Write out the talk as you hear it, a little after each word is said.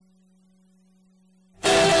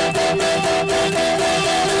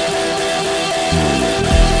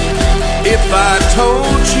If I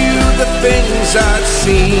told you the things I've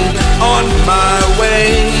seen on my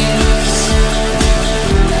ways,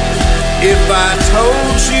 if I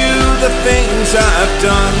told you the things I've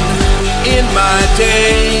done in my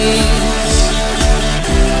days,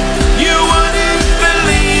 you wouldn't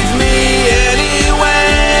believe me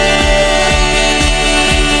anyway.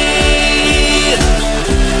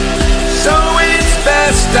 So it's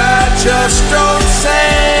best I just don't say.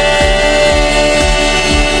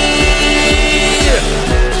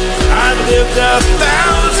 Lived 1,000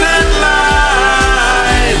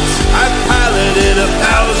 lives, I piloted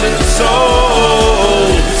 1,000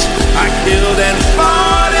 souls, I killed and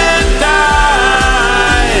fought and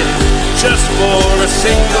died just for a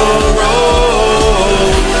single role.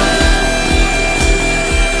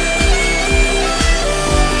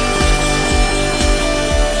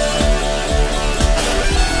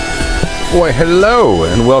 Boy, hello,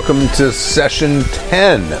 and welcome to session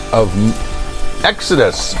 10 of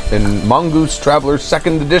Exodus in Mongoose Traveler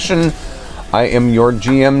 2nd Edition. I am your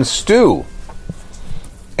GM, Stu.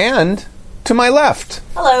 And to my left...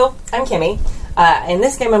 Hello, I'm Kimmy. In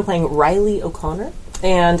this game I'm playing Riley O'Connor,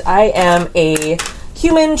 and I am a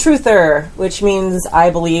human truther, which means I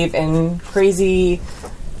believe in crazy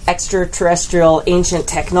extraterrestrial ancient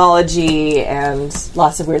technology and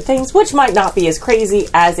lots of weird things, which might not be as crazy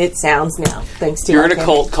as it sounds now, thanks to You're in a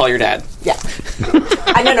cult, call your dad. Yeah.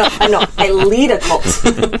 I know. I lead a cult.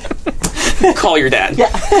 Call your dad. Yeah.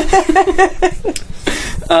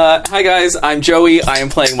 Hi guys, I'm Joey. I am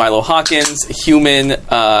playing Milo Hawkins, a human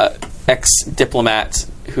ex-diplomat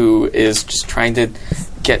who is just trying to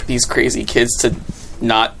get these crazy kids to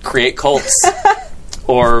not create cults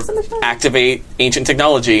or activate ancient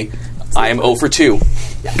technology. I am 0 for 2.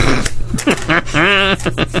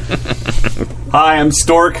 Hi, I'm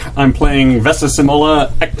Stork. I'm playing Vesa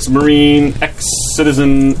Simola, ex-Marine,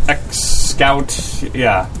 ex-Citizen, ex-Scout.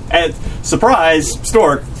 Yeah. And surprise,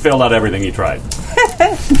 Stork failed out everything he tried.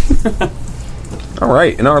 All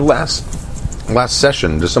right, in our last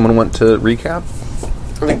session, does someone want to recap?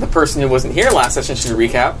 I think the person who wasn't here last session should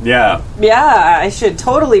recap. Yeah. Yeah, I should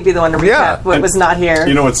totally be the one to recap what was not here.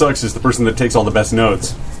 You know what sucks is the person that takes all the best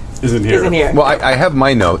notes isn't here. Well, I have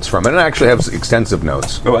my notes from it, and I actually have extensive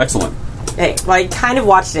notes. Oh, excellent. Hey, well, I kind of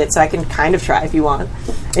watched it, so I can kind of try if you want.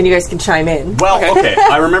 And you guys can chime in. Well, okay.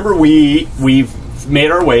 I remember we've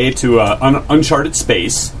made our way to uncharted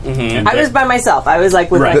space. Mm-hmm. I was by myself. I was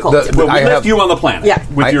like with my cult. Well, we left you on the planet. Yeah.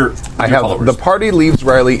 With your followers. The party leaves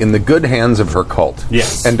Riley in the good hands of her cult.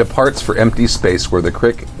 Yes. And departs for empty space where the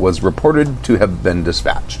crick was reported to have been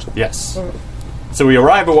dispatched. Yes. So we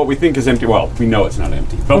arrive at what we think is empty. Well, we know it's not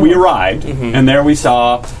empty. But we arrived, and there we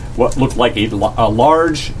saw what looked like a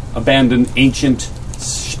large, abandoned, ancient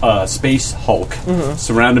space hulk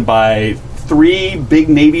surrounded by 3 big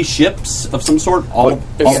Navy ships of some sort, all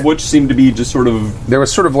of which seemed to be just sort of... There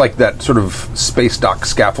was sort of like that sort of space dock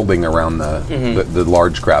scaffolding around the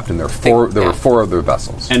large craft, and there were 4 other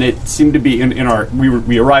vessels. And it seemed to be in our...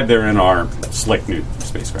 We arrived there in our slick new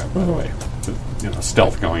spacecraft, by the way.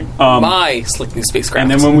 Stealth going. My slick new spacecraft.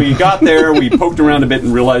 And then when we got there, we poked around a bit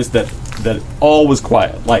and realized that all was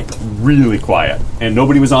quiet, like really quiet. And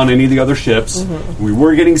nobody was on any of the other ships. We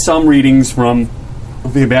were getting some readings from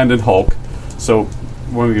the abandoned hulk. So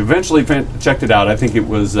when we eventually checked it out, I think it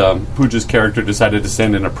was Pooja's character decided to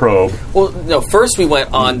send in a probe. Well, no, first we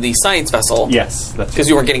went on the science vessel. Yes. Because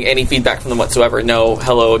you weren't getting any feedback from them whatsoever. No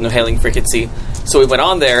hello, no hailing frequency. So we went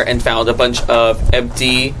on there and found a bunch of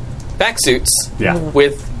empty backsuits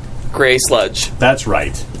with gray sludge. That's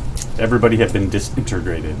right. Everybody had been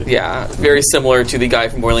disintegrated. Yeah, very similar to the guy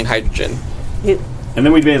from Boiling Hydrogen. And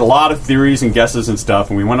then we made a lot of theories and guesses and stuff,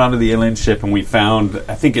 and we went onto the alien ship and we found,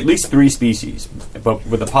 I think, at least 3 species, but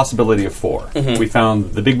with a possibility of 4. We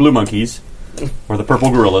found the big blue monkeys, or the purple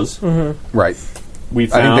gorillas. Right. We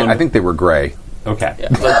found... I think they were gray. Okay. Yeah.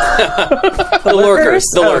 The lurkers.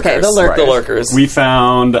 The lurkers. Okay, the lurkers. The lurkers. We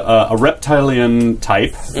found a reptilian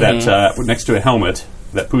type that next to a helmet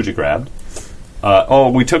that Pooja grabbed.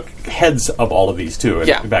 We took heads of all of these too.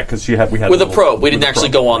 Back because we had with a probe. We didn't actually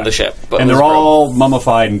go on the ship, but and they're all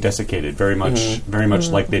mummified and desiccated, very much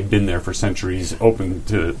like they'd been there for centuries, open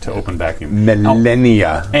to open vacuum,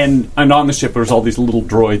 millennia. And on the ship, there's all these little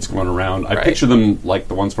droids going around. I picture them like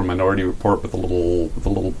the ones from Minority Report with the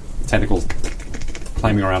little tentacles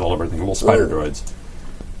climbing around all over everything, little spider droids.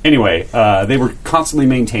 Anyway, they were constantly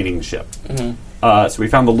maintaining the ship. So we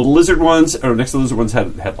found the little lizard ones, or next to the lizard ones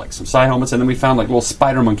had like some psi helmets, and then we found like little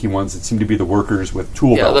spider monkey ones that seemed to be the workers with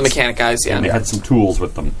tool belts. Yeah, the mechanic guys, And they had some tools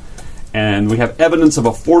with them. And we have evidence of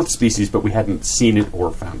a 4th species, but we hadn't seen it or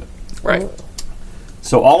found it. Right.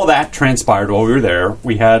 So all of that transpired while we were there.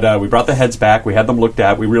 We had we brought the heads back. We had them looked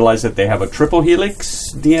at. We realized that they have a triple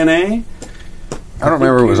helix DNA. I don't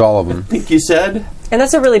remember it was all of them. I think you said. And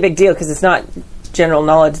that's a really big deal because it's not general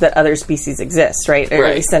knowledge that other species exist, right? Or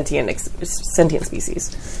Right. sentient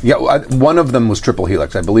species. Yeah, one of them was triple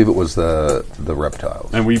helix. I believe it was the reptiles.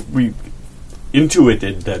 And we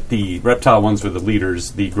intuited that the reptile ones were the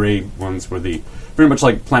leaders, the gray ones were the very much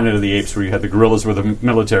like Planet of the Apes, where you had the gorillas were the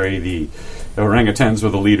military, the orangutans were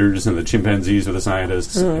the leaders, and the chimpanzees were the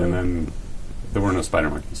scientists, and then there were no spider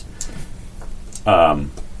monkeys.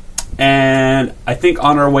 And I think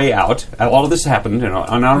on our way out, all of this happened, and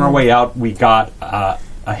on our way out, we got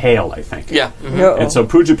a hail, I think. Yeah. Uh-oh. And so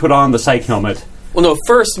Pooja put on the psych helmet. Well, no.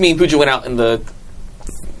 First, me and Pooja went out in the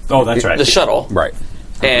Oh, that's right. shuttle, Right.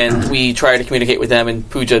 and we tried to communicate with them. And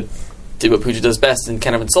Pooja did what Pooja does best and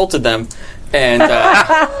kind of insulted them. And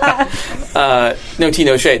no tea,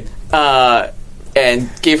 no shade. And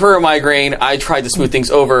gave her a migraine. I tried to smooth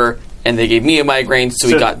things over, and they gave me a migraine. So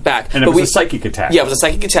we got back. And it But was a psychic attack. Yeah, it was a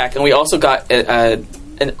psychic attack, and we also got an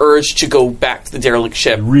urge to go back to the derelict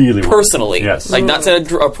ship. Really wanted personally, to. Yes. like not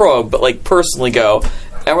send a probe, but like personally go.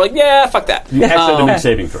 And we're like, yeah, fuck that. You actually had to make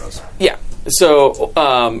saving throws. Yeah.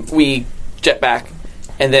 So we jet back,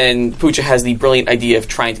 and then Pooja has the brilliant idea of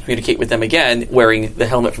trying to communicate with them again, wearing the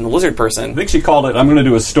helmet from the lizard I person. think she called it. I'm going to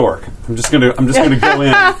do a stork. I'm just going to go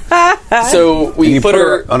in. So we And you put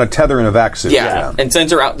her. on a tether in a vac suit. Yeah, and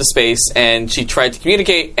sent her out into space, and she tried to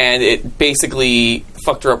communicate, and it basically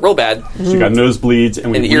fucked her up real bad. She got nosebleeds,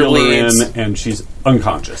 and we And ear wheeled her bleeds. in, and she's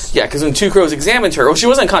unconscious. Yeah, because when Two Crows examined her, well, she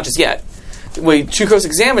wasn't unconscious yet. When Two Crows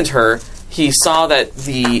examined her, he saw that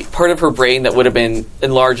the part of her brain that would have been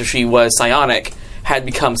enlarged if she was psionic had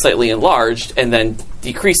become slightly enlarged and then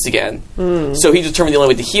decreased again. So he determined the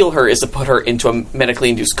only way to heal her is to put her into a medically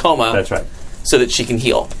induced coma. That's right. So that she can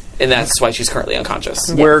heal. And that's why she's currently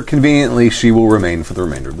unconscious. Where conveniently she will remain for the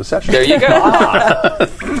remainder of the session. There you go.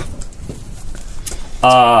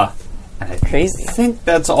 Crazy. I think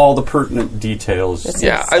that's all the pertinent details.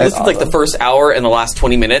 Yeah, I listened to like the first hour and the last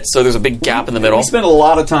 20 minutes, so there's a big gap in the middle. We spent a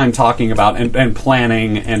lot of time talking about and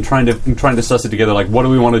planning and trying to suss it together. Like, what do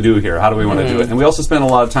we want to do here? How do we want to do it? And we also spent a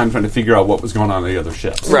lot of time trying to figure out what was going on the other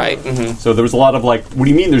ships. Right. Mm-hmm. So there was a lot of like, what do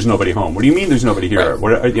you mean there's nobody home? What do you mean there's nobody here? Right.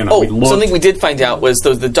 What, we Oh, looked. something we did find out was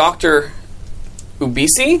the Dr.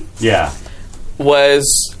 Ubisi Yeah.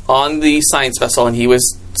 was on the science vessel and he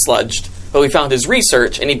was sludged. But we found his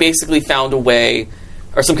research, and he basically found a way,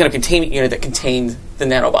 or some kind of containment unit that contained the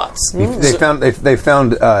nanobots. They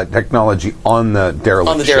found technology on the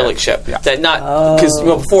derelict ship. Yeah. That not because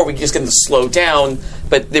before we could just get them to slow down,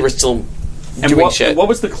 but they were still And doing shit. what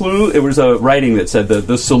was the clue? It was a writing that said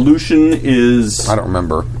the solution is I don't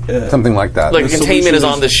remember. Something like that. like the containment is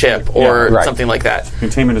solution on the is- ship, Yeah, or right. something like that.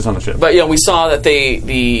 containment is on the ship. But we saw that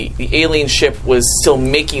the alien ship was still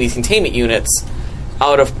making these containment units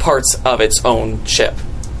out of parts of its own ship.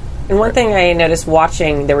 And one thing I noticed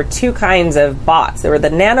watching, there were two kinds of bots. There were the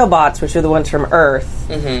nanobots, which are the ones from Earth.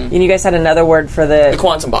 And you guys had another word for The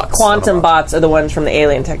quantum bots. Quantum bots are the ones from the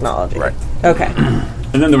alien technology. Right. Okay.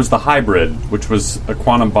 And then there was the hybrid, which was a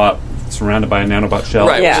quantum bot surrounded by a nanobot shell.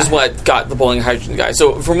 Right, Yeah. which is what got the boiling hydrogen guy.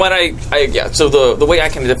 So from what so the way I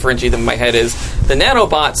can differentiate them in my head is the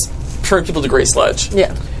nanobots turn people to gray sludge.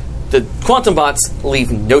 Yeah. The quantum bots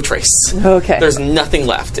leave no trace. Okay. There's nothing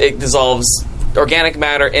left. It dissolves organic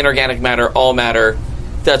matter, inorganic matter, all matter.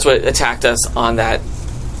 That's what attacked us on that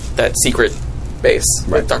secret base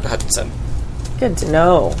with Dr. Hutchinson. Good to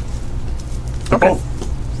know. Okay.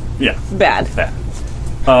 Yeah. Bad. That.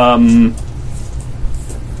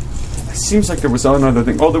 It seems like there was another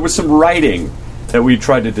thing. Oh, there was some writing that we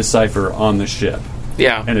tried to decipher on the ship.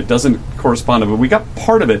 Yeah. And it doesn't correspond, but we got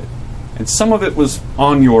part of it, and some of it was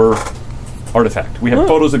on your artifact. We have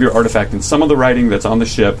photos of your artifact, and some of the writing that's on the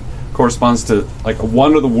ship corresponds to like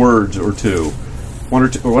one of the words or two. One or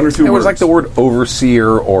two It words. was like the word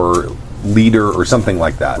overseer or leader or something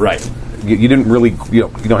like that. Right. You didn't really, you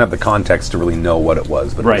don't have the context to really know what it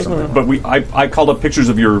was. But it was Right, something. but I called up pictures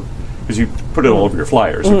of your, because you put it all over your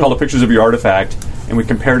flyers. We called up pictures of your artifact, and we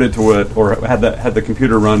compared it to it, or had the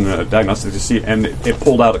computer run a diagnostic to see, and it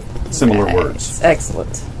pulled out similar words.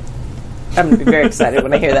 Excellent. I'm going to be very excited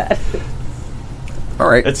when I hear that. All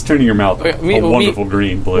right. It's turning your mouth Okay, a wonderful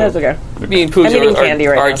green blue. That's okay. Me and I'm Pooja eating candy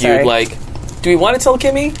right now, argued, sorry. like, do we want to tell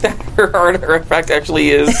Kimmy that her artifact actually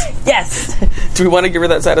is... Yes. do we want to give her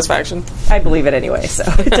that satisfaction? I believe it anyway, so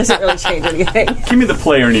it doesn't really change anything. Kimmy, the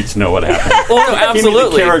player, needs to know what happened. Well, no, absolutely.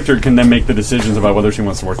 Kimmy, the character, can then make the decisions about whether she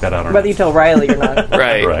wants to work that out or Whether you not. tell Riley or not.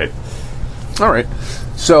 Right. All right.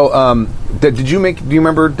 So, did you make? Do you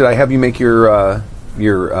remember? Did I have you make your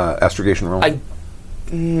your astrogation roll? I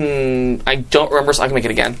don't remember, so I can make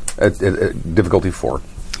it again. Difficulty 4.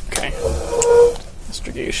 Okay.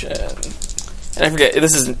 Astrogation. And I forget,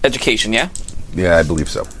 this is education, yeah? Yeah, I believe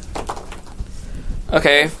so.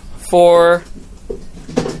 Okay. 4,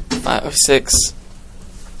 5, 6,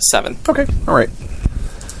 7. Okay, all right.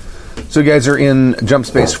 So you guys are in jump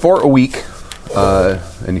space for a week,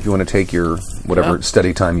 and if you want to take your whatever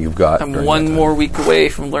study time you've got. I'm one more week away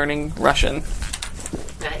from learning Russian.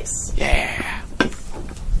 Nice. Yeah.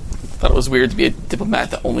 Thought it was weird to be a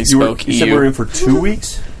diplomat that only spoke You EU. said we're in for 2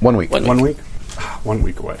 weeks? 1 week. 1 1 week? 1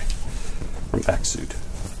 week away from X-Suit.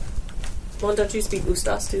 Well, don't you speak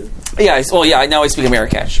Ustas too? Yeah, now I speak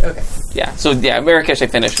Marrakesh. Okay. Yeah, so Marrakesh I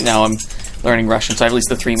finished. Now I'm learning Russian, so I have at least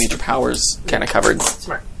the 3 major powers kind of covered.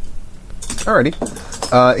 Smart. Alrighty.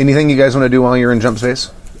 Anything you guys want to do while you're in jump space?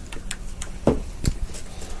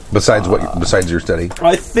 Besides your study?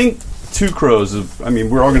 I think Two Crows,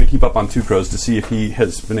 we're all going to keep up on Two Crows to see if he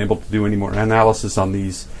has been able to do any more analysis on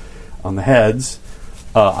the heads.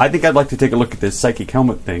 I think I'd like to take a look at this psychic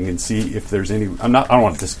helmet thing and see if there's any. I don't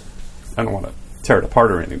want to tear it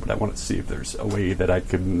apart or anything, but I want to see if there's a way that I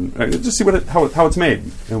can just see how it's made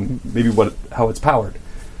and maybe how it's powered.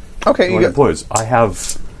 Okay, What it employs. I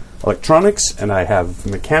have electronics and I have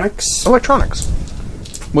mechanics. Electronics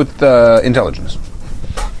with intelligence.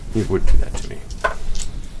 He would do that to me.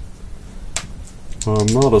 I'm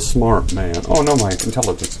not a smart man. Oh no, my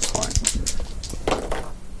intelligence is fine.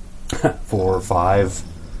 4 or 5.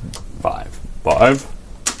 5. 5?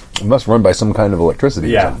 It must run by some kind of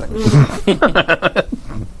electricity or something.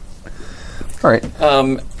 All right.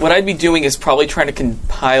 What I'd be doing is probably trying to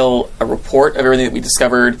compile a report of everything that we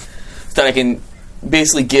discovered that I can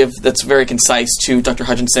basically give that's very concise to Dr.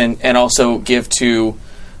 Hutchinson and also give to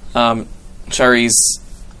Shari's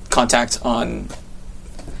contact on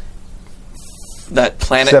that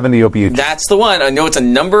planet. 70 OPH. That's the one. I know it's a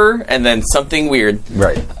number and then something weird.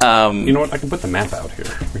 Right. You know what? I can put the map out here.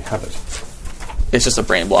 We have it. It's just a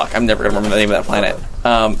brain block. I'm never going to remember the name of that planet.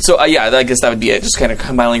 I guess that would be it. Just kind of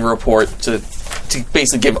compiling a report to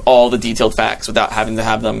basically give all the detailed facts without having to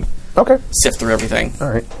have them sift through everything. All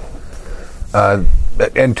right.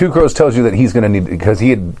 And Two Crows tells you that he's going to need, because he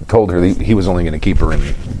had told her that he was only going to keep her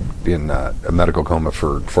in a medical coma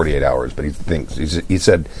for 48 hours, but he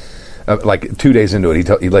said, 2 days into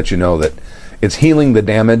it, he let you know that it's healing the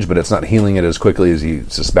damage, but it's not healing it as quickly as he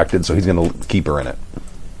suspected, so he's going to keep her in it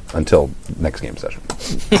until next game session.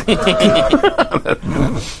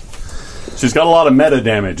 She's got a lot of meta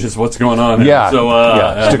damage, is what's going on. Yeah. So,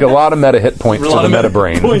 she took a lot of meta hit points to the meta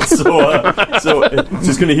brain. Points, so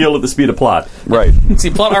she's going to heal at the speed of plot. Right. See,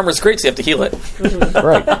 plot armor is great, so you have to heal it.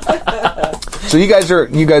 Right. So you guys are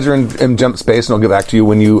in jump space, and I'll get back to you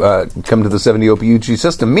when you come to the 70 OPUG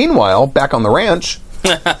system. Meanwhile, back on the ranch,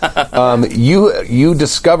 you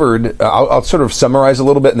discovered. I'll sort of summarize a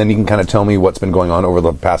little bit, and then you can kind of tell me what's been going on over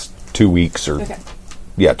the past 2 weeks, 2 weeks.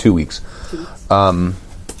 2 weeks.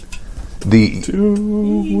 They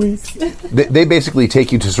basically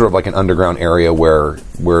take you to sort of like an underground area where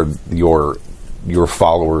your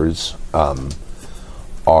followers are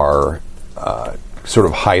sort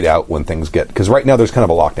of hide out when things get, because right now there's kind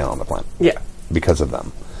of a lockdown on the planet. Yeah. Because of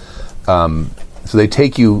them. So they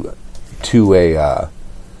take you to a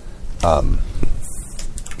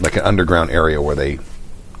like an underground area where they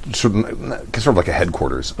sort of like a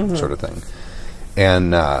headquarters sort of thing,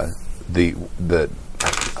 and the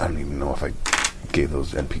I don't even know if I gave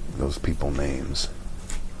those people names.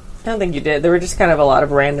 I don't think you did. There were just kind of a lot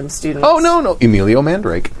of random students. Oh no, Emilio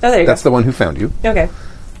Mandrake. Oh, there you That's go. the one who found you. Okay.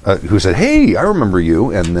 Who said, "Hey, I remember you,"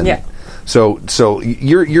 and then so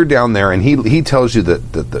you're down there, and he tells you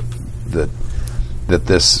that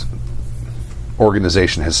this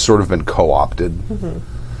organization has sort of been co-opted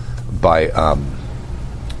by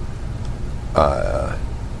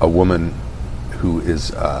a woman who is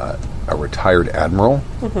a retired admiral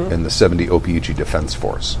in the 70 Ophiuchi Defense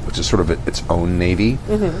Force, which is sort of its own navy.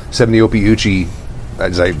 70 Ophiuchi,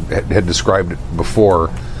 as I had described it before,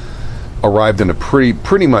 arrived in a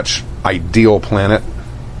pretty much ideal planet.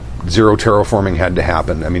 Zero terraforming had to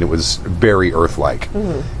happen. I mean, it was very Earth-like.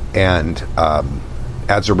 And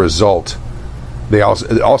as a result, they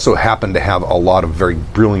also happened to have a lot of very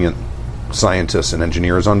brilliant scientists and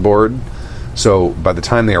engineers on board. So by the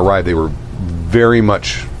time they arrived, they were very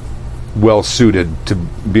much well-suited to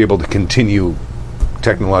be able to continue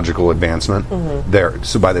technological advancement there.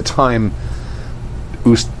 So by the time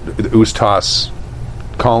the Ustas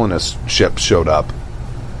colonist ship showed up,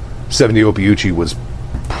 70 Ophiuchi was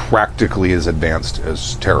practically as advanced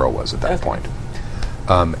as Terra was at that point.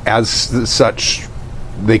 As such,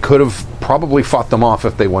 they could have probably fought them off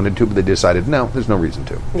if they wanted to, but they decided, no, there's no reason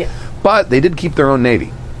to. Yeah. But they did keep their own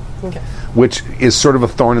navy, Okay. which is sort of a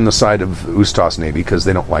thorn in the side of Ustas Navy because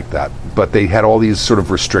they don't like that. But they had all these sort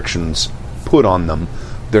of restrictions put on them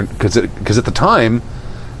because at the time,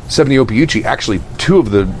 70 Ophiuchi, actually two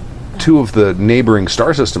of the neighboring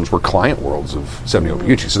star systems were client worlds of 70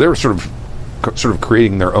 Ophiuchi, so they were sort of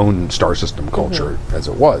creating their own star system culture as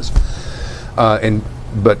it was.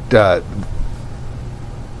 But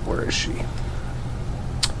where is she?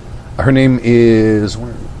 Her name is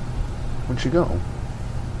where'd she go?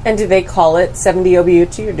 And do they call it 70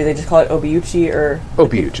 Obiuchi, or do they just call it Obiuchi, or...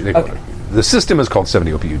 Ophiuchi. They call it. The system is called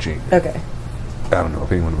 70 Ophiuchi. Okay. I don't know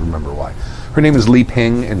if anyone would remember why. Her name is Li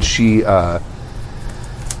Ping, and she is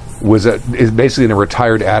basically a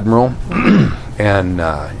retired admiral,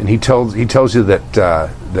 and he tells you that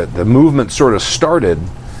that the movement sort of started,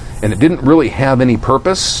 and it didn't really have any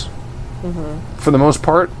purpose for the most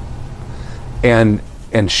part, and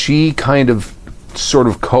she kind of sort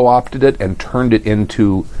of co-opted it and turned it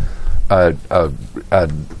into a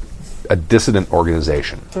dissident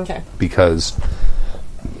organization. Okay. Because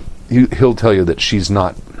he'll tell you that she's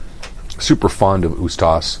not super fond of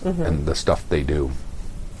Ustas and the stuff they do.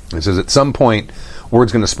 He says at some point,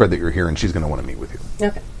 word's going to spread that you're here, and she's going to want to meet with you.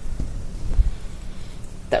 Okay.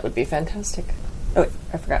 That would be fantastic. Oh, wait,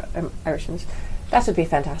 I forgot. I'm Irish. That would be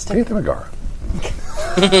fantastic. Faith Magara.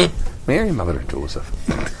 Mary, Mother of Joseph.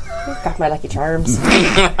 Got my lucky charms.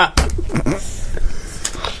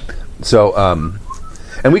 So,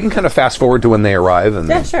 and we can kind of fast forward to when they arrive, and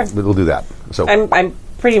Yeah, sure. we'll do that. So, I'm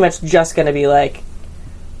pretty much just going to be like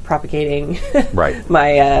propagating right.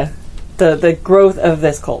 my the growth of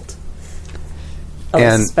this cult. I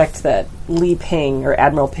And- suspect that Li Ping or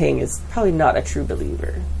Admiral Ping is probably not a true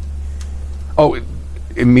believer. Oh,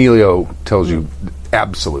 Emilio tells you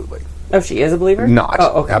absolutely Oh, she is a believer? not.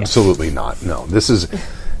 Oh, okay. Absolutely not. No, this is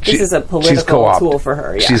This is a political tool for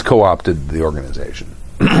her. Yeah. She's co-opted the organization.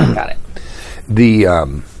 Got it.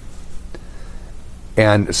 The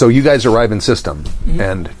and so you guys arrive in system,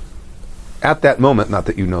 and at that moment, not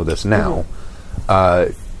that you know this now,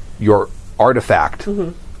 your artifact.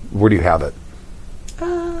 Where do you have it?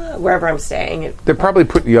 Wherever I'm staying. They're probably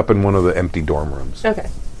putting you up in one of the empty dorm rooms. Okay.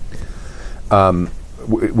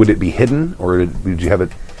 Would it be hidden, or did you have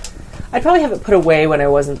it? I'd probably have it put away when I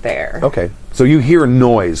wasn't there. Okay, so you hear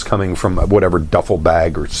noise coming from whatever duffel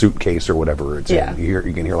bag or suitcase or whatever it's Yeah. in. You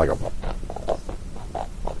can hear like a.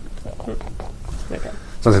 Okay.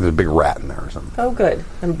 Sounds like there's a big rat in there or something. Oh, good.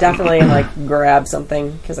 I'm definitely like grab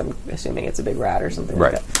something because I'm assuming it's a big rat or something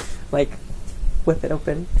Right. like that. Like whip it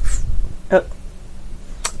open.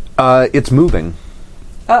 It's moving.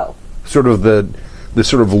 Oh. Sort of the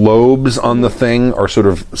sort of lobes on the thing are sort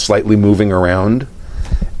of slightly moving around,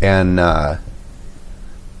 and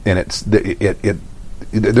it's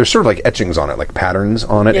there's sort of like etchings on it, like patterns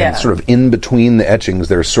on it, Yeah. and sort of in between the etchings,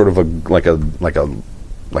 there's sort of a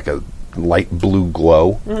light blue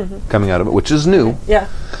glow coming out of it, which is new. Yeah.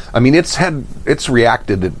 I mean, it's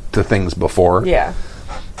reacted to things before, Yeah.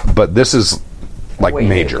 but this is like Way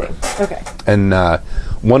major. new thing. Okay. And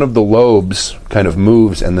one of the lobes kind of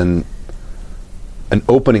moves, and then an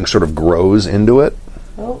opening sort of grows into it.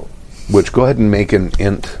 Oh. Which, go ahead and make an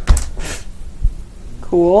int.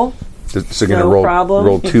 Cool. So you're No going to problem.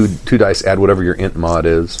 roll two dice, add whatever your int mod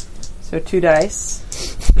is. So 2 dice.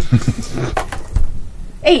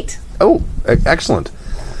 8. Oh, excellent.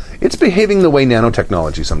 It's behaving the way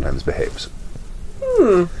nanotechnology sometimes behaves.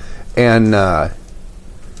 And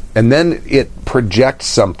then it projects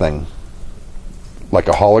something like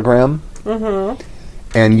a hologram.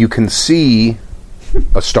 And you can see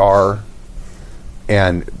a star,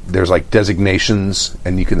 and there's like designations,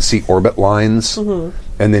 and you can see orbit lines, and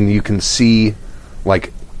then you can see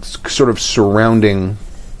like sort of surrounding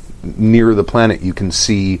near the planet, you can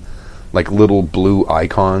see like little blue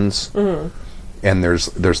icons, and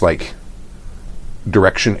there's like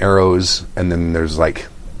direction arrows, and then there's like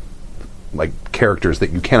characters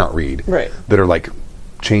that you cannot read, Right. that are like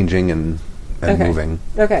changing and Okay. moving.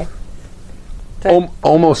 Okay.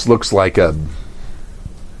 Almost looks like a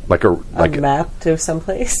map to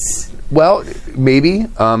someplace. well, maybe,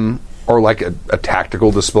 or like a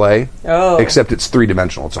tactical display. Oh. Except it's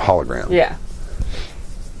 3-dimensional. It's a hologram. Yeah.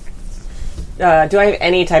 Do I have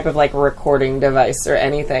any type of like recording device or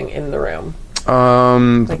anything in the room?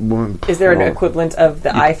 Is there an equivalent of the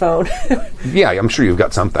iPhone? Yeah, I'm sure you've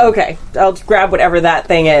got something. Okay, I'll grab whatever that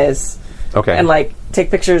thing is Okay. and like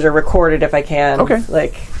take pictures or record it if I can. Okay.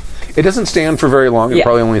 Like, it doesn't stay on for very long. It Yeah.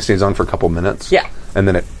 probably only stays on for a couple minutes. Yeah. And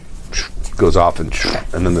then it goes off, and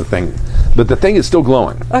then the thing. But the thing is still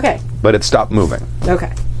glowing. Okay. But it stopped moving.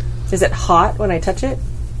 Okay. Is it hot when I touch it?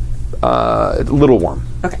 A little warm.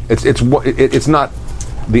 Okay. It's not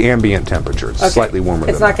the ambient temperature. It's slightly warmer.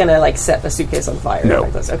 It's than not going to like set the suitcase on fire. No.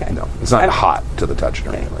 Like this. Okay. No. It's not hot to the touch. Or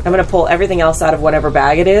anything like I'm going to pull everything else out of whatever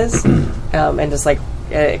bag it is, and just like,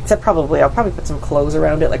 except I'll probably put some clothes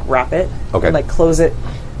around it, like wrap it, Okay. and like close it,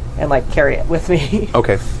 and like carry it with me.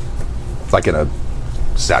 Okay. It's like in a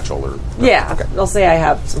satchel or... Yeah. Okay. I'll say I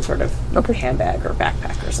have some sort of handbag or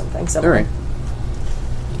backpack or something. All right.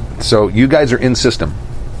 So you guys are in system.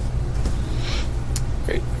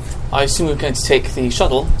 Great. I assume we're going to take the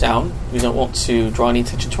shuttle down. We don't want to draw any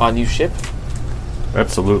attention to our new ship.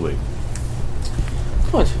 Absolutely.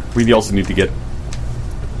 Good. We also need to get...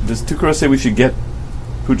 Does Tukura say we should get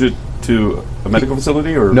Pooja to a medical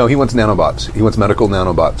facility? Or No, he wants nanobots. He wants medical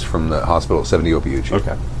nanobots from the hospital at 70 Ophiuchi.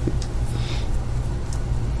 Okay.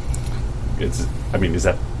 Is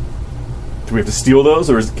that... Do we have to steal those,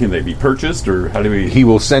 or can they be purchased, or how do we... He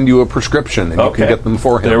will send you a prescription, and you can get them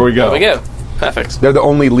for him. There we go. There we go. Perfect. They're the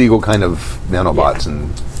only legal kind of nanobots, and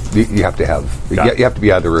you have to have... You have to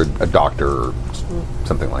be either a doctor or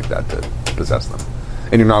something like that to possess them.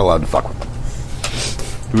 And you're not allowed to fuck with them.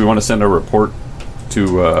 Do we want to send a report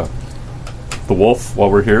to the Wolf while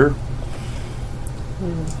we're here?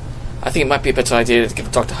 I think it might be a better idea to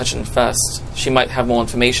give Dr. Hutchin first. She might have more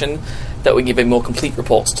information that would give a more complete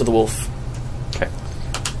report to the Wolf. Okay.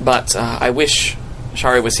 But I wish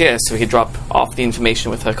Shari was here so we could drop off the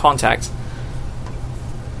information with her contact.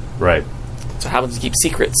 Right. So how to keep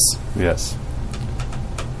secrets. Yes.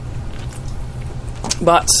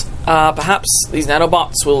 But perhaps these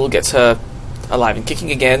nanobots will get her alive and kicking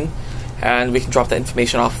again, and we can drop that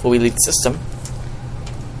information off before we leave the system.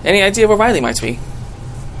 Any idea where Riley might be?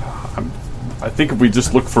 I think if we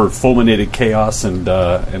just look for fulminated chaos and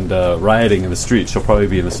rioting in the streets, she'll probably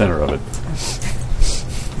be in the center of it.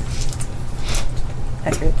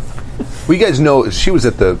 Accurate. Well, you guys know she was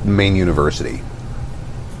at the main university.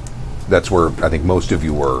 That's where I think most of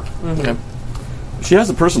you were. Okay. She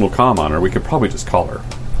has a personal comm on her. We could probably just call her.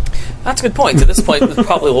 That's a good point. At this point, it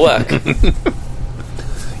probably will work.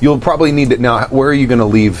 You'll probably need it now. Where are you going to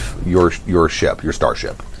leave your ship, your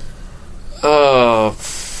starship?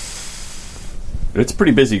 It's a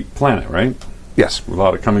pretty busy planet, right? Yes. With a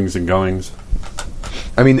lot of comings and goings.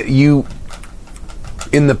 I mean,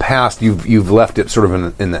 in the past, you've left it sort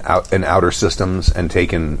of in outer systems and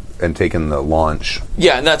taken the launch.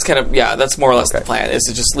 Yeah, and that's that's more or less the plan, is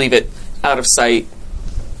to just leave it out of sight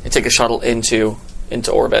and take a shuttle into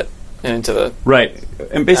orbit and into the right.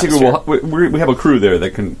 And basically, we have a crew there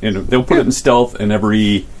that can they'll put it in stealth, and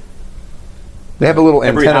they have a little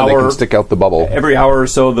antenna that can stick out the bubble. Every hour or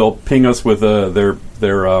so, they'll ping us with their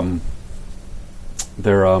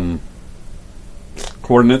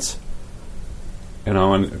coordinates.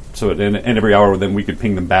 And so and every hour, then we could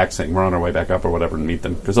ping them back, saying we're on our way back up or whatever, and meet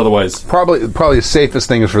them. Because otherwise, probably the safest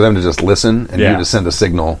thing is for them to just listen and you to send a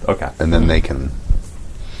signal. Okay, and then they can.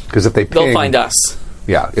 Because if they'll find us.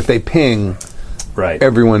 Yeah, if they ping, right,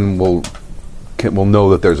 everyone will know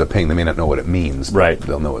that there's a ping. They may not know what it means. Right,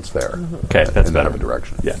 they'll know it's there. Okay, that's in better. That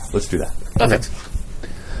direction. Yeah, let's do that. Perfect.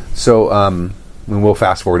 So, we'll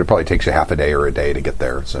fast forward. It probably takes you half a day or a day to get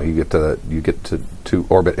there. So you get to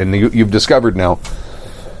orbit, and you've discovered now.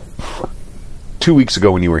 2 weeks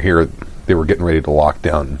ago, when you were here, they were getting ready to lock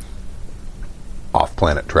down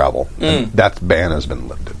off-planet travel. And that ban has been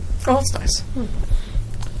lifted. Oh, that's nice.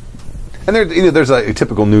 And there's a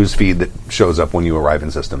typical news feed that shows up when you arrive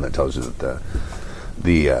in system that tells you that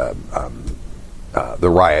the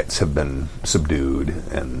riots have been subdued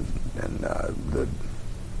and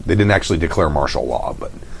they didn't actually declare martial law,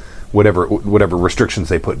 but whatever restrictions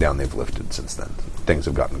they put down, they've lifted since then. Things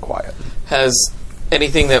have gotten quiet. Has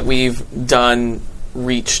anything that we've done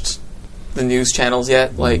reached the news channels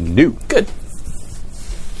yet? No. Good.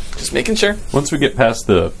 Just making sure. Once we get past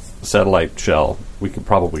the satellite shell, we could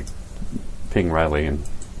probably ping Riley and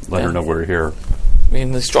let her know we're here. I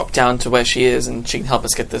mean, let's drop down to where she is, and she can help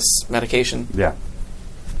us get this medication. Yeah.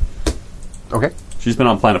 Okay. She's been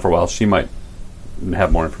on planet for a while. She might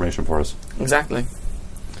have more information for us. Exactly.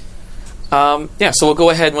 So we'll go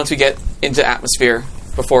ahead once we get into atmosphere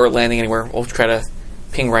before landing anywhere. We'll try to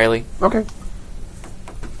ping Riley. Okay.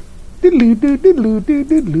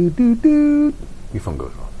 Diddle-oo-diddle-oo-diddle-oo-diddle-oo-doo. Your phone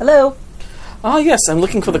goes off. Hello. Oh, yes, I'm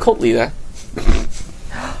looking for the cult leader.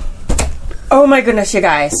 Oh my goodness, you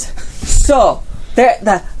guys! So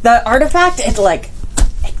the artifact, it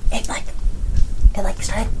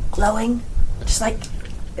started glowing, just like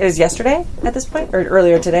It was yesterday at this point, or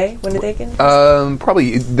earlier today. When did they get?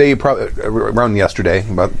 Probably around yesterday,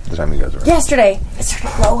 about the time you guys were. Yesterday, it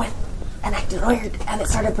started glowing and acting weird, and it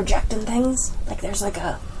started projecting things. Like there's like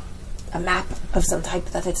a map of some type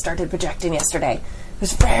that it started projecting yesterday. It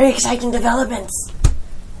was very exciting developments. I'm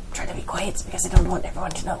trying to be quiet because I don't want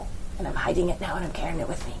everyone to know, and I'm hiding it now, and I'm carrying it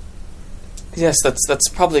with me. Yes, that's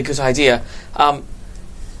probably a good idea.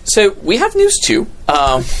 So we have news too.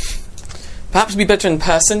 Perhaps it'd be better in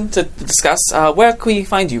person to discuss. Where can we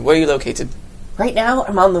find you? Where are you located? Right now,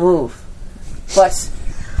 I'm on the move, but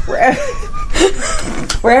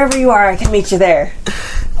wherever you are, I can meet you there.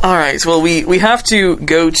 All right. Well, we have to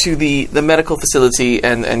go to the medical facility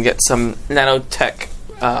and get some nanotech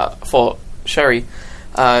for Sherry.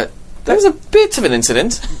 There was a bit of an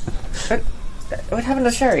incident. What happened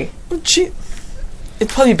to Sherry? It'd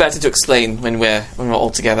probably be better to explain when we're all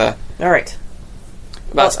together. All right.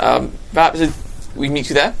 But perhaps we meet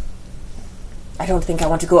you there. I don't think I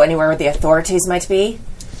want to go anywhere where the authorities might be.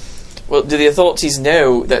 Well, do the authorities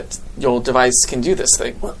know that your device can do this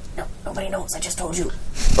thing? Well, no, nobody knows. I just told you.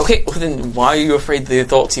 Okay, well then why are you afraid the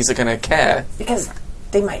authorities are going to care? Because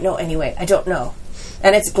they might know anyway. I don't know.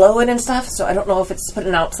 And it's glowing and stuff, so I don't know if it's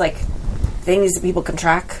putting out, like, things that people can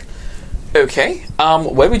track. Okay.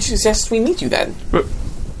 Where would you suggest we meet you then?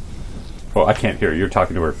 Oh, I can't hear you. You're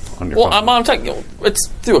talking to her on your Well, phone. I'm talking... It's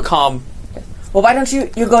through a comm... Well, why don't you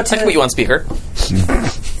go I can put you on speaker.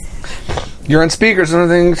 You're on speaker,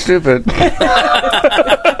 something stupid.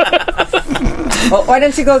 Well, why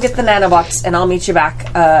don't you go get the nanobots, and I'll meet you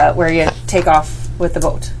back where you take off with the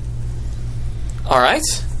boat. All right.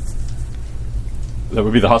 That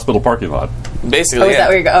would be the hospital parking lot. Basically, Oh, is that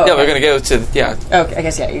where you're go- oh, yeah, okay. we're going to go to... Yeah. Okay, I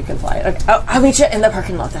guess, yeah, you can fly. Okay. I'll meet you in the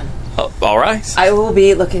parking lot then. Oh, all right. I will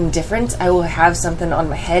be looking different. I will have something on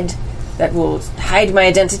my head that will hide my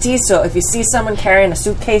identity, so if you see someone carrying a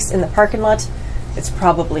suitcase in the parking lot, it's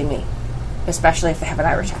probably me. Especially if they have an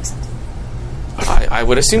Irish accent. I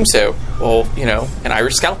would assume so. Or, an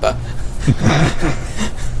Irish scalper.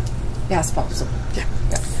 Yeah, it's possible. Yeah.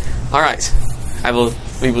 All right.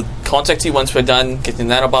 We will contact you once we're done getting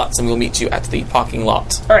the nanobots, and we'll meet you at the parking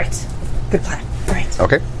lot. All right. Good plan. All right.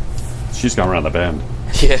 Okay. She's gone around the bend.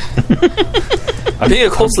 Yeah. Being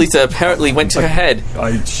a cult leader apparently went to her head.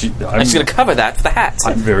 I'm She's going to cover that with the hat.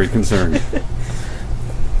 I'm very concerned.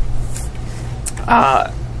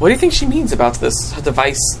 What do you think she means about this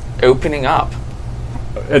device opening up?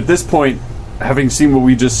 At this point, having seen what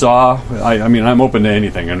we just saw, I mean, I'm open to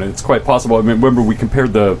anything, and it's quite possible. I mean, remember, we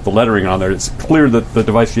compared the lettering on there. It's clear that the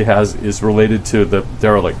device she has is related to the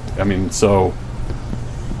derelict. I mean, so...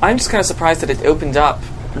 I'm just kind of surprised that it opened up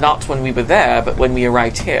not when we were there, but when we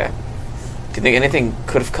arrived here. Do you think anything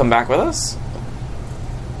could have come back with us?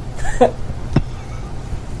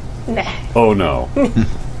 Nah. Oh, no.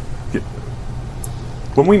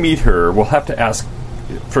 When we meet her, we'll have to ask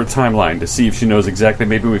for a timeline to see if she knows exactly.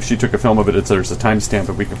 Maybe if she took a film of it, there's a timestamp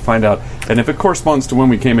that we can find out. And if it corresponds to when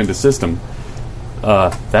we came into system,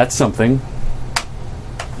 that's something.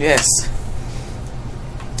 Yes.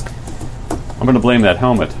 I'm going to blame that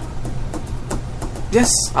helmet.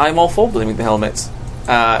 Yes, I'm all for blaming the helmet.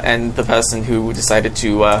 And the person who decided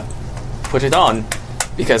to put it on.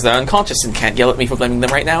 Because they're unconscious and can't yell at me for blaming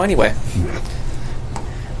them right now anyway.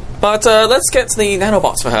 But let's get to the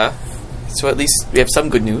nanobots for her. So at least we have some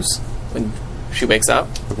good news when she wakes up.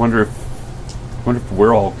 I wonder if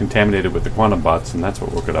we're all contaminated with the quantum bots, and that's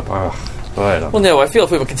what woke it up. Oh, boy, I don't know. Well, no, I feel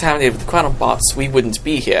if we were contaminated with the quantum bots, we wouldn't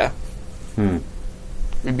be here.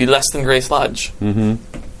 We'd be less than Grey Sludge. Mm-hmm.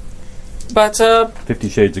 But 50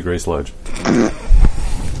 Shades of Grey Sludge.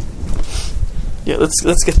 yeah, let's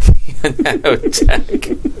get the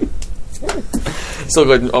nanotech. Still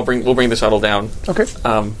good. We'll bring the shuttle down. Okay.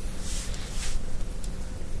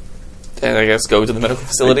 And I guess go to the medical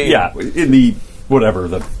facility. Yeah, in the whatever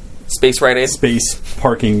the Space Rite Aid. space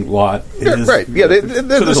parking lot. Yeah, right. Yeah, so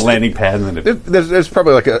there's a landing pad, and then it, There's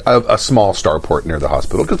probably like a small starport near the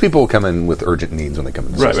hospital because people will come in with urgent needs when they come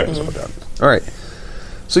in. Right, and stuff like that. All right.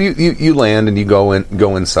 So you land and you go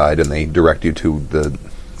inside and they direct you to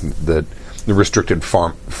the restricted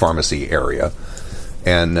pharmacy area,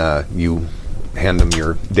 and you hand them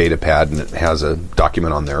your data pad and it has a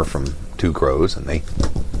document on there from Two Crows, and they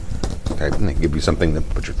give you something to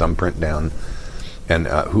put your thumbprint down. And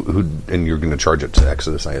and you're going to charge it to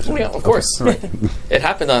Exodus, I assume. Yeah, of course. Okay. Right. It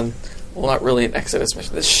happened on, well, not really an Exodus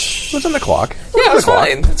mission. What's on the clock? Yeah, it's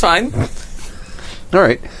fine. It's fine. All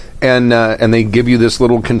right, and they give you this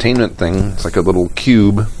little containment thing. It's like a little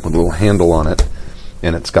cube with a little handle on it,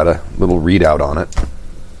 and it's got a little readout on it.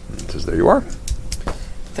 It says, "There you are."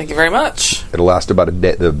 Thank you very much. It'll last about a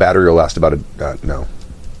day. The battery will last about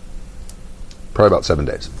Probably about 7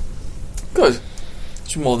 days. Good.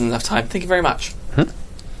 It's more than enough time. Thank you very much. All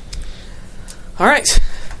right.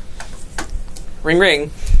 Ring, ring.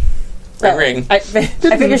 Ring, ring. I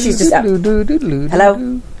figure she's just out.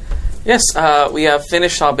 Hello? Yes, we have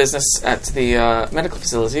finished our business at the medical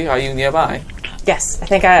facility. Are you nearby? Yes, I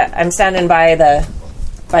think I'm standing by the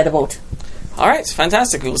boat. All right,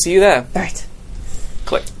 fantastic. We will see you there. All right.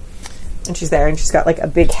 Click. And she's there, and she's got like a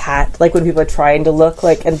big hat, like when people are trying to look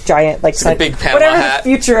like a giant, like a big Panama whatever hat.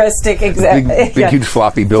 Futuristic, Big huge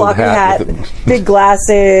floppy billed hat. With it. Big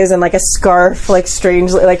glasses, and like a scarf, like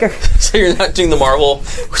strangely, like her. So you're not doing the Marvel,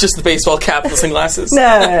 which is the baseball cap and sunglasses? No.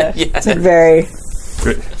 Yeah. It's like very.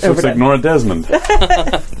 She looks like Nora Desmond.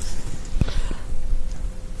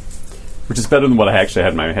 Which is better than what I actually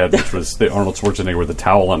had in my head, which was the Arnold Schwarzenegger with the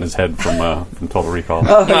towel on his head from Total Recall.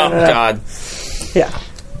 Oh, no. God. Yeah.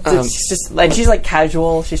 So she's just like, she's like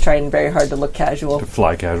casual. She's trying very hard to look casual. To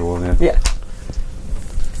fly casual, yeah. Yeah.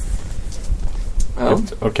 Well,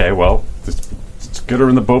 Okay, well, let's get her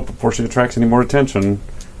in the boat before she attracts any more attention.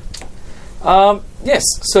 yes.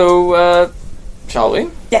 So, shall we?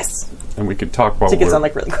 Yes. And we could talk while, She gets on,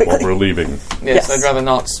 like, really quickly. while we're leaving. Yes, Yes. I'd rather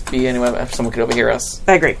not be anywhere if someone could overhear us.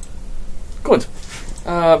 I agree. Good.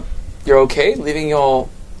 You're okay leaving your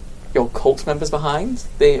cult members behind?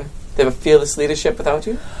 They have a fearless leadership without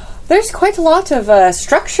you? There's quite a lot of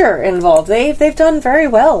structure involved. They've done very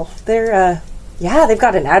well. They're they've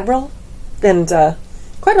got an admiral and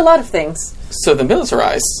quite a lot of things. So they're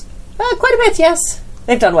militarized. Quite a bit, yes.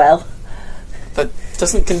 They've done well. That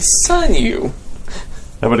doesn't concern you.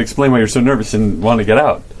 That would explain why you're so nervous and want to get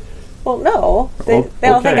out. Well, no, they all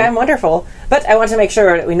think okay. I'm wonderful. But I want to make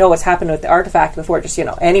sure that we know what's happened with the artifact before just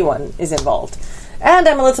anyone is involved. And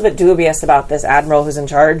I'm a little bit dubious about this admiral who's in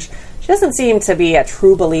charge. She doesn't seem to be a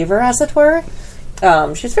true believer, as it were.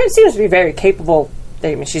 She seems to be very capable.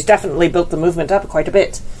 I mean, she's definitely built the movement up quite a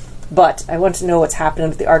bit. But I want to know what's happened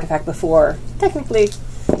with the artifact before. Technically,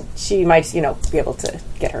 she might, be able to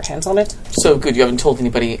get her hands on it. So good, you haven't told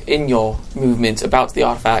anybody in your movement about the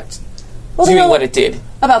artifact. Well, they Doing know what it did.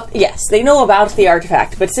 yes, they know about the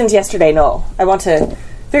artifact, but since yesterday, no. I want to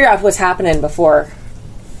figure out what's happening before.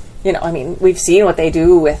 We've seen what they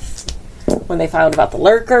do with when they found about the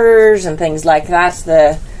lurkers and things like that.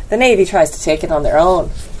 The Navy tries to take it on their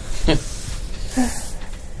own.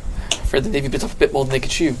 Afraid the Navy bit off a bit more than they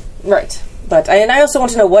could chew. Right. But I also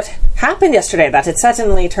want to know what happened yesterday, that it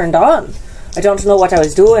suddenly turned on. I don't know what I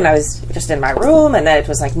was doing. I was just in my room, and then it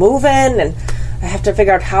was like moving, and I have to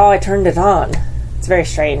figure out how I turned it on. It's very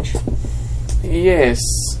strange. Yes.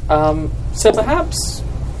 So perhaps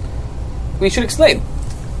we should explain.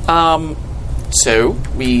 So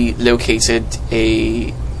we located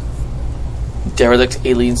a derelict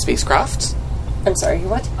alien spacecraft. I'm sorry,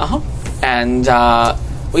 what? And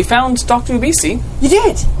we found Dr. Ubisi, You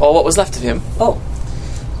did? or what was left of him. Oh.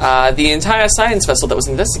 The entire science vessel that was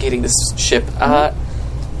investigating this ship.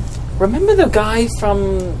 Remember the guy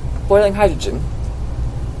from Boiling Hydrogen?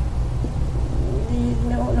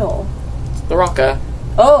 No. The rocker?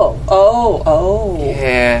 Oh.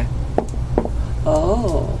 Yeah.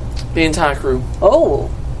 Oh. The entire crew. Oh.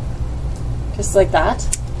 Just like that?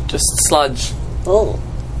 Just sludge. Oh.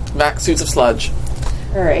 Vac suits of sludge.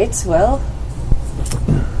 Alright, well.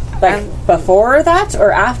 Like, before that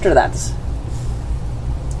or after that?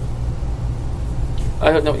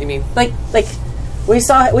 I don't know what you mean. Like, we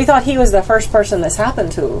thought he was the first person this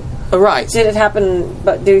happened to. Oh, right. Did it happen,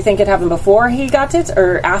 but do you think it happened before he got it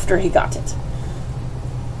or after he got it?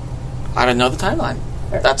 I don't know the timeline.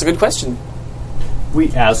 That's a good question. We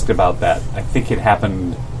asked about that. I think it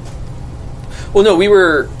happened... Well, no,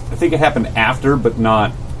 I think it happened after, but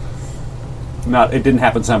not... It didn't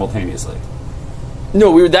happen simultaneously.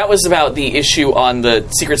 No, that was about the issue on the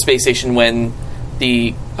secret space station when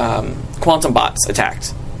the quantum bots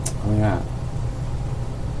attacked. Oh, yeah.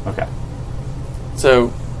 Okay.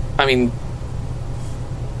 So,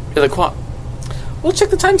 we'll check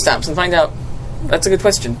the timestamps and find out. That's a good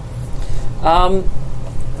question.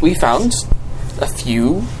 We found a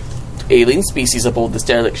few alien species aboard this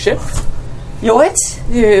derelict ship. You what?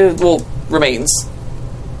 Yeah, well, remains.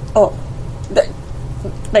 Oh.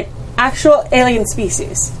 Like, actual alien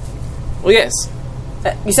species? Well, yes.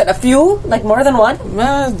 You said a few? Like more than one?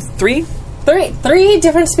 3? Three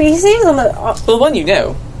different species? On the, Well, the one you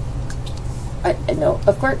know. I know.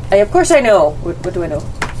 Of course I know. What do I know?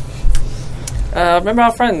 Remember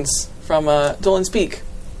our friends from Dolan's Peak?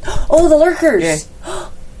 Oh, the lurkers. Yeah.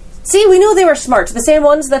 See, we knew they were smart. The same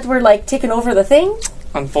ones that were, like, taking over the thing?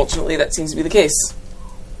 Unfortunately, that seems to be the case.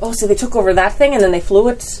 Oh, so they took over that thing and then they flew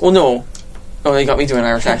it? Well, no. Oh, you got me doing an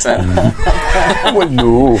Irish accent. Oh,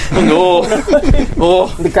 no. No.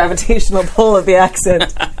 Oh. The gravitational pull of the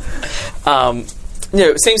accent.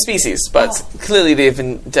 No, same species, but clearly they've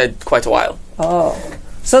been dead quite a while. Oh.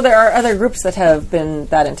 So there are other groups that have been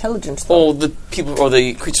that intelligent, though. All the people or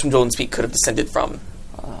the creatures from Dolan's Peak could have descended from.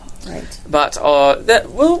 Right. But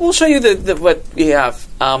we'll show you the what we have.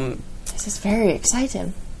 This is very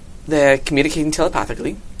exciting. They're communicating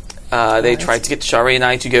telepathically. They tried to get Shari and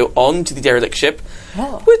I to go on to the derelict ship,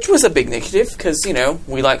 which was a big negative because,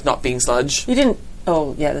 we like not being sludge. You didn't...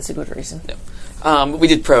 Oh, yeah, that's a good reason. But we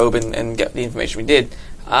did probe and get the information we did.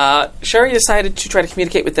 Shari decided to try to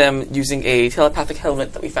communicate with them using a telepathic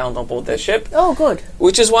helmet that we found on board their ship. Oh, good.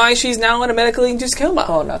 Which is why she's now in a medically induced coma.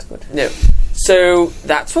 Oh, not good. No. So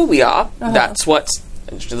that's where we are. That's what,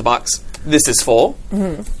 into the box, this is for.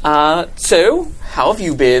 Mm-hmm. So, how have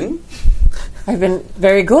you been? I've been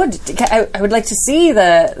very good. I would like to see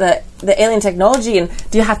the alien technology. And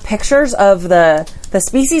do you have pictures of the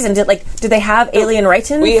species? And did they have alien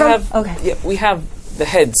writing? We have. Okay. Yeah, we have the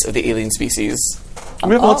heads of the alien species.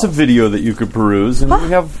 We have lots of video that you could peruse, and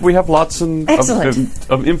we have lots of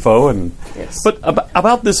info. And but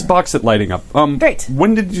about this box that's lighting up. Great.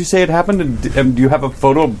 When did you say it happened? And do you have a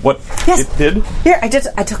photo of what it did? Here, I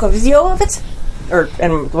took a video of it,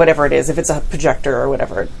 and whatever it is, if it's a projector or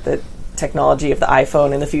whatever the technology of the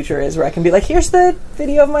iPhone in the future is, where I can be like, here's the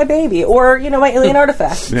video of my baby, or my alien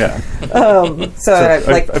artifact. Yeah. So I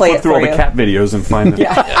play flip it through for all you. the cat videos and find them.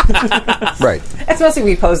 Yeah. Right. It's mostly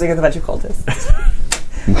me posing with a bunch of cultists.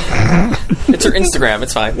 It's her Instagram.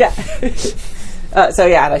 It's fine. Yeah.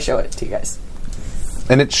 And I show it to you guys.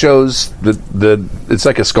 And it shows it's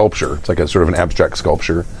like a sculpture. It's like a sort of an abstract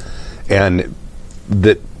sculpture, and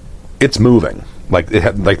that it's moving. Like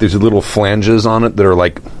there's little flanges on it that are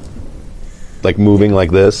like moving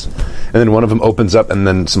like this, and then one of them opens up, and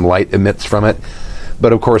then some light emits from it.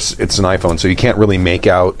 But of course, it's an iPhone, so you can't really make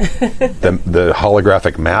out the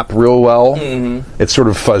holographic map real well. Mm-hmm. It's sort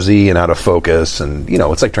of fuzzy and out of focus, and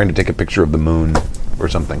it's like trying to take a picture of the moon or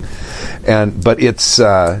something. But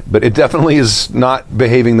it definitely is not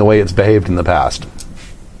behaving the way it's behaved in the past.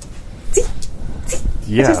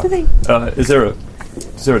 Yeah. Is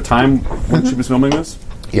there a time when she was filming this?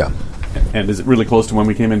 Yeah. And is it really close to when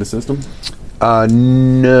we came into system?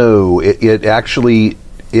 No. It actually...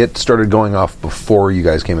 It started going off before you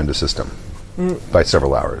guys came into system by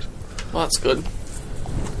several hours. Well, that's good.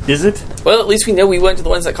 Is it? Well, at least we know we went to the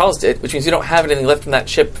ones that caused it, which means we don't have anything left from that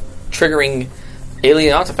ship triggering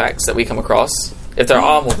alien artifacts that we come across. If there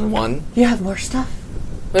are more than one. You have more stuff.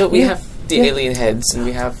 Well, we have the alien heads, and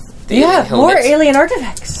we have the alien helmets. More alien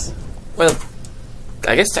artifacts. Well,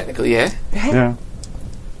 I guess technically, yeah. Yeah.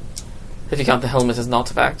 If you count the helmet as an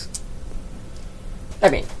artifact. I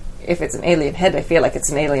mean, if it's an alien head, I feel like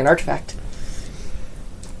it's an alien artifact.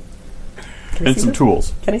 And some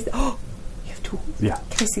tools. Can I see? Oh, you have tools? Yeah.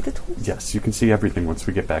 Can I see the tools? Yes, you can see everything once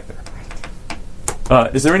we get back there.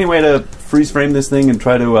 Is there any way to freeze frame this thing and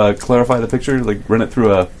try to clarify the picture? Like run it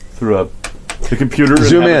through the computer?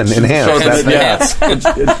 Zoom in, enhance. Yes.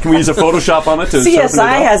 Can we use a Photoshop on it to sharpen it CSI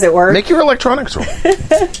up? has it work. Make your electronics roll.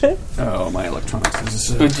 Oh, my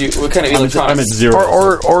electronics. What kind of electronics? I'm at 0.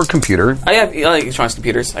 or computer. I have electronics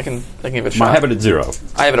computers. I can give it a shot. I have it at 0.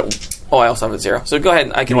 I have it at... Oh, I also have it at 0. So go ahead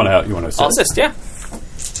and I can... You want to assist? I'll assist, yeah.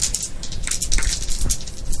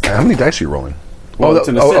 How many dice are you rolling? Well, it's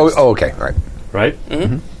an assist. Okay. All right. Right?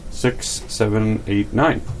 Mm-hmm. 6, 7, 8,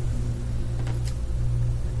 9.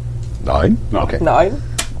 9? No. Okay. 9.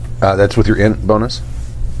 That's with your int bonus?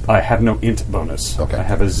 I have no int bonus. Okay. I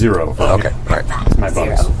have a 0. Okay. All right. That's my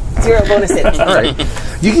bonus. 0 bonus int. All right.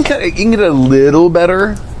 You can get a little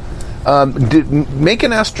better. Make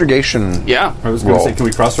an astrogation. Yeah. I was going to roll. say, can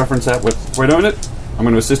we cross-reference that with... We're doing it? I'm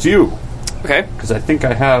going to assist you. Okay. Because I think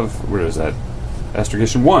I have... Where is that?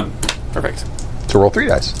 Astrogation 1. Perfect. So roll 3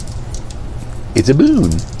 dice. It's a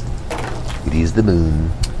boon. It is the boon.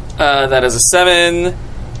 That is a 7,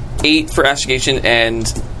 8 for astrogation,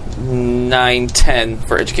 and 9, 10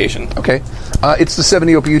 for education. Okay. It's the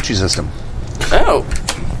 70 Ophiuchi system. Oh.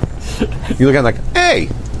 You look at it like, hey!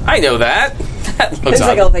 I know that. That looks It's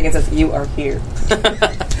like a odd. little thing that says, you are here.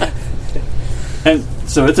 And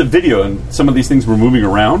so it's a video, and some of these things were moving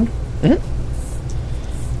around. Mm-hmm.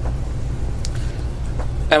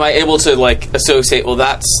 Am I able to, associate, well,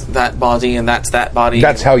 that's that body and that's that body?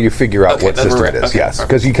 That's how you figure out Okay, what then system we're it right. is, Okay, yes. perfect.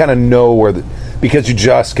 Because you kind of know where because you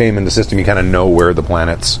just came in the system, you kind of know where the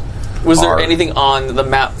planets Was there are. anything on the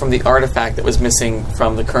map from the artifact that was missing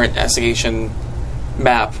from the current investigation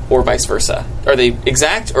map, or vice versa? Are they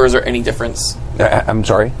exact, or is there any difference? I'm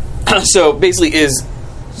sorry? So basically,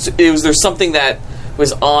 was there something that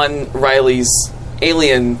was on Riley's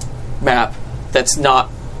alien map that's not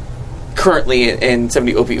currently in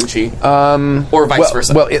 70 Ophiuchi, or vice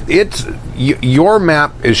versa. Well, your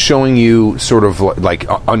map is showing you sort of like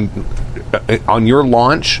on your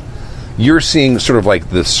launch. You're seeing sort of like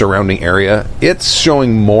the surrounding area. It's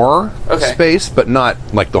showing more space, but not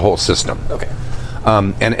like the whole system. Okay.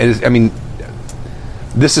 And I mean,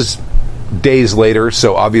 this is days later,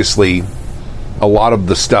 so obviously a lot of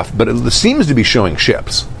the stuff, but it seems to be showing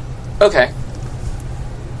ships. Okay.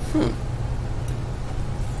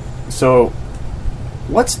 So,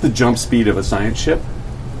 what's the jump speed of a science ship?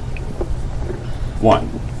 1.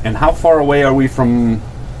 And how far away are we from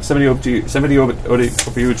 70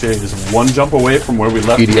 Ophiuchi is 1 jump away from where we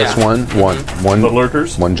left EDS Yeah. one the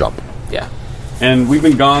lurkers? 1 jump. Yeah. And we've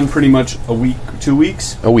been gone pretty much a week, 2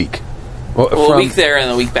 weeks? A week. Well, a week there and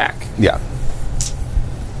a week back. Yeah.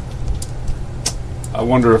 I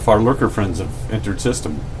wonder if our lurker friends have entered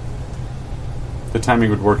system. The timing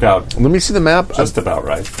would work out Let me see the map. just about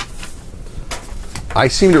right. I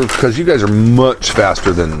seem to, because you guys are much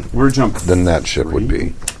faster than We're jump that ship would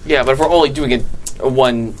be. Yeah, but if we're only doing a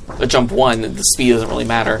jump 1, the speed doesn't really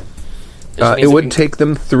matter. Just means It that would we- take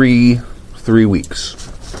them three weeks.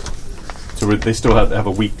 So they still have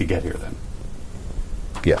a week to get here then.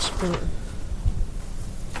 Yes.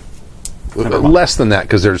 Never mind. Less than that,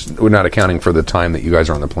 because we're not accounting for the time that you guys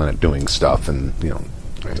are on the planet doing stuff and things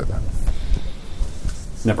like that.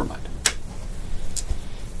 Never mind.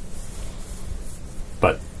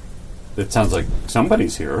 But it sounds like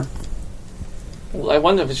somebody's here. Well, I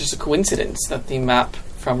wonder if it's just a coincidence that the map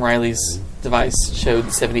from Riley's device showed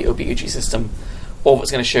the 70 Ophiuchi system, or if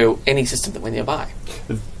it's going to show any system that we're nearby.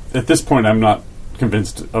 At this point, I'm not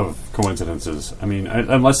convinced of coincidences. I mean,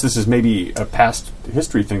 unless this is maybe a past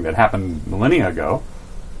history thing that happened millennia ago,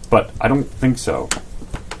 but I don't think so.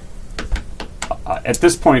 At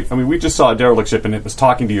this point, I mean, we just saw a derelict ship and it was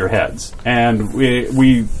talking to your heads, and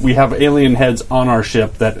we have alien heads on our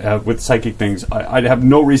ship that with psychic things. I have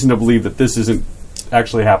no reason to believe that this isn't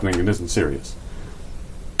actually happening and isn't serious.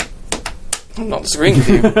 I'm not disagreeing with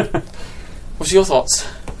you. What's your thoughts?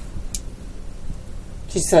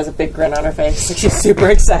 She just has a big grin on her face. Like she's super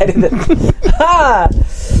excited. Ha!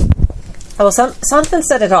 Well, something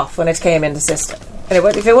set it off when it came into system. And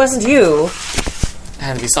if it wasn't you... It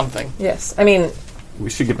had to be something. Yes. I mean... We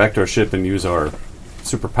should get back to our ship and use our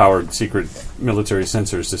super-powered secret military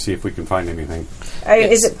sensors to see if we can find anything.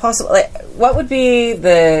 Is it possible... Like, what would be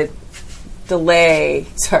the delay...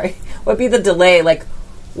 Sorry. What would be the delay? Like,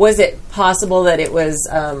 was it possible that it was,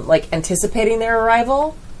 like, anticipating their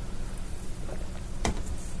arrival?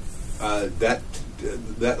 That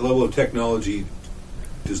level of technology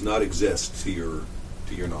does not exist to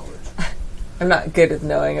your knowledge. I'm not good at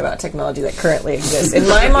knowing about technology that currently exists. In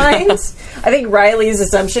my mind, I think Riley's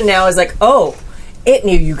assumption now is like, oh, it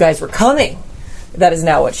knew you guys were coming. That is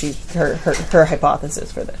now what her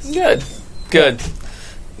hypothesis for this. Good.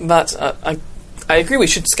 But I agree we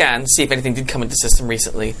should scan, see if anything did come into the system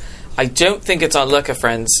recently. I don't think it's our lurker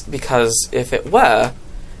friends, because if it were,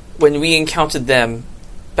 when we encountered them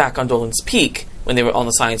back on Dolan's Peak, when they were on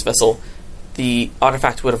the science vessel, the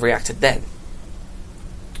artifact would have reacted then.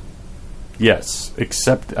 Yes,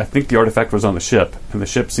 except I think the artifact was on the ship, and the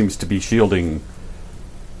ship seems to be shielding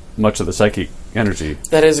much of the psychic energy.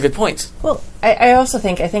 That is a good point. Well, I also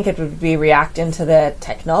think it would be reacting to the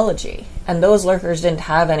technology. And those lurkers didn't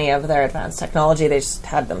have any of their advanced technology, they just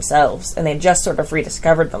had themselves. And they just sort of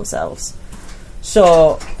rediscovered themselves.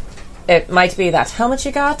 So, it might be that helmet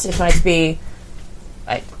you got, it might be...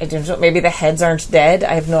 I don't know, maybe the heads aren't dead,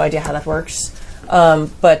 I have no idea how that works.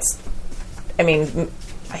 But, I mean...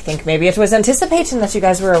 I think maybe it was anticipating that you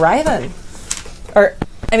guys were arriving. Or,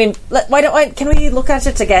 I mean, can we look at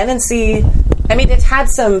it again and see... I mean, it had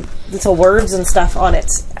some little words and stuff on it.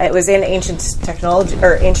 It was in ancient technology,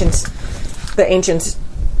 or the ancient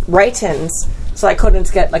writings, so I couldn't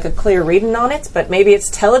get, like, a clear reading on it, but maybe it's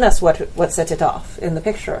telling us what set it off in the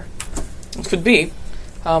picture. It could be.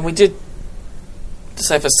 We did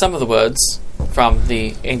decipher some of the words from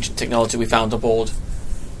the ancient technology we found aboard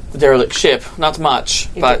the derelict ship. Not much,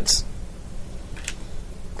 but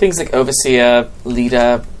things like overseer,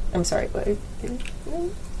 leader. I'm sorry, what?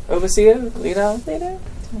 Overseer, leader.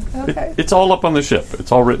 Okay. It's all up on the ship.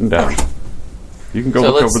 It's all written down. You can go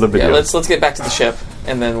So look over the video. Yeah, let's get back to the ship,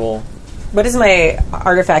 and then we'll... What is my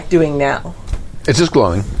artifact doing now? It's just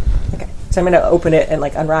glowing. Okay, so I'm going to open it and,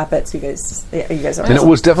 like, unwrap it so you guys are... And it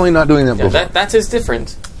was definitely not doing that Yeah, before. that is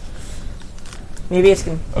different. Maybe it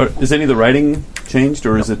can... Is any of the writing changed,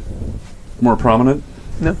 or is it more prominent?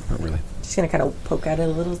 No, not really. Just going to kind of poke at it a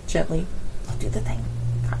little gently. Do the thing.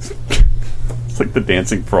 like the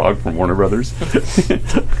dancing frog from Warner Brothers.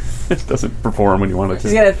 It doesn't perform when you want it to.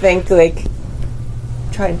 She's gonna think, like,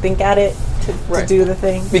 try and think at it to do the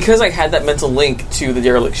thing. Because I had that mental link to the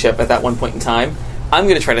derelict ship at that one point in time, I'm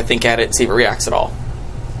going to try to think at it and see if it reacts at all.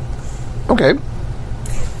 Okay.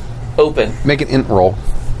 Open. Make an int roll.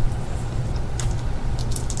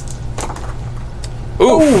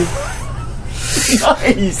 Ooh.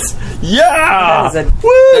 Nice! Yeah! That is a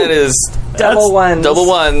That is double ones. double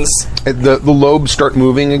ones. The lobes start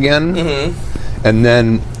moving again, and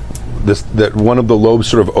then that one of the lobes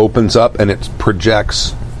sort of opens up and it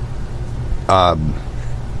projects.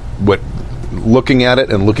 Looking at it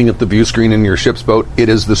and looking at the view screen in your ship's boat, it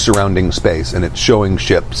is the surrounding space, and it's showing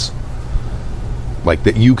ships like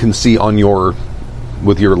that you can see on your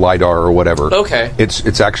with your LiDAR or whatever. Okay.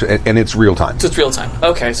 It's actually, and it's real time. So it's real time.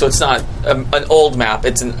 Okay, so it's not an old map,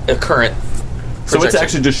 it's a current So it's projection.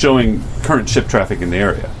 actually just showing current ship traffic in the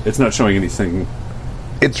area. It's not showing anything.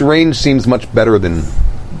 Its range seems much better than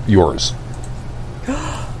yours.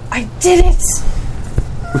 I did it!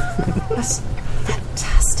 That's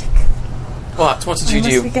fantastic. What did you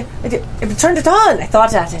do? It turned it on. I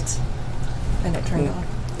thought at it. And it turned on.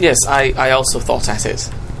 Yes, I also thought at it.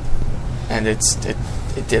 And it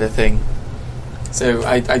did a thing. So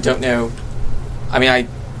I don't know. I mean,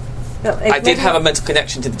 I did have a mental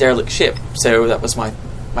connection to the derelict ship, so that was my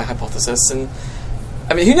hypothesis. And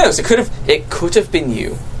I mean, who knows? It could have been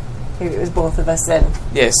you. Maybe it was both of us then.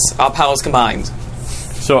 Yes, our powers combined.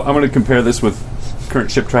 So I'm going to compare this with current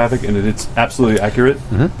ship traffic, and it's absolutely accurate,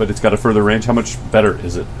 but it's got a further range. How much better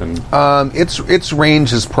is it than... Its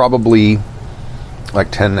range is probably like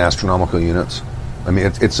 10 astronomical units. I mean,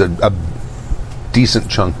 it's a decent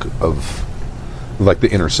chunk of like the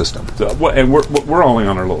inner system. So, and we're only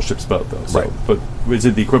on our little ship's boat, though. So, Right. But is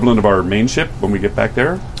it the equivalent of our main ship when we get back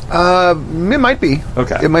there? It might be.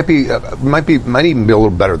 Okay. It might be. Might even be a little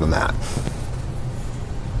better than that.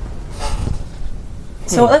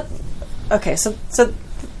 So, okay, so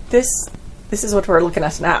this is what we're looking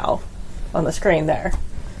at now on the screen there.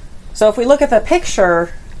 So if we look at the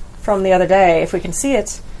picture from the other day, if we can see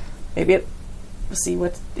it, maybe we'll see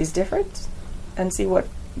what is different and see what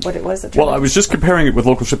it was that. Well, I was just comparing it with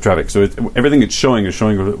local ship traffic. So everything it's showing is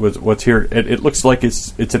showing what's here. It looks like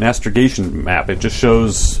it's an astrogation map. It just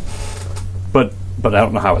shows, but I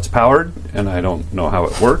don't know how it's powered, and I don't know how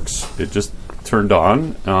it works. It just turned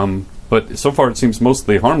on. But so far, it seems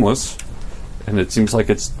mostly harmless, and it seems like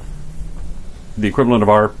it's the equivalent of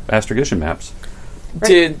our astrogation maps.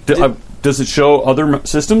 Does it show other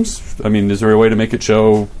systems? I mean, is there a way to make it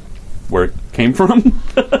show where it came from?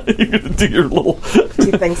 You're going to do your little...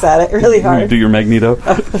 He thinks at it really hard. Do your Magneto?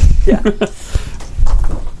 Yeah.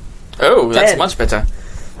 Oh, that's 10. much better.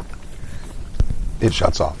 It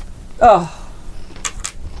shuts off. Oh,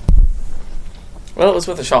 Well, it was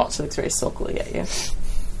worth a shot. it looks very sulkily at you.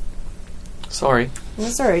 Sorry.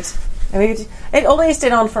 That's all right. I mean, it only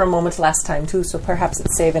stayed on for a moment last time too, so perhaps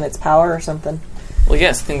it's saving its power or something. Well,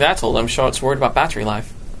 yes, I think that told. I'm sure it's worried about battery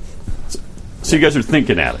life. So you guys are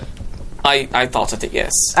thinking at it. I thought at it,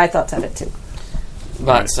 yes. I thought at it too.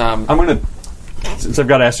 But, I'm going to, since I've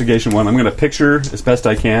got astrogation 1, I'm going to picture as best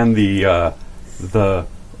I can the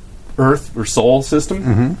Earth or Sol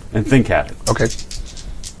system and think at it. Okay.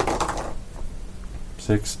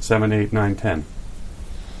 6, 7, 8, 9, 10.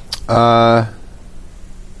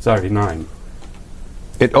 Sorry, 9.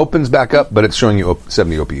 It opens back up, but it's showing you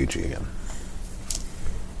 70 OPUG again.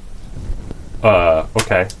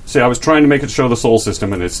 Okay. See, I was trying to make it show the Sol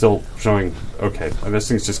system, and it's still showing... Okay, this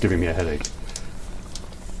thing's just giving me a headache.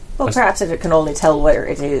 Well, perhaps it can only tell where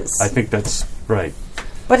it is. I think that's right.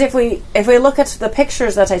 But if we look at the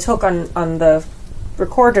pictures that I took on the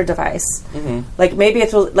recorder device, like maybe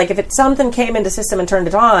it will, like if something came into system and turned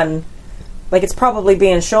it on, like it's probably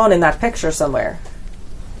being shown in that picture somewhere.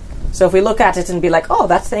 So if we look at it and be like, oh,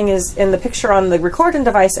 that thing is in the picture on the recording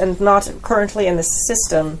device and not currently in the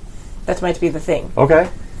system, that might be the thing. Okay.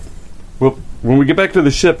 Well, when we get back to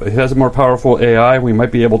the ship, it has a more powerful AI. We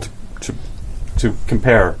might be able to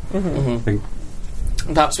compare. And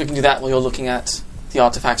perhaps we can do that while you're looking at the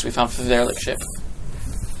artifacts we found for the derelict ship.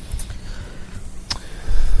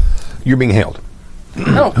 You're being hailed.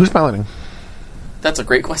 Oh, Who's piloting? that's a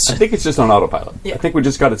great I question. think it's just on autopilot. Yeah. I think we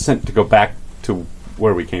just got it sent to go back to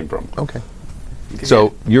where we came from. Okay.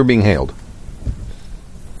 So you're being hailed.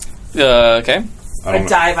 Okay. I don't know.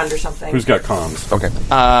 dive under something. Who's got comms? Okay.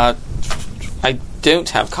 I don't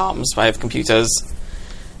have comms, but I have computers.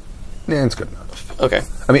 Yeah, it's good enough. Okay.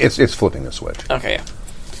 I mean, it's flipping a switch. Okay, yeah.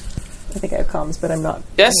 I think I have comms, but I'm not.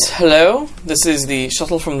 Yes, hello. This is the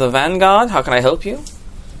shuttle from the Vanguard. How can I help you?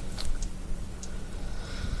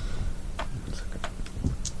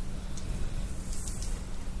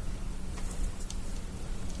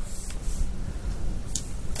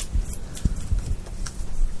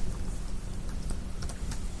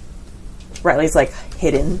 Riley's like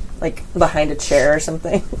hidden, like behind a chair or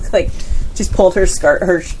something. Like she's pulled her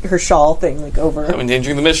her shawl thing like over. I'm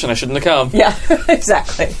endangering the mission. I shouldn't have come. Yeah,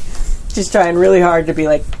 exactly. She's trying really hard to be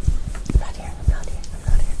like, I'm not here.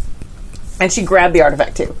 And she grabbed the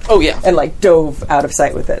artifact too. Oh yeah, and like dove out of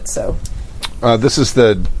sight with it. So this is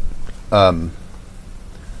the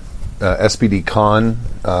SPD Con.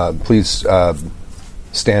 Please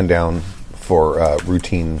stand down for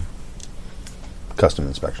routine custom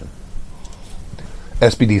inspection.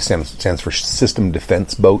 SPD stands for System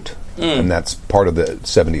Defense Boat, and that's part of the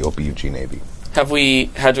 70 OPUG Navy. Have we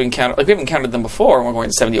had to encounter? Like we haven't encountered them before. When we're going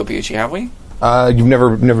to 70 OPUG, have we? You've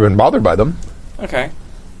never been bothered by them. Okay.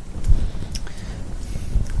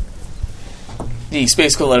 The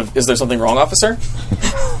space equivalent of, is there something wrong, officer?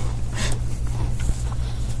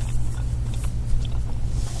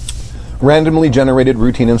 Randomly generated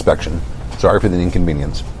routine inspection. Sorry for the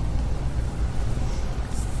inconvenience.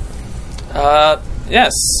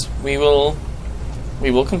 Yes, we will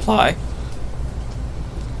comply.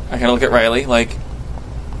 I kind of look at Riley like,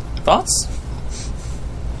 thoughts?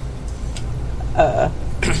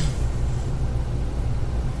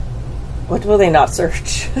 what will they not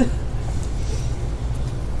search?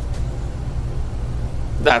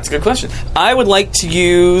 That's a good question. I would like to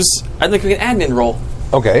use, I'd like to make an admin roll.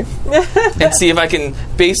 Okay. And see if I can,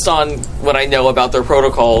 based on what I know about their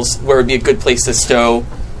protocols, where would be a good place to stow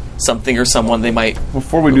something or someone they might.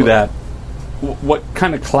 Before we do that, what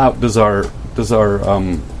kind of clout does our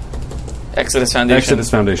Exodus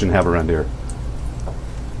Foundation have around here?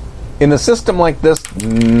 In a system like this,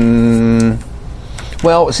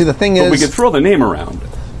 well, see, the thing is, we can throw the name around.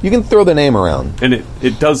 You can throw the name around, and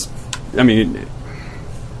it does. I mean,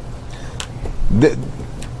 the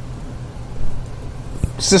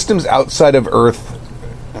systems outside of Earth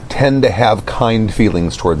tend to have kind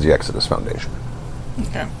feelings towards the Exodus Foundation.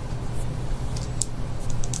 Okay.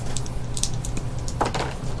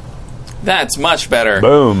 That's much better.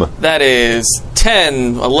 Boom. That is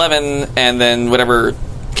 10, 11, and then whatever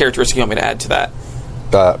characteristic you want me to add to that.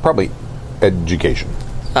 Probably education.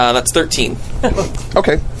 That's 13.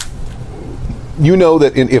 Okay. You know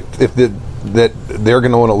that that they're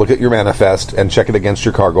going to want to look at your manifest and check it against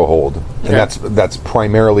your cargo hold, and that's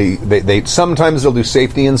primarily they sometimes they'll do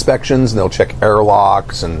safety inspections and they'll check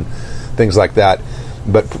airlocks and things like that,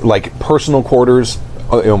 but like personal quarters,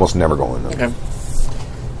 they almost never go in them. Okay.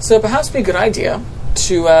 So perhaps it'd be a good idea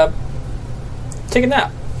to take a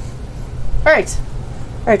nap. All right.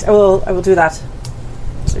 I will do that.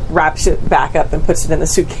 She wraps it back up and puts it in the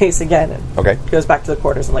suitcase again, and Okay. goes back to the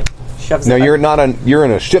quarters and like shoves Now it. you're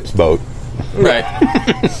in a ship's boat, Right.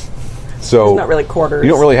 so It's not really quarters. You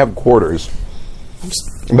don't really have quarters,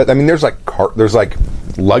 but I mean, there's like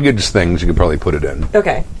luggage things you could probably put it in.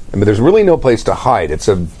 Okay. But there's really no place to hide. It's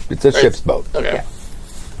a ship's boat. Okay.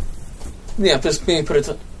 Yeah, just maybe put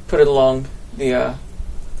it along the.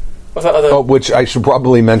 What's that other? Oh, which I should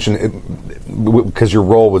probably mention because your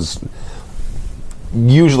role was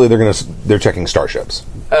usually they're checking starships.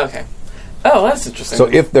 Okay. Oh, that's interesting. So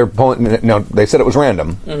if they're pulling, now they said it was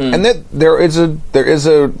random, and that there is a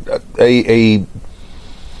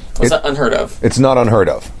It's not unheard of. It's not unheard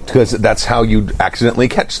of because that's how you accidentally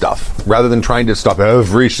catch stuff. Rather than trying to stop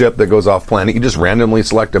every ship that goes off planet, you just randomly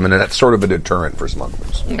select them, and that's sort of a deterrent for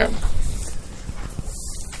smugglers. Okay.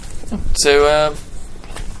 So,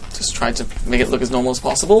 just try to make it look as normal as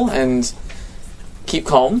possible and keep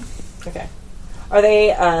calm. Okay. Are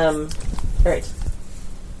they? All right.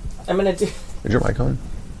 I'm gonna do. Is your mic on?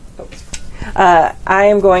 I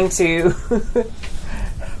am going to.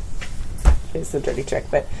 It's a dirty trick,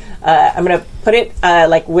 but I'm gonna put it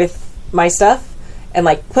like with my stuff, and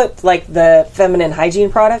like put like the feminine hygiene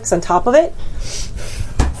products on top of it.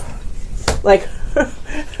 Like.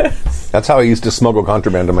 That's how I used to smuggle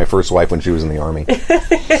contraband to my first wife when she was in the army.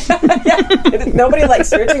 Nobody likes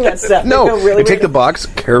searching that stuff. No, you take the box,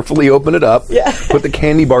 carefully open it up, put the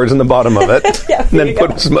candy bars in the bottom of it, and then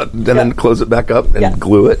then close it back up and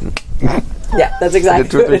glue it. Yeah, that's exactly Did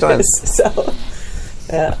it 2 or 3 what it times. is.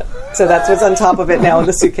 So that's what's on top of it now in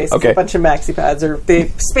the suitcase. Okay. A bunch of maxi pads or the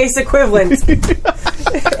space equivalent and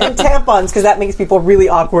tampons because that makes people really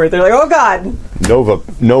awkward. They're like, oh god,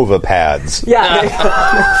 Nova pads. yeah.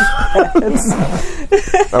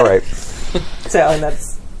 All right. So and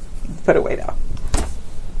that's put away now.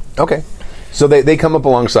 Okay. So they come up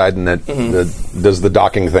alongside and that does the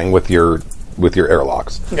docking thing with your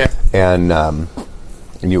airlocks. Okay. And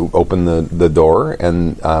you open the door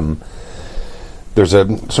and there's a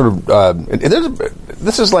sort of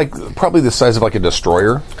this is like probably the size of like a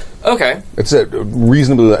destroyer, Okay. It's a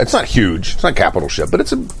reasonably. It's not huge. It's not a capital ship, but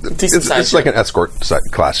it's a Decent size It's like ship. an escort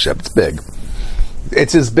class ship. It's big.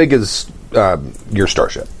 It's as big as your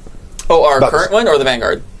starship. Oh, our But- current one or the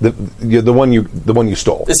Vanguard? The one you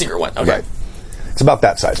stole. The secret one. Okay. Right. It's about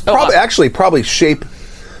that size. Oh, Probably awesome. probably shape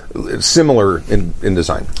similar in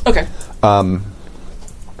design. Okay.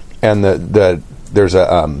 And there's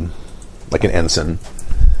a like an ensign,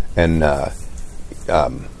 and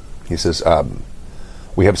he says,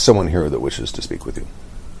 "We have someone here that wishes to speak with you.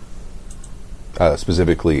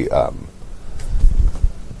 Specifically, come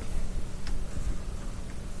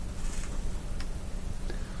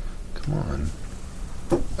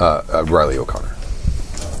on, Riley O'Connor."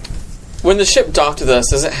 When the ship docked with us,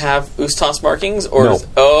 does it have Ustas markings? Or No.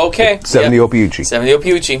 Oh, okay. 70 Yep. Opiuchi. 70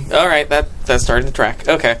 Opiuchi. All right, that's starting to track.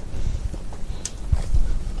 Okay.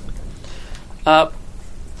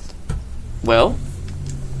 Well,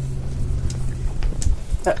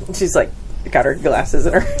 She's like got her glasses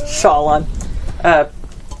and her shawl on.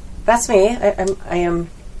 That's me. I am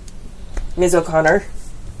Ms. O'Connor.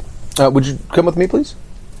 Would you come with me, please?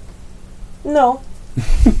 No.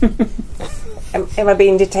 Am I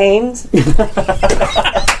being detained? sorry,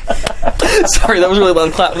 that was really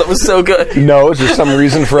loud clap. That was so good. No. Is there some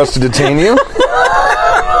reason for us to detain you?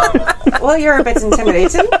 Well, you're a bit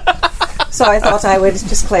intimidating. So I thought I would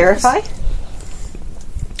just clarify.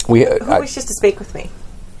 Who wishes to speak with me?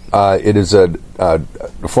 It is a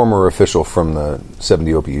former official from the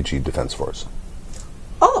 70 Opiuchi Defense Force.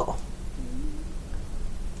 Oh.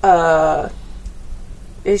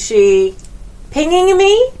 Is she pinging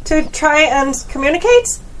me to try and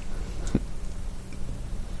communicate?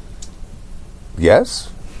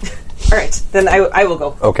 Yes? All right, then I will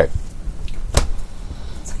go. Okay.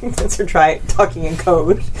 Since we're talking in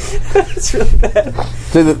code. It's really bad.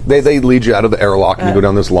 So they lead you out of the airlock and you go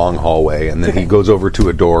down this long hallway, and then he goes over to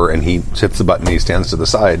a door and he hits the button and he stands to the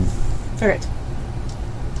side, All right.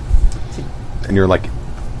 and you're like,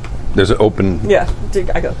 there's an open... Yeah,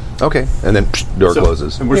 I go. Okay. And then door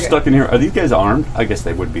closes. And we're Okay. stuck in here. Are these guys armed? I guess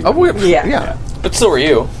they would be. Oh, Yeah. Yeah. But so are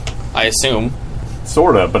you, I assume.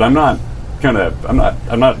 Sort of, but I'm not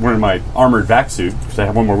wearing my armored vac suit because I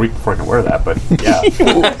have one more week before I can wear that. But yeah,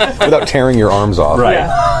 Without tearing your arms off. right.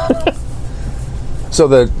 Yeah. So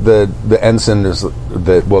the ensign is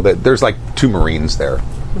there's like two Marines there,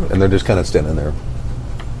 and they're just kind of standing there.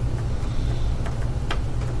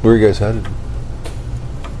 Where are you guys headed?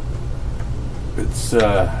 It's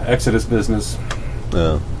Exodus business.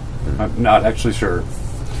 Oh. I'm not actually sure.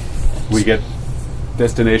 We get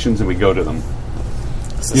destinations and we go to them.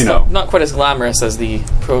 It's You know. not quite as glamorous as the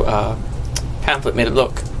pamphlet made it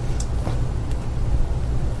look.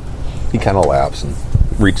 He kind of laughs and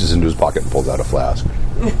reaches into his pocket and pulls out a flask.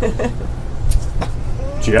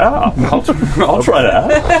 Yeah, I'll try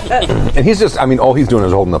that. And he's just, all he's doing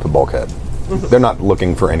is holding up a bulkhead. They're not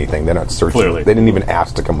looking for anything. They're not searching. Clearly. They didn't even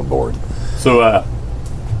ask to come aboard. So,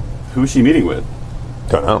 who's she meeting with?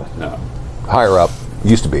 Don't know. No. Higher up.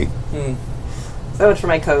 Used to be. So much for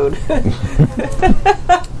my code.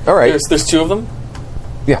 All right. There's two of them?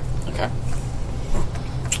 Yeah. Okay.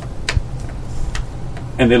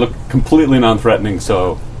 And they look completely non-threatening,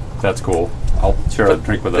 so that's cool. I'll share a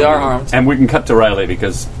drink with them. they are armed. And we can cut to Riley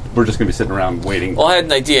because we're just going to be sitting around waiting. Well, I had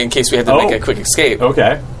an idea in case we had to make a quick escape.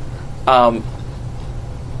 Okay.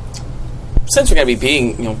 Since we're going to be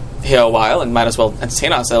being here a while and might as well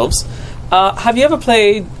entertain ourselves, have you ever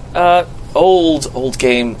played old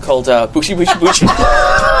game called Bushi Bushi Bushi?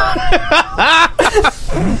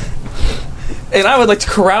 And I would like to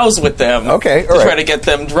carouse with them. Okay, to all right. try to get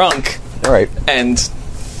them drunk All right. and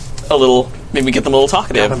maybe get them a little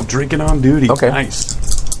talkative. I'm drinking on duty. Okay. Nice.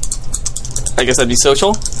 I guess that'd be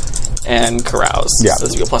social and carouse. Yeah. So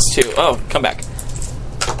this would be a +2. Oh, come back.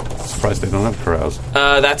 Surprised they don't have carouse.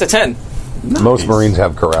 That's a 10. Most Marines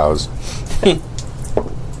have carouse.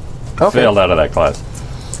 Okay. Failed out of that class.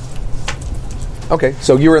 Okay.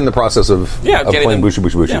 So you're in the process of getting playing them- Bushi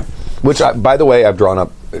Bushi Bushi. yeah. Which, by the way, I've drawn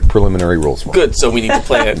up preliminary rules for. Good, so we need to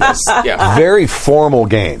play it. Yeah. Very formal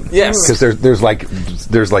game. Yes. Because there's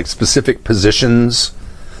like specific positions.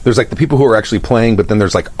 There's like the people who are actually playing, but then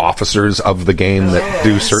there's like officers of the game that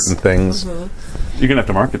do certain things. You're going to have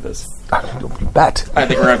to market this. You bet. I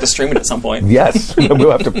think we're going to have to stream it at some point. Yes, we'll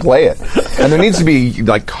have to play it, and there needs to be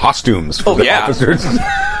like costumes for the yeah. officers.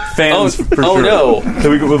 Fans, Oh, for oh sure. no. So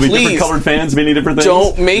will be Please. different colored fans meaning different things?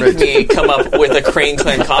 Don't make me come up with a Crane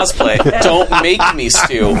Clan cosplay. Don't make me,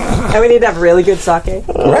 Stu. And we need to have really good sake.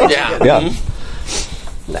 Right? Yeah. Yeah.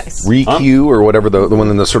 Nice. Rikyū or whatever the one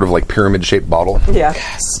in the sort of like pyramid shaped bottle. Yeah.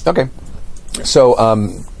 Okay. So,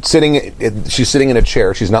 she's sitting in a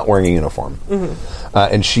chair. She's not wearing a uniform.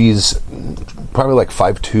 And she's probably like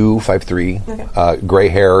 5'2", 5'3", gray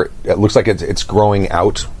hair. It looks like it's growing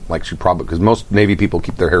out, like she probably, because most Navy people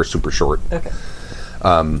keep their hair super short. Okay.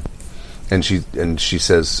 And she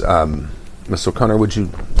says, Miss O'Connor, would you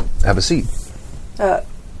have a seat?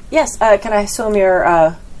 Yes. Can I assume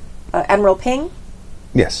you're Admiral Ping?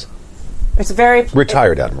 Yes. It's a very...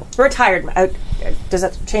 Retired Admiral. Retired. Does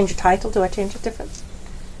that change your title? Do I change the difference?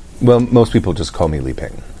 Well, most people just call me Li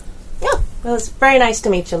Ping. Yeah. Well, it's very nice to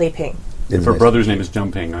meet you, Li Ping. If her brother's name is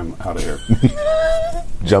Jumping, I'm out of here.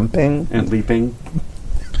 Jumping? And Leaping?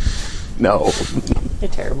 No. You're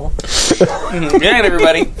terrible. Good night,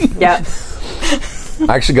 everybody. Yeah.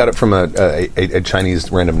 I actually got it from a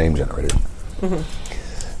Chinese random name generator.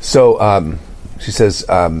 So she says,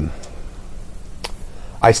 I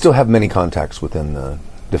still have many contacts within the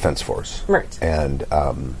Defense Force. Right. And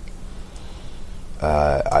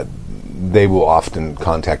they will often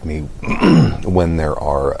contact me when there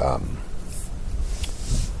are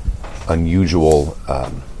unusual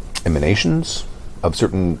emanations of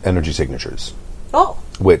certain energy signatures. Oh.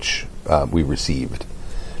 Which we received.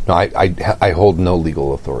 No, I hold no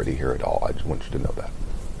legal authority here at all. I just want you to know that.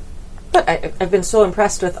 But I've been so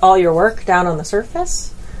impressed with all your work down on the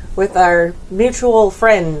surface with our mutual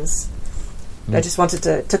friends. I just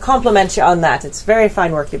wanted to compliment you on that. It's very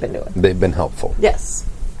fine work you've been doing. They've been helpful. Yes.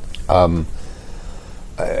 I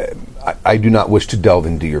do not wish to delve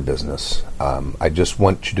into your business. I just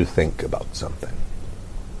want you to think about something.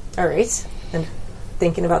 All right. And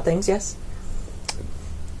thinking about things, yes?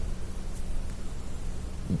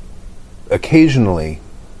 Occasionally,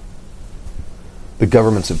 the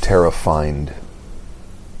governments of Terra find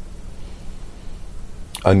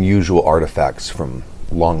unusual artifacts from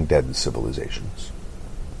long-dead civilizations.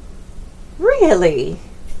 Really?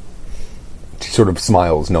 She sort of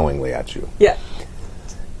smiles knowingly at you. Yeah.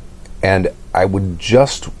 And I would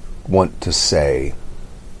just want to say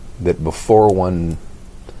that before one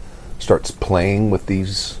starts playing with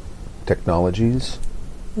these technologies,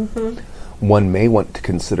 one may want to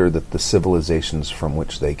consider that the civilizations from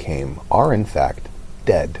which they came are, in fact,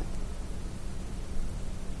 dead.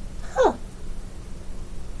 Huh.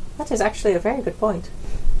 That is actually a very good point.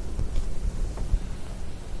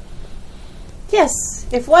 Yes,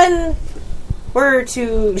 if one were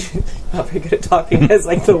to... not very good at talking as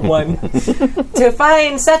like the one. To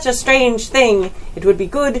find such a strange thing, it would be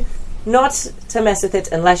good not to mess with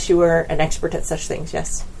it unless you were an expert at such things,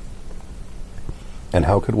 yes. And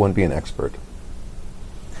how could one be an expert?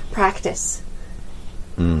 Practice.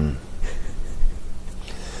 I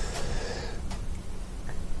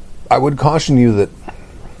would caution you that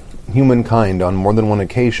humankind, on more than one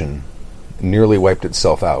occasion, nearly wiped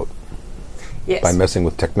itself out Yes. by messing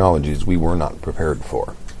with technologies we were not prepared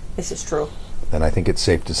for. This is true. And I think it's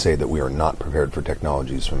safe to say that we are not prepared for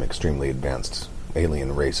technologies from extremely advanced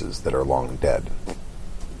alien races that are long dead.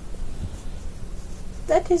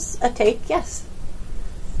 That is a take, yes.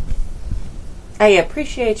 I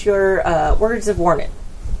appreciate your words of warning.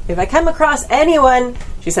 If I come across anyone,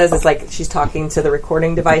 she says it's like she's talking to the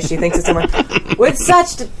recording device, she thinks it's someone, with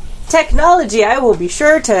such technology, I will be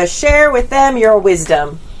sure to share with them your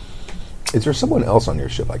wisdom. Is there someone else on your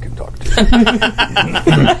ship I can talk to?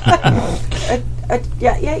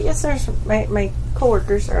 Yes, there's my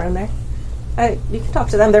co-workers are on there. You can talk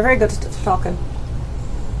to them. They're very good at talking.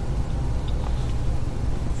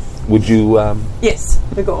 Would you, Yes,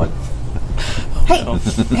 they're going. Hey,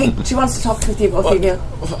 she wants to talk with you, both of you.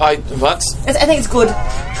 What? I think it's good.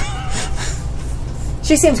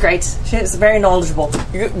 She seems great. She is very knowledgeable.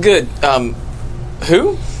 Good.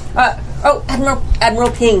 Who?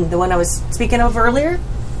 Admiral Ping, the one I was speaking of earlier.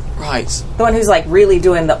 Right. The one who's like really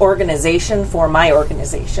doing the organization for my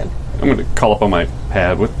organization. I'm going to call up on my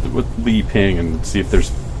pad with Li Ping and see if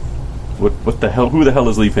there's what the hell. Who the hell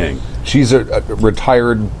is Li Ping? she's a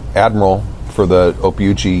retired admiral for the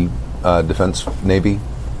Opiuchi Defense Navy.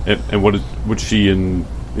 And was she in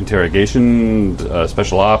interrogation,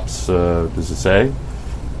 special ops? Does it say?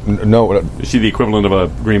 No, Is she the equivalent of a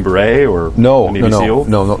Green Beret or a Navy SEAL?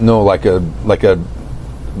 no, like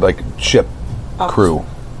ship crew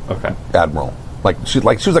Okay. admiral. She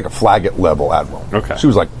was like a flaget level admiral. Okay. She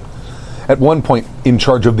was like at one point in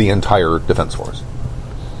charge of the entire Defense Force.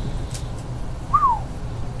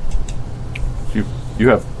 You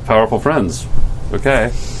have powerful friends.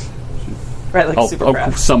 Okay. Right, like super I'll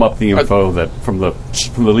proud. sum up the info that from the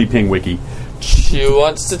Li Ping wiki. She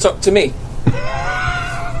wants to talk to me.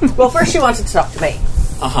 Well, first she wanted to talk to me.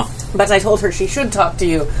 Uh-huh. But I told her she should talk to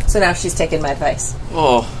you, so now she's taken my advice.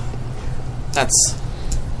 Oh. That's...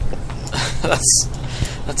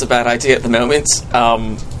 That's a bad idea at the moment.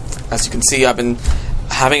 As you can see, I've been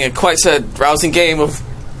having quite a rousing game of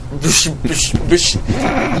bushy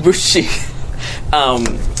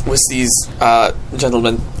with these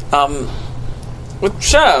gentlemen.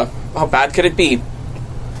 Sure, how bad could it be?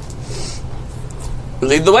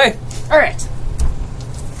 Lead the way. All right.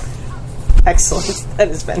 Excellent. That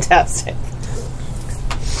is fantastic.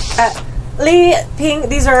 Lee, Ping,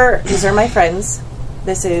 these are my friends.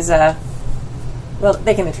 This is well,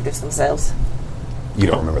 they can introduce themselves. You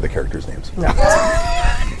don't remember the characters' names? No.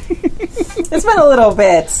 It's been a little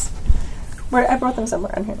bit. I brought them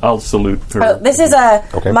somewhere on here. I'll salute her. Oh, this is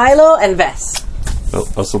Okay. Milo and Vess.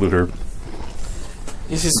 I'll salute her.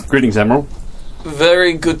 This is Greetings, Emerald.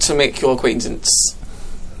 very good to make your acquaintance.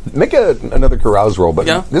 Make another carouse roll, but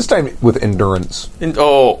Yeah. this time with endurance.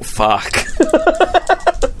 Oh, fuck.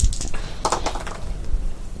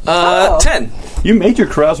 10. You made your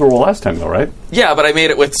carousal roll last time, though, right? Yeah, but I made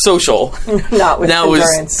it with social. Not with Now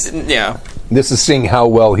endurance. yeah. This is seeing how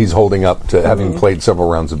well he's holding up to having played several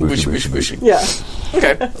rounds of Bushi Bushy, Bushi. bushy, bushy. Yeah.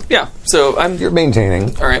 Okay. Yeah. So I'm You're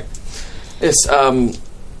maintaining. all right. Yes.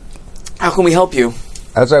 How can we help you?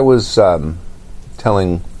 As I was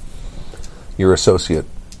telling your associate,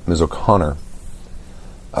 Ms. O'Connor,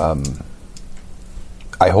 I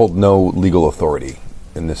hold no legal authority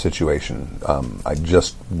in this situation. I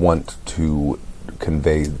just want to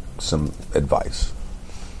convey some advice.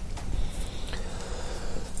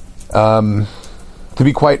 To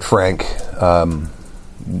be quite frank,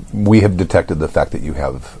 we have detected the fact that you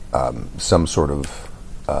have some sort of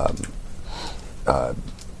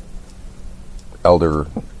elder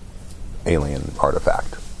alien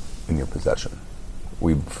artifact in your possession.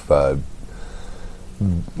 We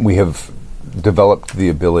have developed the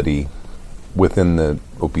ability within the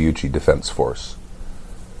Ophiuchi Defense Force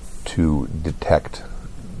to detect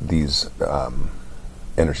these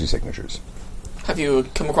energy signatures. Have you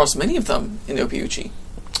come across many of them in Ophiuchi?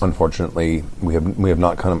 Unfortunately, we have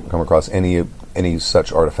not come across any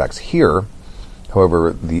such artifacts here.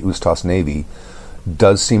 However, the Ustas Navy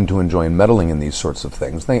does seem to enjoy meddling in these sorts of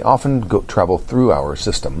things. They often travel through our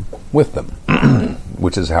system with them,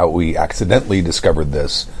 which is how we accidentally discovered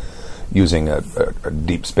this using a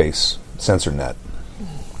deep space sensor net.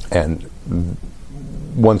 And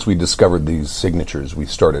once we discovered these signatures, we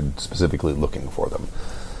started specifically looking for them.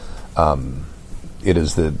 It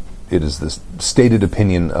is the stated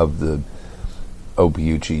opinion of the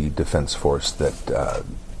Ophiuchi Defense Force that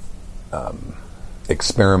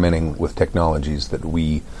experimenting with technologies that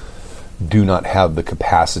we do not have the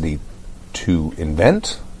capacity to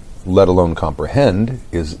invent, let alone comprehend,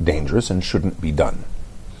 is dangerous and shouldn't be done.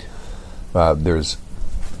 There's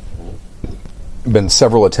been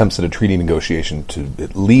several attempts at a treaty negotiation to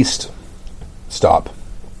at least stop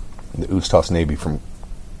the Ustas Navy from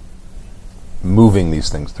moving these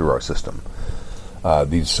things through our system.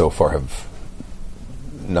 These so far have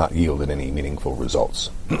not yielded any meaningful results.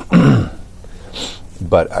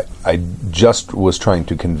 But I just was trying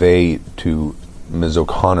to convey to Ms.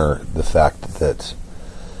 O'Connor the fact that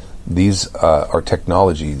these are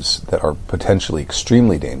technologies that are potentially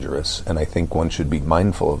extremely dangerous, and I think one should be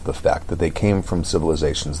mindful of the fact that they came from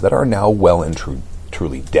civilizations that are now well and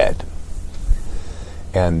truly dead.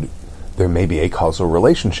 And there may be a causal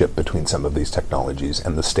relationship between some of these technologies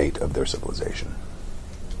and the state of their civilization.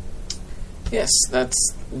 Yes,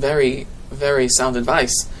 that's very, very sound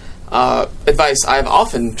advice. Advice I've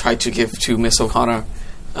often tried to give to Miss O'Connor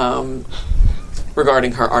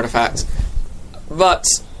regarding her artifact. But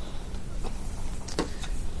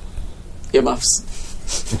earmuffs.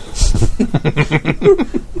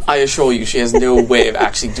 I assure you, she has no way of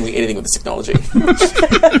actually doing anything with this technology.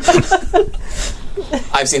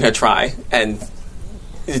 I've seen her try, and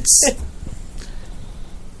it's...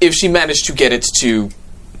 If she managed to get it to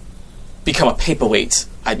become a paperweight,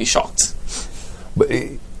 I'd be shocked. But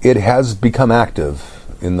it has become active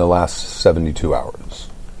in the last 72 hours.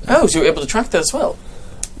 Oh, so you were able to track that as well?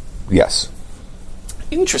 Yes.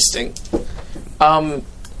 Interesting.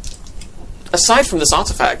 Aside from this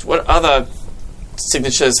artifact, what other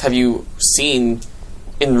signatures have you seen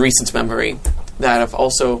in recent memory that have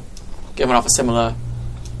also given off a similar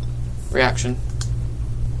reaction?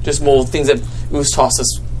 Just more things that Ustas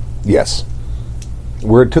has... Yes.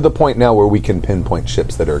 We're to the point now where we can pinpoint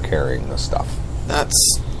ships that are carrying this stuff.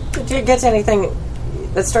 That's... Did you get anything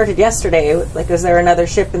that started yesterday? Like, is there another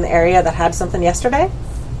ship in the area that had something yesterday?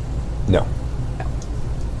 No.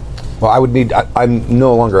 Well, I would need... I'm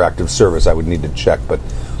no longer active service. I would need to check, but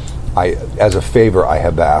as a favor, I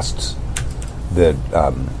have asked the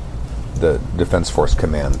Defense Force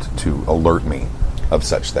Command to alert me of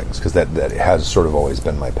such things, because that has sort of always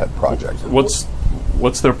been my pet project. What's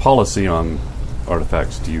their policy on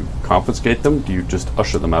artifacts? Do you confiscate them? Do you just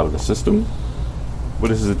usher them out of the system? What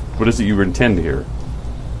is it you intend here?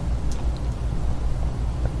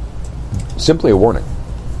 Simply a warning.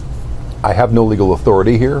 I have no legal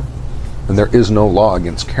authority here, and there is no law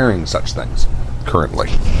against carrying such things currently.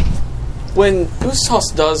 When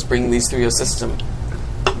Ustos does bring these through your system,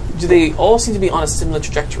 do they all seem to be on a similar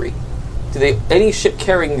trajectory? Any ship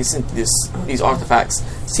carrying these artifacts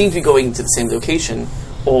seem to be going to the same location,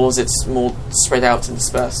 or is it more spread out and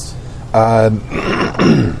dispersed?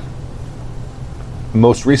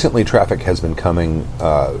 Most recently, traffic has been coming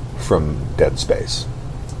from dead space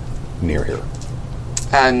near here.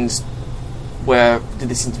 And where did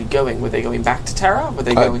they seem to be going? Were they going back to Terra? Were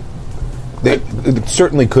they going? It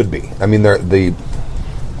certainly could be. I mean, where'd the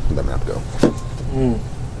map go?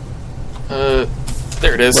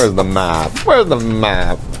 There it is. Where's the map? Where's the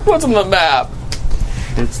map? What's on the map?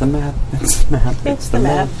 It's the map. It's the map. It's the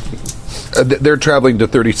map. They're traveling to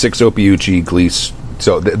 36 Ophiuchi Gliese,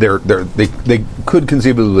 so they could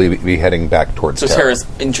conceivably be heading back towards So Terra. Terra's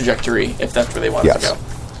in trajectory, if that's where they want Yes. to go.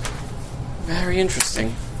 Very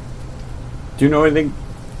interesting. Do you know anything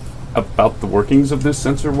about the workings of this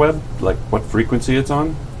sensor web? Like what frequency it's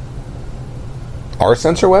on? Our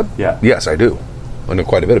sensor web? Yeah. Yes, I do. I know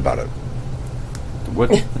quite a bit about it. What?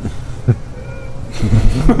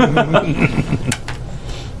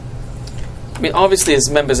 I mean, obviously, as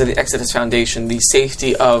members of the Exodus Foundation, the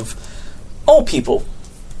safety of all people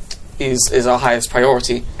is our highest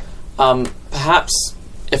priority. Perhaps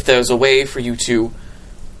if there's a way for you to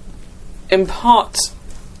impart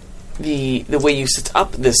the way you set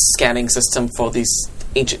up this scanning system for these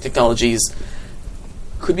ancient technologies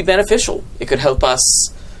could be beneficial. It could help us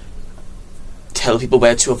tell people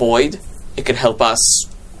where to avoid. It could help us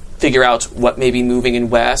figure out what may be moving and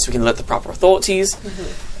where, so we can alert the proper authorities.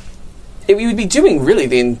 We would be doing, really,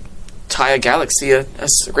 the entire galaxy a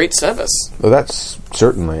great service. Well, that's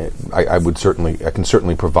certainly... I can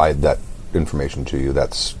certainly provide that information to you.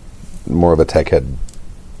 That's more of a tech head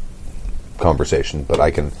conversation, but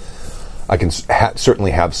I can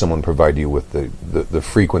certainly have someone provide you with the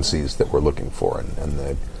frequencies that we're looking for,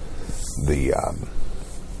 and the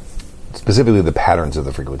specifically the patterns of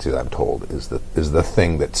the frequencies. I'm told is the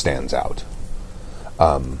thing that stands out.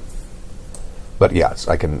 But yes,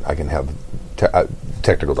 I can have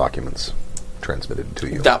technical documents transmitted to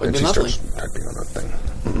you. That would and be she lovely. starts typing on that thing.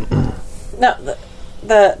 No,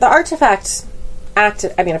 the artifact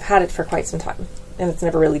acted. I mean, I've had it for quite some time, and it's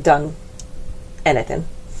never really done anything.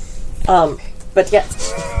 But yeah,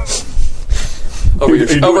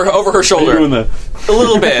 over her shoulder, Doing the a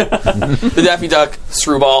little bit. The Daffy Duck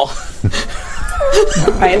screwball.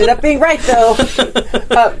 I ended up being right though.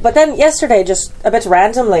 But then yesterday, just a bit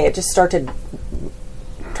randomly, it just started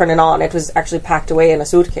turning on. It was actually packed away in a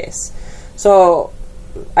suitcase. So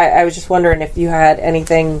I was just wondering if you had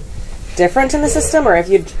anything different in the system, or if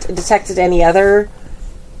you detected any other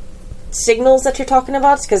signals that you're talking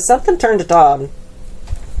about, because something turned it on.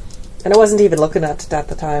 And I wasn't even looking at it at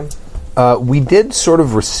the time. We did sort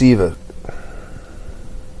of receive a...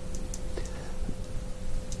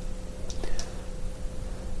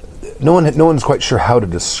 No one's quite sure how to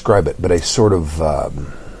describe it, but a sort of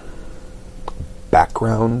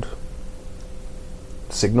background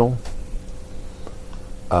signal.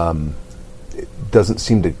 It doesn't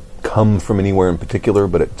seem to come from anywhere in particular,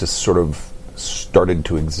 but it just sort of started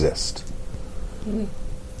to exist. And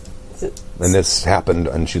this happened,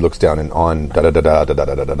 and she looks down and on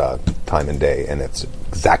da-da-da-da-da-da-da-da time and day, and it's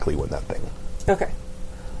exactly when that thing Okay.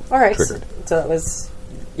 All right. triggered. So it was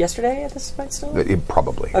yesterday at this point still?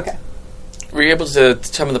 Probably. Okay. Were you able to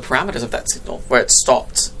determine the parameters of that signal, where it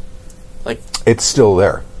stopped? Like, It's still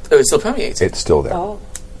there. oh, it still permeates. It's still there. Oh.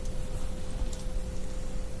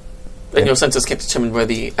 And your sensors can't determine where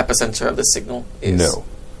the epicenter of the signal is.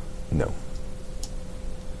 No.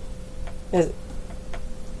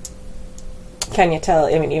 Can you tell?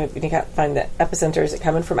 I mean, even if you can't find the epicenter, is it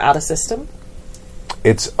coming from out of system?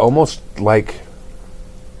 It's almost like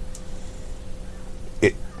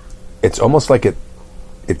it's almost like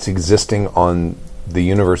it's existing on the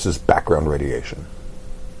universe's background radiation.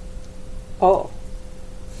 Oh.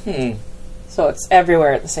 So it's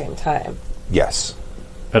everywhere at the same time. Yes.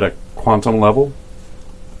 at a quantum level?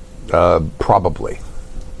 Probably.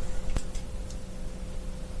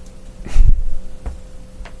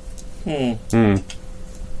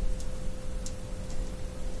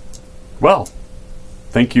 Well,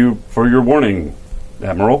 thank you for your warning,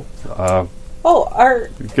 Admiral.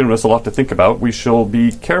 You've given us a lot to think about. We shall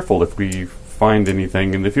be careful if we find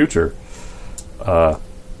anything in the future.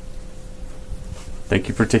 Thank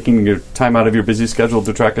you for taking your time out of your busy schedule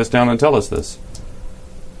to track us down and tell us this.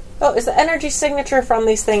 Oh, is the energy signature from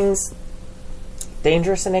these things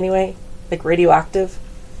dangerous in any way? Like radioactive?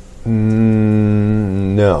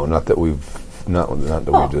 No, not that we've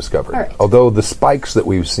we've discovered. All right. Although the spikes that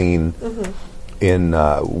we've seen in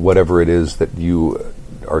whatever it is that you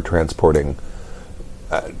are transporting,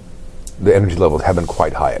 the energy levels have been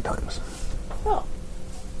quite high at times. Oh. All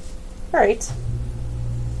right.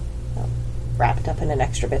 Well, wrap it up in an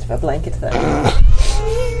extra bit of a blanket then.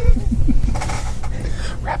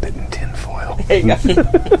 Wrap it in tin foil. There you go.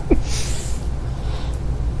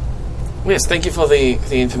 Yes, thank you for the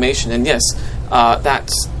information. And yes,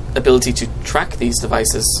 that ability to track these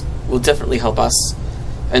devices will definitely help us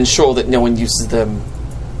ensure that no one uses them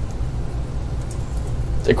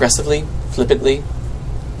aggressively, flippantly.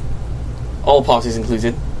 All parties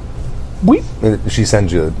included. She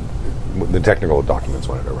sends you the technical documents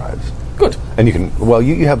when it arrives. Good. And you can. Well,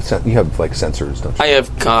 you have like sensors, don't you? I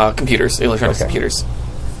have computers, electronic Okay. computers.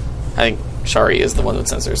 I think Shari is the one with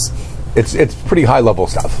sensors. It's pretty high level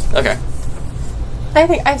stuff. Okay. I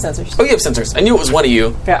think I have sensors. Oh, you have sensors. I knew it was one of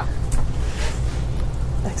you. Yeah.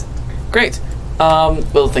 Excellent. Great.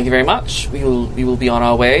 Well, thank you very much. We will be on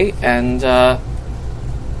our way, and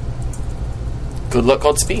good luck,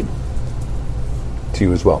 Godspeed. To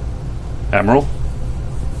you as well. Admiral?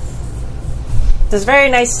 It was very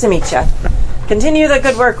nice to meet you. Continue the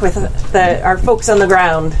good work with our folks on the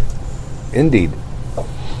ground. Indeed.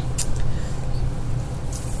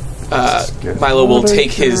 Milo will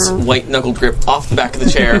take his white-knuckled grip off the back of the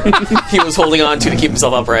chair he was holding on to keep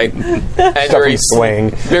himself upright, and very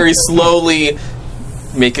swaying. very slowly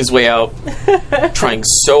make his way out, trying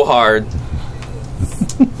so hard.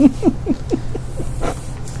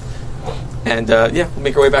 And yeah, we'll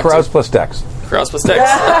make our way back Carouse to plus Dex. Carouse plus Dex.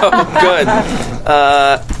 Oh, good.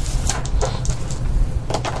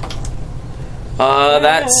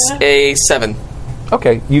 That's a 7.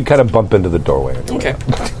 Okay, you kind of bump into the doorway. Anyway. Okay.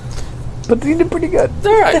 But you did pretty good.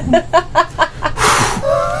 All right.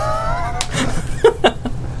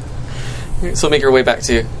 So make our way back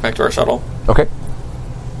to our shuttle. Okay.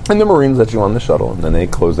 And the Marines let you on the shuttle, and then they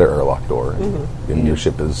close their airlock door, and your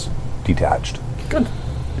ship is detached. Good.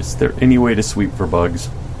 Is there any way to sweep for bugs?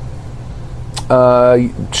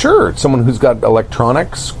 Sure. Someone who's got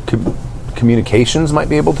electronics, communications might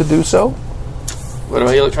be able to do so. What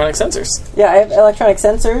about electronic sensors? Yeah, I have electronic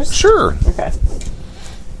sensors. Sure. Okay.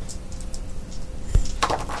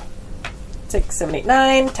 6, 7, 8,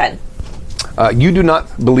 9, 10. You do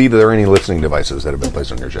not believe there are any listening devices that have been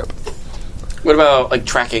placed on your ship. What about like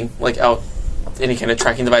tracking, like out any kind of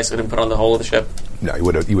tracking device that would have been put on the hull of the ship? No, you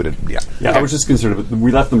would have. Yeah. Yeah, Okay. I was just concerned.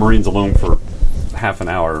 We left the Marines alone for half an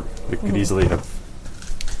hour. It could easily have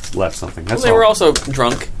left something. That's They all. were also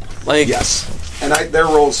drunk. Like Yes. And their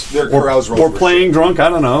carouse rolls. Or were playing drunk. I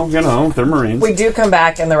don't know. You know, they're Marines. We do come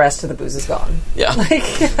back, and the rest of the booze is gone. yeah, Like,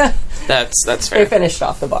 that's they fair. finished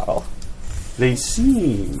off the bottle. They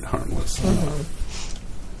seemed harmless.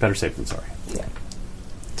 Better safe than sorry. Yeah.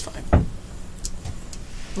 It's fine.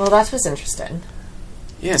 Well, that was interesting.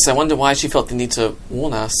 Yes, I wonder why she felt the need to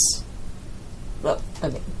warn us. Well, I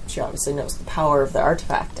mean, she obviously knows the power of the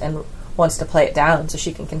artifact and wants to play it down so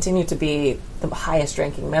she can continue to be the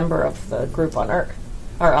highest-ranking member of the group on Earth,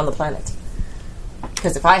 or on the planet.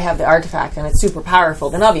 Because if I have the artifact and it's super powerful,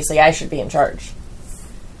 then obviously I should be in charge.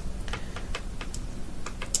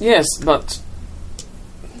 Yes, but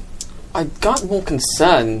I got more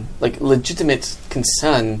concern, like legitimate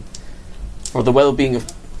concern, for the well-being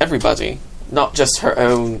of everybody, not just her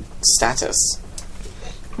own status.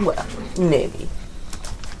 Well, maybe.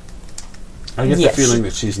 I get Yes. the feeling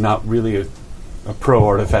that she's not really a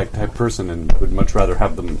pro-artifact type person and would much rather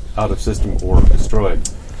have them out of system or destroyed.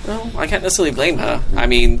 Well, I can't necessarily blame her. I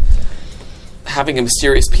mean, having a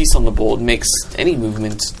mysterious piece on the board makes any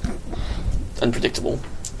movement unpredictable.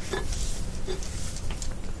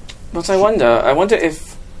 But I wonder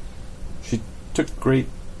if... She took great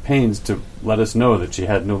pains to let us know that she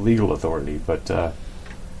had no legal authority, but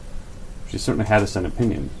she certainly had us an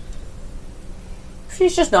opinion.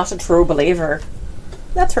 She's just not a true believer.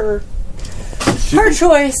 That's her She,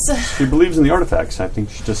 choice. she believes in the artifacts. I think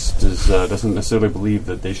she just doesn't necessarily believe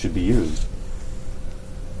that they should be used.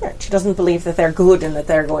 She doesn't believe that they're good and that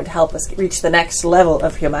they're going to help us reach the next level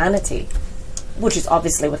of humanity, which is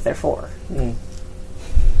obviously what they're for.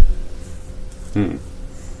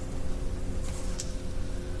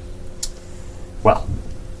 Well,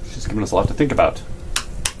 she's given us a lot to think about.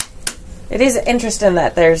 It is interesting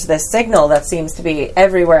that there's this signal that seems to be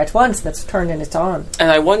everywhere at once that's turned and it's on. And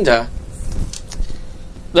I wonder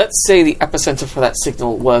let's say the epicenter for that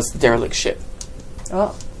signal was the derelict ship.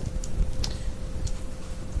 Oh.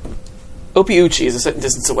 Ophiuchi is a certain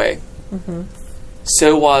distance away. Mm-hmm.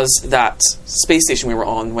 So was that space station we were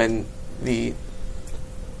on when the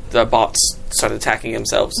bots started attacking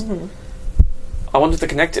themselves. Mm-hmm. I wonder if they're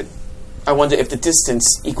connected. I wonder if the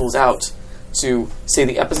distance equals out to, say,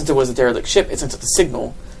 the epicenter was a derelict ship, it sent out the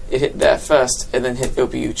signal, it hit there first, and then hit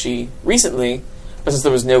Ophiuchi recently, but since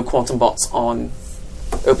there was no quantum bots on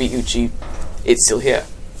Ophiuchi, it's still here.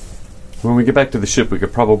 When we get back to the ship, we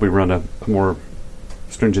could probably run a more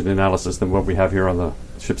stringent analysis than what we have here on the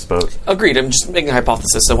ship's boat. Agreed, I'm just making a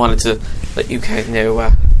hypothesis. I wanted to let you guys know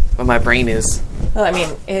where my brain is. Well, I mean,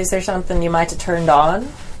 is there something you might have turned on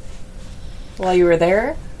while you were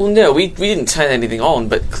there? Well, no, we didn't turn anything on,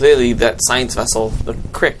 but clearly that science vessel, the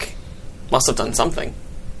Crick, must have done something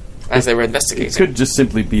as they were investigating. It could just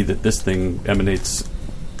simply be that this thing emanates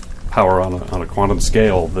power on a quantum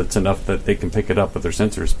scale that's enough that they can pick it up with their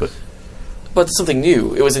sensors, but it's something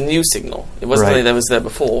new. It was a new signal. It wasn't something that was there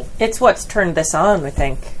before. It's what's turned this on, I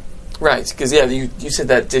think. Right, because, yeah, you said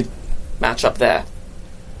that did match up there.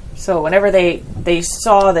 So whenever they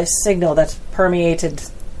saw this signal that permeated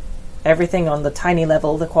everything on the tiny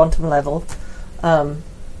level, the quantum level,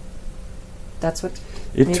 that's what...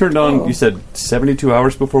 It turned on, you said, 72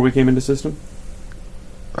 hours before we came into system?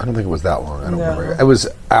 I don't think it was that long. I don't No. remember. It was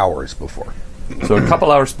hours before. So a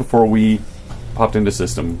couple hours before we popped into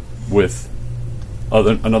system with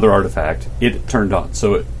another artifact, it turned on.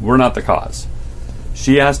 So we're not the cause.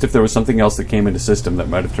 She asked if there was something else that came into system that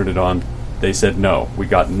might have turned it on. They said no. We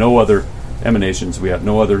got no other emanations. We had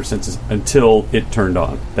no other senses until it turned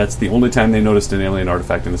on. That's the only time they noticed an alien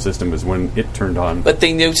artifact in the system is when it turned on. But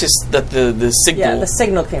they noticed that the signal... Yeah, the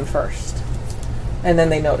signal came first. And then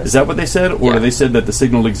they noticed. Is that what they said? Or Yeah. they said that the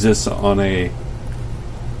signal exists on a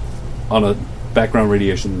background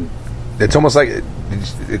radiation... It's almost like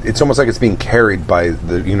it's being carried by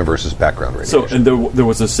the universe's background radiation. So, and there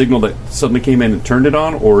was a signal that suddenly came in and turned it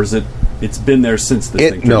on, or is it's been there since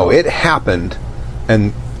this thing turned on? It happened,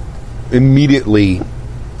 and immediately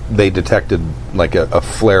they detected like a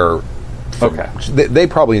flare. Okay. They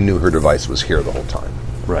probably knew her device was here the whole time.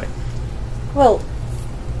 Right. Well,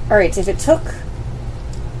 alright, if it took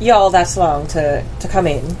y'all that long to come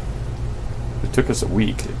in, It took us a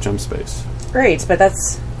week at Jump Space. great, but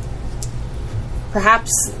that's...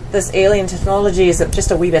 Perhaps this alien technology is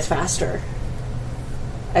just a wee bit faster.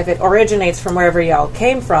 If it originates from wherever y'all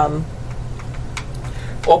came from...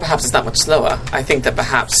 Or perhaps it's not much slower. I think that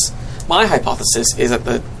perhaps my hypothesis is that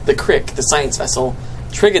the Crick, the science vessel,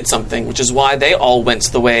 triggered something, which is why they all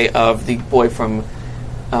went the way of the boy from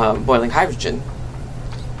Boiling Hydrogen.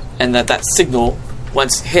 And that signal,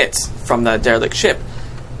 once hit from the derelict ship,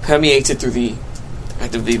 permeated through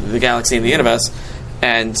the galaxy and the universe,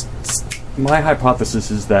 and... My hypothesis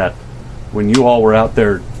is that when you all were out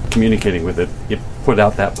there communicating with it, it put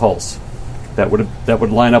out that pulse. That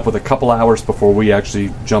would line up with a couple hours before we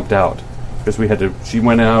actually jumped out. Because we had to... She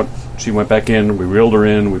went out, she went back in, we reeled her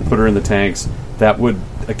in, we put her in the tanks. That would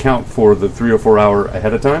account for the 3 or 4 hour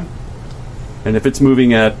ahead of time. And if it's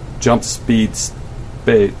moving at jump speed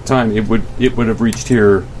time, it would have reached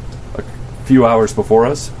here a few hours before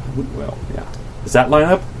us. Well, yeah. Does that line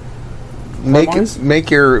up? Make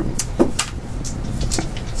your...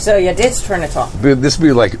 So you did turn it on. This would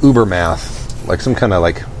be like Uber math, like some kind of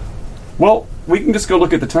like... Well, we can just go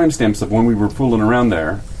look at the timestamps of when we were fooling around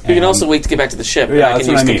there. You can also wait to get back to the ship, and Yeah, I that's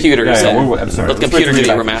can what use I mean. computers and I'm sorry. let the Let's wait computer till we do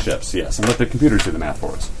get your back to the math. ships, yes, and let the computers do the math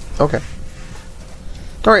for us. Okay.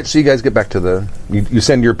 All right, so you guys get back to the... You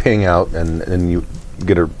send your ping out, and you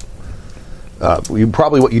get a...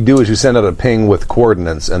 what you do is you send out a ping with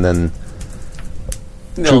coordinates, and then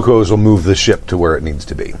Trucos will move the ship to where it needs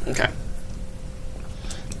to be. Okay.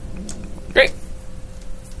 Great.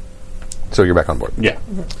 So you're back on board. Yeah.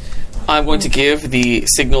 I'm going to give the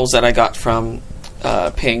signals that I got from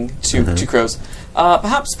Ping to Two Crows.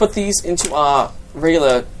 Perhaps put these into our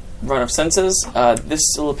regular run of sensors. This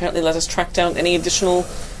will apparently let us track down any additional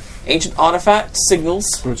ancient artifact signals.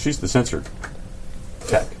 Well, she's the sensor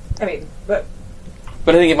tech. I mean, but...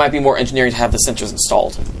 But I think it might be more engineering to have the sensors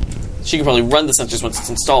installed. She can probably run the sensors once it's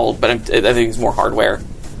installed, but I think it's more hardware.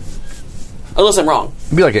 Unless I'm wrong.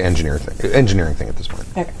 It'd be like an engineering thing at this point.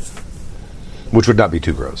 Okay. Which would not be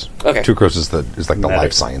Two Crows. Okay. Two Crows is like the Medic.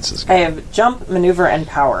 life sciences I guy. have jump, maneuver, and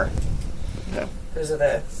power. Okay. Those are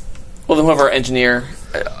the... Well, then we'll have our engineer,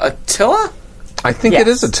 Attila? I think Yes. it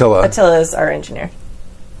is Attila. Attila is our engineer.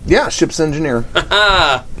 Yeah, ship's engineer.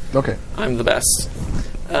 Ah, Okay. I'm the best.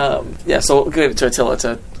 Yeah, so we'll give it to Attila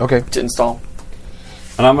to Okay. install.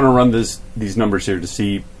 And I'm going to run these numbers here to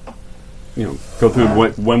see go through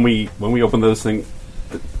when we opened those things,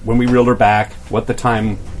 when we reeled her back, what the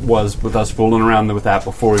time was with us fooling around with that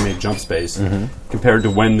before we made jump space, compared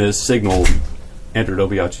to when this signal entered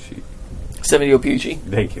OVG. 70 OPG.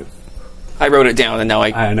 Thank you. I wrote it down, and now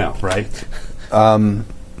I know, right? And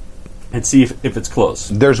see if it's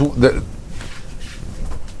close.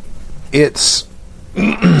 It's.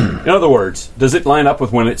 In other words, does it line up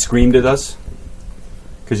with when it screamed at us?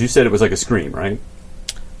 Because you said it was like a scream, right?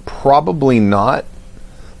 Probably not.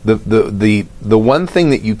 The one thing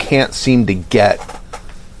that you can't seem to get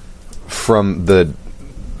from the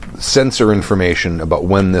sensor information about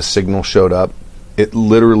when this signal showed up, it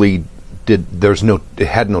literally did. It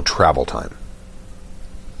had no travel time.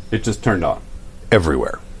 It just turned on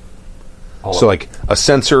everywhere. So, like, a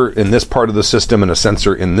sensor in this part of the system and a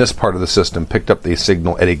sensor in this part of the system picked up the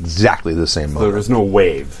signal at exactly the same moment. There was no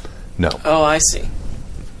wave. No. Oh, I see.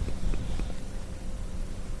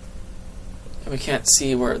 We can't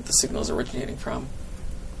see where the signal is originating from.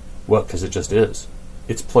 Well, because it just is.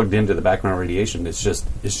 It's plugged into the background radiation. It's just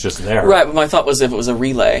there. Right, but my thought was if it was a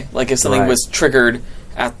relay, like if something was triggered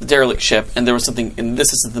at the derelict ship and there was something in this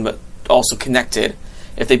system that also connected,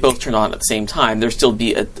 if they both turn on at the same time, there'd still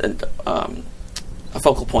be a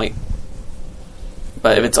focal point.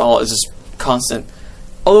 But if it's just constant,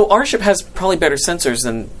 although our ship has probably better sensors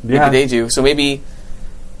than maybe they do, so maybe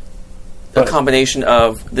a combination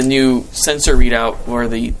of the new sensor readout or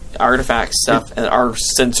the artifact stuff and our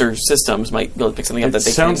sensor systems might be able to pick something up that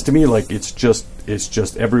they can. It sounds to me like it's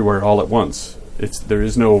just everywhere all at once. There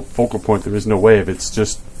is no focal point, there is no wave. It's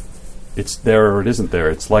there or it isn't there.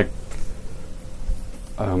 It's like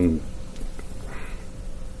it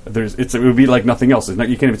would be like nothing else. You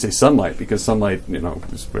can't even say sunlight because sunlight,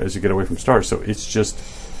 as you get away from stars, so it's just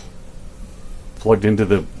plugged into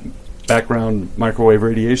the background microwave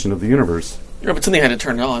radiation of the universe. Yeah, but something had to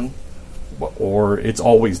turn it on. Or it's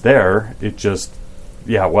always there. It just,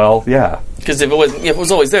 Because if it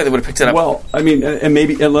was always there, they would have picked it up. Well, I mean, and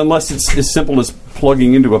maybe unless it's as simple as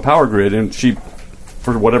plugging into a power grid, and she,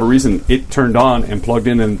 for whatever reason, it turned on and plugged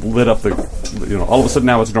in and lit up the, all of a sudden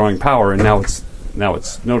now it's drawing power and now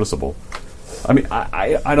it's noticeable. I mean,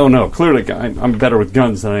 I don't know. Clearly, I'm better with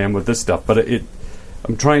guns than I am with this stuff, but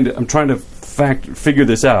I'm trying to figure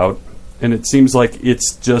this out. And it seems like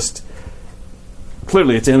it's just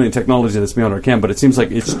clearly it's alien technology that's beyond our ken, but it seems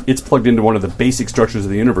like it's plugged into one of the basic structures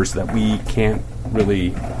of the universe that we can't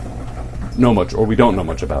really know much, or we don't know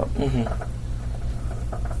much about. Mm-hmm.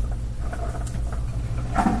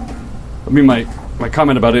 I mean, my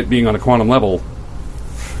comment about it being on a quantum level.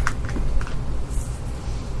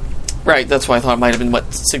 Right, that's why I thought it might have been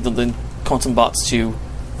what signaled the quantum bots to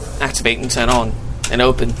activate and turn on and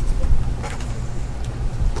open.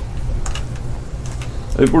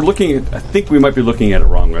 We're looking at. I think we might be looking at it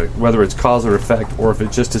wrong, right? Whether it's cause or effect, or if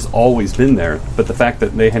it just has always been there. But the fact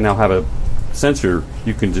that they now have a sensor,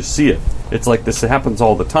 you can just see it. It's like this happens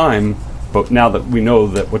all the time, but now that we know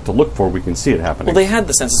that what to look for, we can see it happening. Well, they had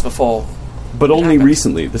the sensors before, but only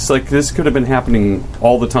recently. This could have been happening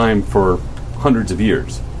all the time for hundreds of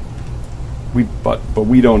years. But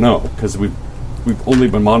we don't know because we've only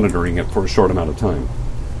been monitoring it for a short amount of time.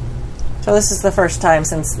 So this is the first time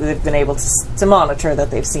since they've been able to monitor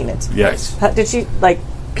that they've seen it. Yes. Did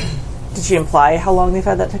she imply how long they've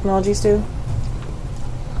had that technology, Stu?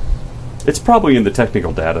 It's probably in the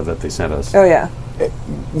technical data that they sent us. Oh, yeah.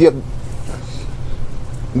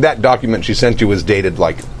 That document she sent you was dated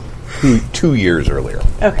like 2 years earlier.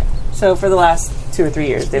 Okay. So for the last 2 or 3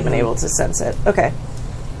 years, they've been able to sense it. Okay.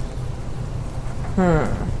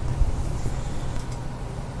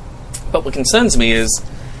 But what concerns me is,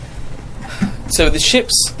 so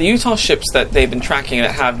the Utah ships that they've been tracking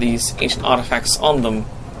that have these ancient artifacts on them,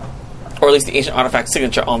 or at least the ancient artifact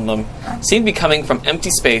signature on them, seem to be coming from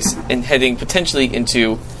empty space and heading potentially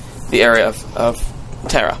into the area of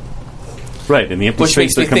Terra. Right, in the empty which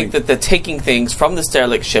space. Which makes me think that they're taking things from this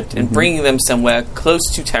derelict ship and bringing them somewhere close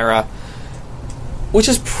to Terra, which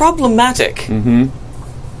is problematic. Mm-hmm.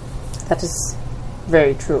 That is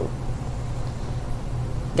very true.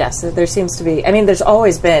 Yes, there seems to be... I mean, there's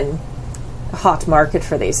always been a hot market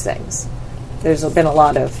for these things. There's been a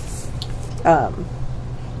lot of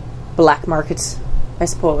black market, I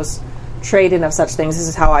suppose, trading of such things. This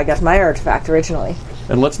is how I got my artifact originally.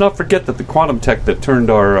 And let's not forget that the quantum tech that turned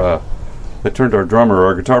our drummer,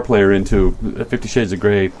 our guitar player, into 50 Shades of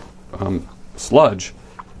Grey sludge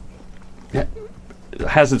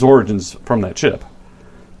has its origins from that ship.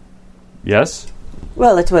 Yes?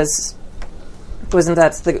 Well, it was Wasn't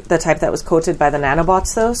that the type that was coated by the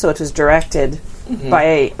nanobots, though? So it was directed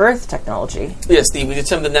by Earth technology. Yes, we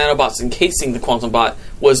determined the nanobots encasing the quantum bot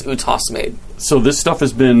was UTOS made. So this stuff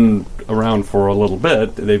has been around for a little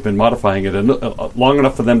bit. They've been modifying it long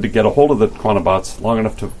enough for them to get a hold of the quantum bots, long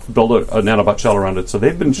enough to build a nanobot shell around it. So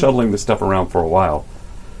they've been shuttling this stuff around for a while.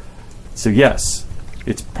 So yes,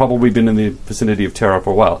 it's probably been in the vicinity of Terra for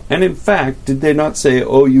a while. And in fact, did they not say,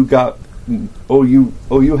 you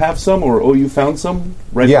have some, or you found some,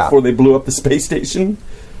 right before they blew up the space station?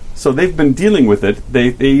 So they've been dealing with it. They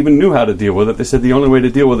even knew how to deal with it. They said the only way to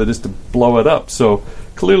deal with it is to blow it up. So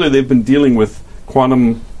clearly they've been dealing with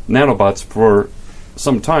quantum nanobots for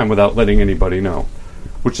some time without letting anybody know,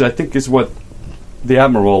 which I think is what the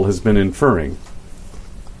Admiral has been inferring.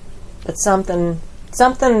 But something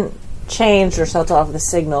changed or set off the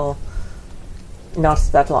signal not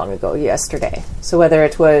that long ago, yesterday. So whether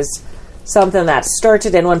it was something that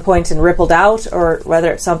started in one point and rippled out, or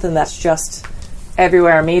whether it's something that's just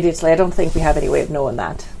everywhere immediately, I don't think we have any way of knowing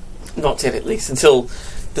that. Not yet, at least, until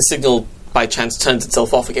the signal by chance turns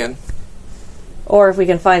itself off again. Or if we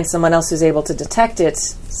can find someone else who's able to detect it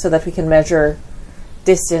so that we can measure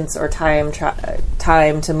distance or time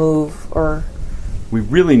to move, or... We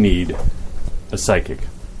really need a psychic.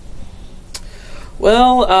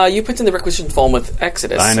 Well, you put in the requisition form with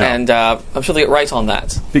Exodus, I know. and I'm sure they get right on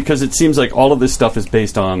that. Because it seems like all of this stuff is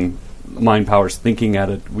based on mind powers thinking at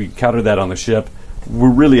it. We countered that on the ship.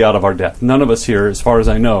 We're really out of our depth. None of us here, as far as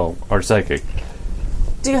I know, are psychic.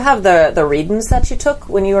 Do you have the readings that you took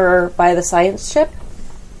when you were by the science ship?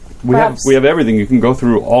 We have everything. You can go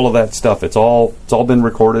through all of that stuff. It's all been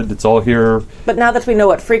recorded. It's all here. But now that we know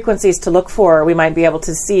what frequencies to look for, we might be able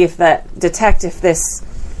to see if this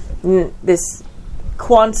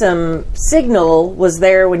quantum signal was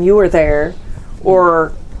there when you were there,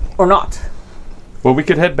 or not. Well, we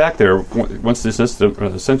could head back there once the system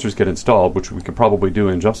sensors get installed, which we could probably do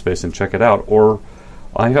in Jump Space and check it out. Or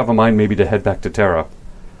I have a mind maybe to head back to Terra.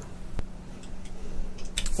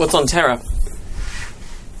 What's on Terra?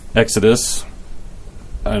 Exodus.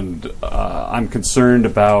 And I'm concerned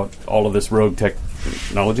about all of this rogue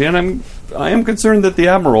technology, and I am concerned that the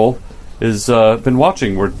Admiral has been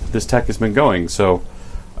watching where this tech has been going. So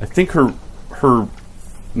I think her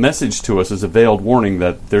message to us is a veiled warning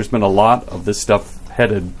that there's been a lot of this stuff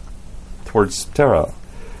headed towards Terra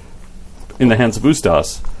in the hands of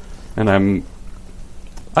Ustas, and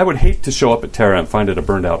I would hate to show up at Terra and find it a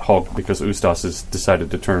burned out hulk because Ustas has decided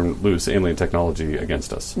to turn loose alien technology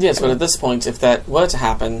against us. Yes, but at this point, if that were to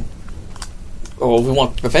happen, or we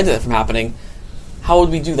want to prevent it from happening, how would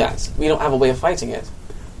we do that? We don't have a way of fighting it.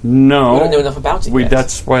 No. We don't know enough about it yet.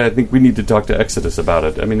 That's why I think we need to talk to Exodus about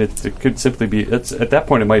it. I mean, it could simply be... at that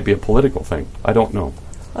point, it might be a political thing. I don't know.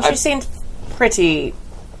 Well, she seemed pretty...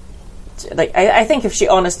 I think if she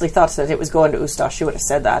honestly thought that it was going to Ustas, she would have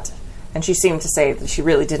said that. And she seemed to say that she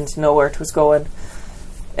really didn't know where it was going.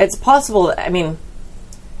 It's possible... I mean,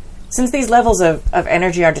 since these levels of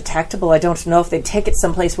energy are detectable, I don't know if they'd take it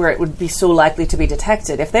someplace where it would be so likely to be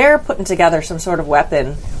detected. If they're putting together some sort of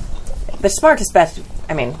weapon... The smartest bet,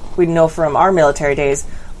 I mean, we know from our military days,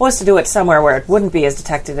 was to do it somewhere where it wouldn't be as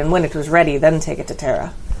detected, and when it was ready, then take it to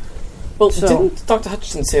Terra. Well, didn't Dr.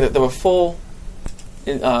 Hutchinson say that there were 4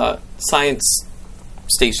 science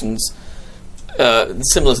stations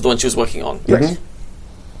similar to the one she was working on? Yes.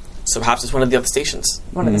 So perhaps it's one of the other stations.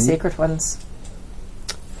 One of the secret ones.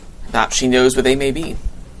 Perhaps she knows where they may be,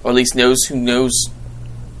 or at least knows who knows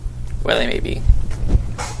where they may be.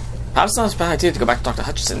 Perhaps it's not a bad idea to go back to Dr.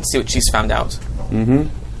 Hutchinson and see what she's found out. Mm-hmm.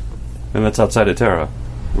 And that's outside of Terra.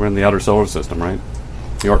 We're in the outer solar system, right?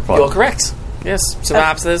 The Oort cloud. You're correct. Yes. So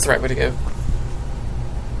perhaps that is the right way to go.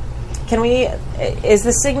 Can we... Is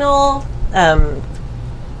the signal...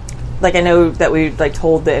 I know that we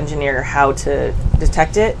told the engineer how to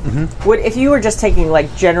detect it. Mm-hmm. If you were just taking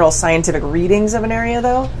general scientific readings of an area,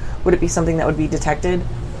 though, would it be something that would be detected?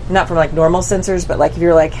 Not from normal sensors, but if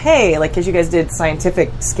you're hey, because you guys did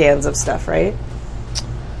scientific scans of stuff, right?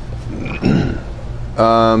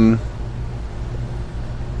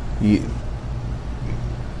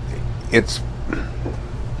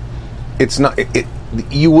 It's not.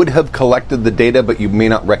 You would have collected the data, but you may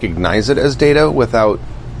not recognize it as data without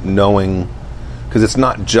knowing, because it's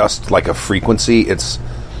not just a frequency. It's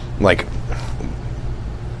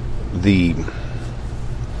the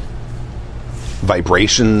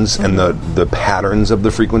vibrations and the patterns of the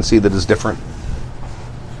frequency that is different.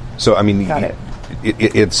 So I mean, Got it.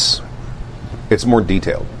 It's more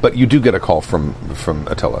detailed, but you do get a call from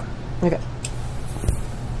Attila. Okay.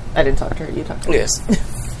 I didn't talk to her. You talked to her. Yes.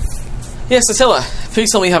 Yes, Attila,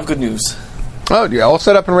 please tell me you have good news. Oh, yeah, all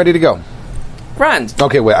set up and ready to go. Grand.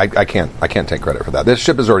 Okay, wait. I can't take credit for that. This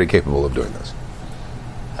ship is already capable of doing this.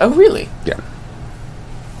 Oh, really? Yeah.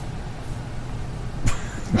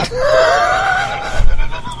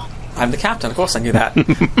 I'm the captain. Of course I knew that.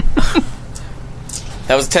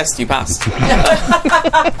 That was a test. You passed.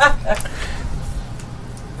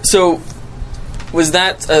 So, was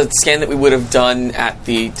that a scan that we would have done at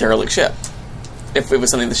the derelict ship? If it was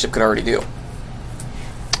something the ship could already do?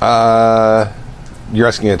 You're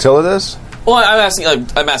asking Attila this? Well,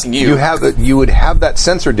 I'm asking you. You would have that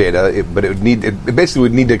sensor data, but it basically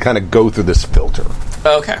would need to kind of go through this filter.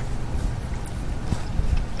 Okay.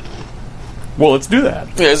 Well, let's do that.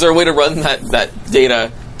 Yeah, is there a way to run that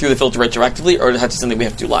data through the filter retroactively, or is that just something we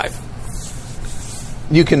have to do live?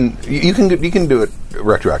 You can do it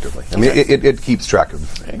retroactively. I mean, it keeps track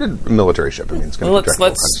of military ship. I mean, it's going to keep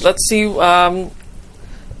track of let's see.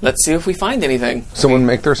 Let's see if we find anything. Someone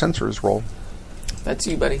make their sensors roll. That's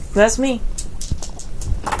you, buddy. That's me.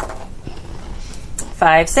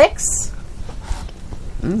 5, 6.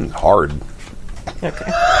 Hard.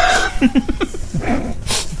 Okay.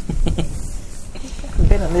 I've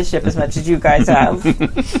been on this ship as much as you guys have.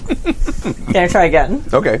 Can I try again?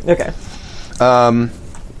 Okay. Okay.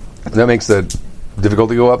 That makes the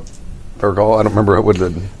difficulty go up. If I recall, I don't remember what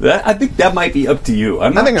the. I think that might be up to you.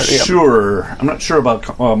 I'm not sure. I'm not sure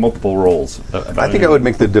about multiple rolls. I think I would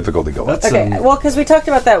make the difficulty go up. Okay, well, because we talked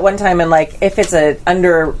about that one time, and like, if it's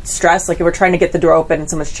under stress, like if we're trying to get the door open and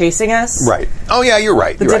someone's chasing us, Right. Oh yeah, you're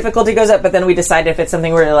right. the difficulty goes up. But then we decide if it's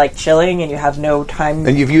something where you're like chilling and you have no time.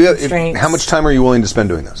 And how much time are you willing to spend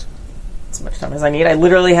doing this? As much time as I need. I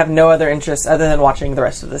literally have no other interest other than watching the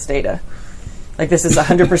rest of this data. Like, this is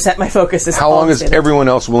 100% my focus. How long is everyone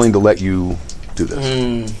else willing to let you do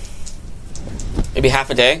this? Maybe half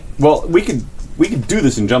a day. Well, we could do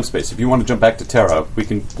this in jump space. If you want to jump back to Terra, we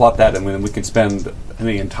can plot that, and then we can spend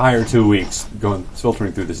the entire 2 weeks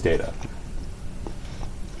filtering through this data.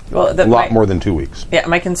 Well, A lot more than 2 weeks. Yeah,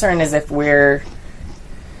 my concern is if we're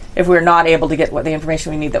not able to get the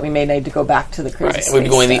information we need, that we may need to go back to the crazy Right. space We'd be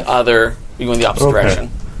going stuff. the opposite direction.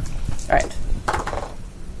 All right.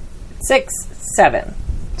 6, 7.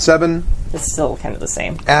 7. It's still kind of the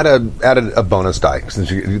same. Add a bonus die since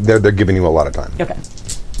they're giving you a lot of time. Okay.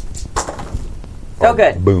 Oh,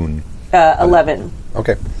 good. Boon. 11.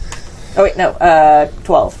 Okay. Oh wait, no.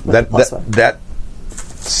 12.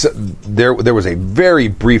 There was a very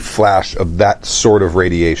brief flash of that sort of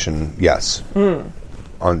radiation. Yes. In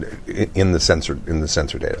the sensor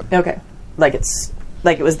data. Okay. Like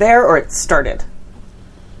it was there, or it started.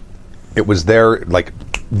 It was there,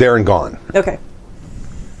 there and gone. Okay.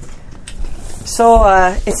 So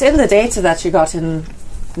it's in the data that you got in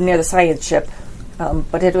near the science ship,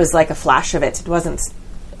 but it was like a flash of it. It wasn't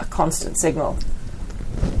a constant signal.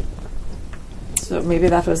 So maybe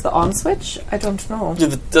that was the on switch? I don't know.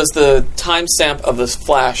 Does the timestamp of this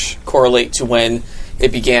flash correlate to when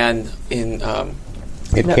it began in... It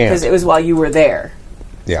No, can't. because it was while you were there.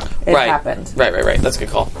 Yeah. It right. happened. Right. That's a good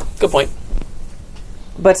call. Good point.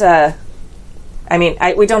 But,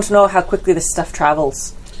 we don't know how quickly this stuff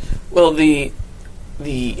travels. Well, the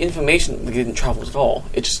information didn't travel at all.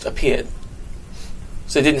 It just appeared.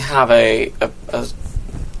 So it didn't have a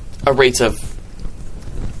rate of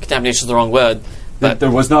contamination is the wrong word. But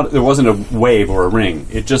there wasn't a wave or a ring.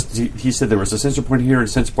 It just he said there was a sensor point here and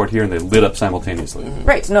a sensor point here, and they lit up simultaneously.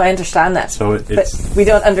 Right. No, I understand that. So but we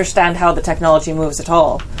don't understand how the technology moves at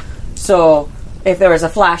all. So if there was a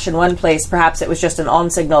flash in one place, perhaps it was just an on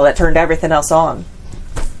signal that turned everything else on.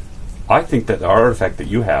 I think that the artifact that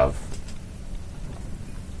you have,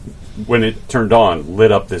 when it turned on,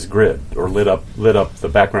 lit up this grid or lit up the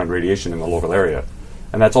background radiation in the local area,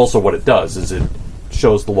 and that's also what it does. Is it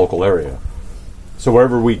shows the local area. So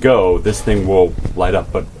wherever we go, this thing will light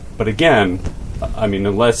up. But again, I mean,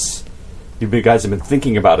 unless you guys have been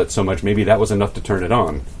thinking about it so much, maybe that was enough to turn it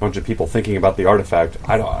on. A bunch of people thinking about the artifact.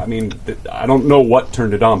 I don't know what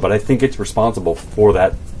turned it on, but I think it's responsible for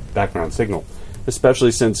that background signal.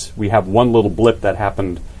 Especially since we have one little blip that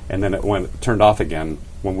happened and then it turned off again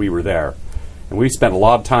when we were there. And we spent a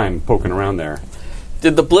lot of time poking around there.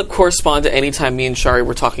 did the blip correspond to any time me and Shari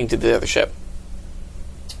were talking to the other ship?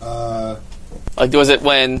 Was it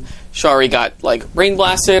when Shari got brain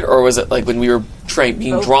blasted, or was it when we were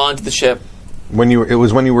being drawn to the ship? When you were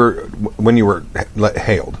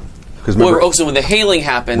hailed. So when the hailing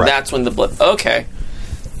happened, right. That's when the blip. Okay,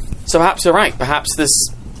 so perhaps you're right. Perhaps this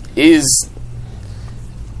is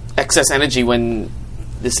excess energy when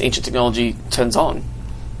this ancient technology turns on.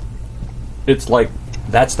 It's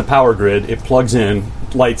that's the power grid. It plugs in,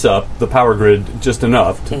 lights up the power grid just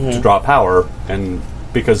enough to draw power, and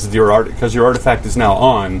because your artifact is now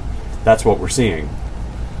on, that's what we're seeing.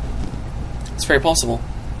 It's very possible.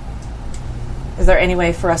 Is there any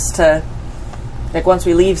way for us to, like, once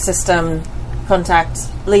we leave system, contact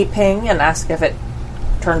Li Ping and ask if it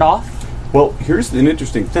turned off? Well, here's an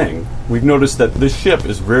interesting thing. We've noticed that this ship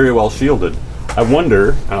is very well shielded. I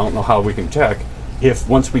wonder, I don't know how we can check, if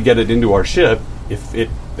once we get it into our ship, if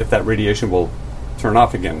that radiation will turn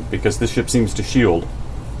off again, because this ship seems to shield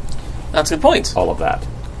That's a good point. all of that.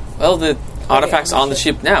 Well, the artifact's on the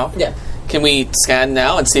ship now. Yeah. Can we scan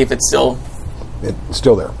now and see if it's still... It's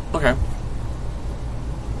still there. Okay.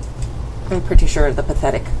 I'm pretty sure the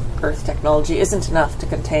pathetic Earth technology isn't enough to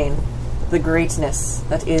contain the greatness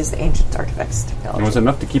that is the ancient artifacts It technology. was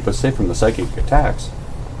enough to keep us safe from the psychic attacks.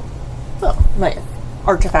 Well, my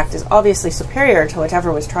artifact is obviously superior to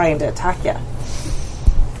whatever was trying to attack you.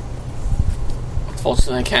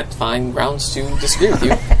 Fortunately, I can't find grounds to disagree with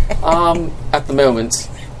you at the moment.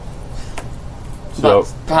 So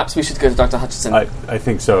But perhaps we should go to Dr. Hutchinson. I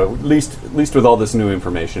think so. At least with all this new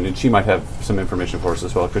information, and she might have some information for us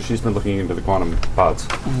as well, because she's been looking into the quantum pods.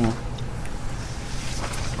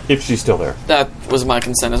 If she's still there. That was my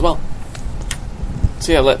consent as well.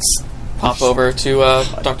 So yeah, let's pop over to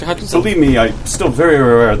Dr. Hutchinson. Believe me, I'm still very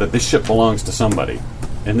aware that this ship belongs to somebody.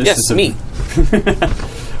 And this Yes, is me.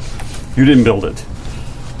 You didn't build it.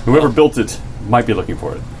 Whoever built it might be looking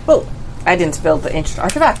for it. Well, I didn't build the ancient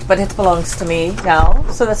artifact, but it belongs to me now,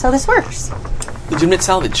 so that's how this works. Legitimate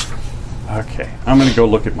salvage. Okay, I'm going to go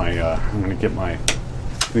look at my. I'm going to get my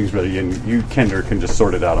things ready, and you, Kender, can just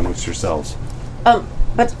sort it out amongst yourselves.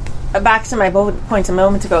 But back to my point a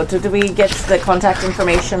moment ago, do we get the contact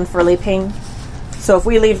information for Li Ping? So if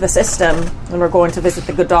we leave the system and we're going to visit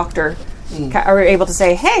the good doctor, are we able to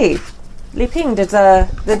say, hey, Li Ping, did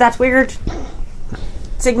that weird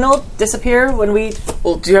signal disappear when we...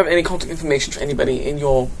 Well, do you have any contact information for anybody in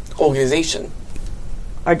your organization?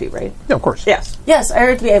 I do, right? Yeah, of course. Yes. Yes, I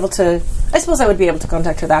would be able to... I suppose I would be able to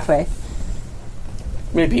contact her that way.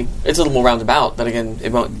 Maybe. It's a little more roundabout, but again,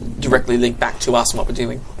 it won't directly link back to us and what we're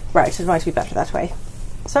doing. Right, it might be better that way.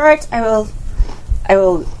 It's alright, I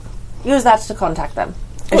will use that to contact them.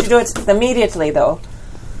 I should do it immediately, though.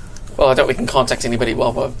 Well, I doubt we can contact anybody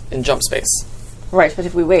while we're in jump space. Right, but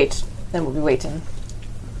if we wait, then we'll be waiting.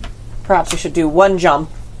 Perhaps we should do one jump,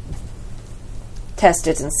 test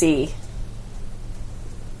it, and see.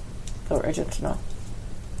 Or I don't know.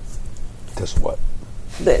 Test what?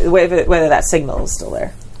 Whether that signal is still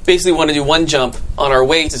there. Basically, we want to do one jump on our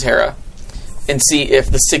way to Terra and see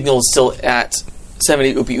if the signal is still at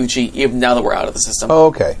 70 Upi Uchi, even now that we're out of the system. Oh,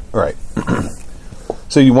 okay. All right.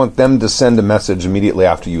 So you want them to send a message immediately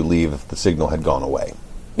after you leave if the signal had gone away.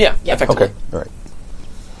 Yeah, effectively. Okay. All right.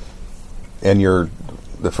 And you're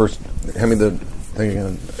the first... Hand me the thing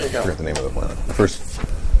again. There you go. I forget the name of the planet. The first...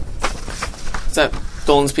 Is that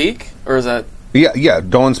Dolan's Peak? Or is that... Yeah.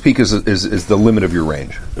 Dawn's Peak is the limit of your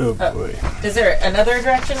range. Oh boy. Is there another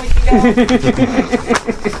direction we can go?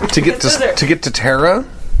 To get to Terra?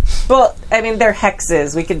 Well, I mean, they're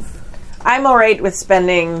hexes. We could... I'm alright with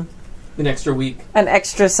spending An extra week. an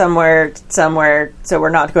extra somewhere, so we're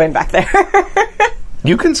not going back there.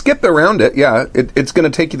 You can skip around it, yeah. It's going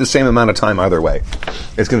to take you the same amount of time either way.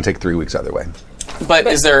 It's going to take 3 weeks either way. But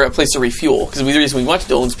is there a place to refuel? Because the reason we went to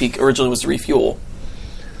Dolan's Peak originally was to refuel.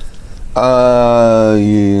 Yeah.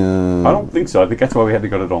 I don't think so. I think that's why we had to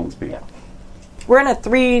go to Dolan's Peak. We're in a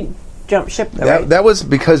 3-jump ship, though, right? That was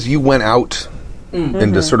because you went out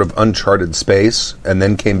into sort of uncharted space and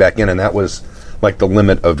then came back in, and that was like the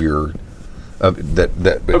limit of your...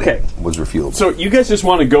 that Okay. was refuelable. So you guys just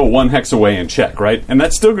want to go one hex away and check, right? And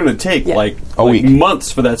that's still going to take like A week.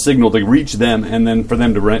 months for that signal to reach them, and then for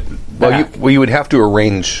them to rent back. Well, you would have to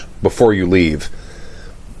arrange before you leave.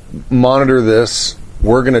 Monitor this.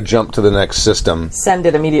 We're going to jump to the next system. Send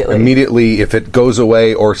it immediately. Immediately, if it goes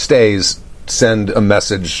away or stays, send a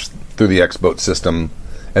message through the X-Boat system,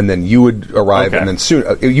 and then you would arrive, Okay. and then soon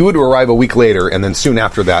you would arrive a week later, and then soon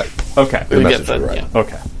after that, Okay. the We message get would the- arrive. yeah.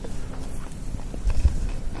 Okay.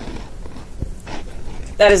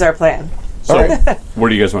 That is our plan. So where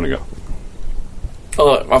do you guys want to go?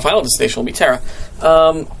 Although our final destination will be Terra.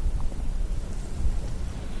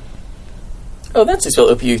 That's just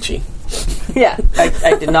spelled Upiuchi. Yeah,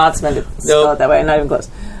 I did not spend it spell it that way. Not even close.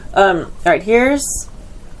 All right, here's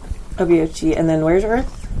Obiuchi, and then where's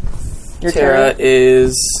Earth? Your Terra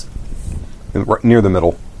is... Right near the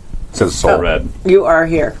middle. It says Sol. Red. You are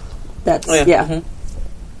here. That's Oh, yeah. yeah. Mhm.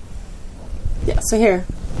 Yeah. So here.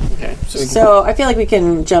 Okay, so we can, So I feel like we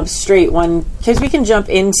can jump straight one because we can jump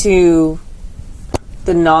into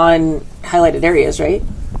the non-highlighted areas, right?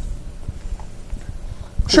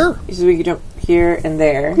 Sure. So we can jump here and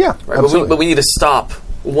there. Yeah, right, absolutely. but we need to stop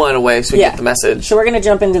one away so we get the message. So we're going to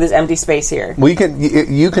jump into this empty space here. Well,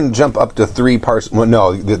 you can jump up to 3 parts. Well,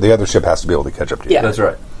 no, the other ship has to be able to catch up to you. Yeah. That's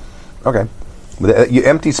right. Okay.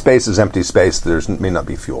 Empty space is empty space. There may not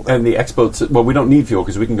be fuel there. And the X-boat, well, we don't need fuel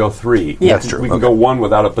because we can go 3. Yeah. That's true. We can go 1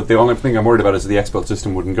 without it, but the only thing I'm worried about is the X-boat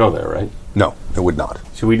system wouldn't go there, right? No, it would not.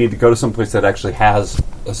 So we need to go to some place that actually has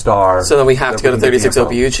a star. So then we have to go to that we can 36 get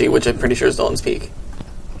the info. Ophiuchi, which I'm pretty sure is Dalton's Peak.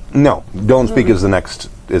 No, Dolan's Peak is the next,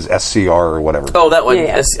 is SCR or whatever. Oh, that one.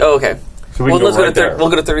 Yeah. Okay. So we can let's go right there. We'll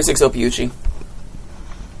go to 36 Ophiuchi.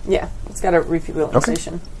 Yeah, it's got a refueling Okay.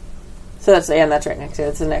 station. So that's right next to it.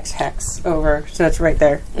 It's the next hex over. So it's right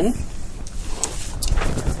there.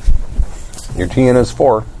 Your TN is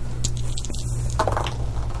 4.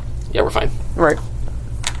 Yeah, we're fine. Right.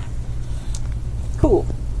 Cool.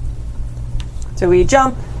 So we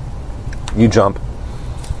jump. You jump.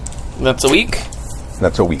 That's a week.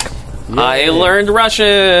 That's a week. I learned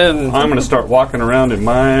Russian. I'm going to start walking around in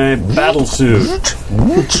my battle suit.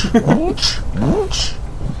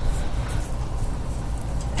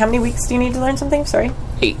 How many weeks do you need to learn something? Sorry.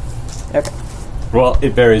 8. Okay. Well,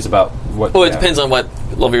 it varies about what... Well, it depends on what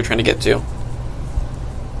level you're trying to get to.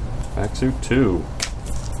 Back suit 2.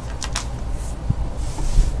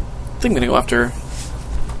 I think I'm going to go after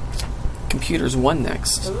Computers 1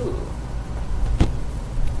 next. Ooh.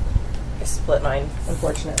 I split mine,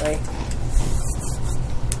 unfortunately.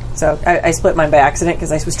 So I split mine by accident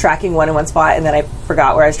because I was tracking one in one spot and then I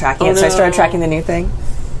forgot where I was tracking it, so I started tracking the new thing.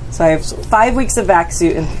 So I have 5 weeks of vac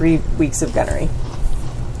suit and 3 weeks of gunnery.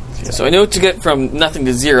 So I know to get from nothing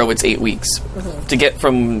to 0, it's 8 weeks. To get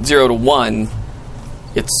from 0 to 1,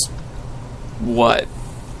 it's what?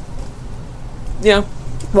 Yeah.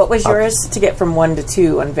 What was yours to get from 1 to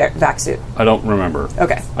 2 on vac suit? I don't remember.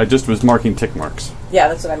 Okay. I just was marking tick marks. Yeah,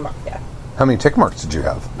 that's what I'm. Yeah. How many tick marks did you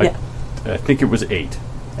have? Yeah. I think it was 8.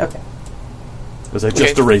 Okay. Because I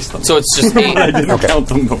just erased them. So it's just 8. I didn't count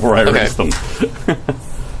them before I erased them.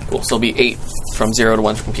 Cool. So it'll be 8 from 0 to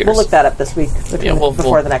 1 for computers. We'll look that up this week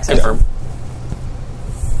before the next confirm.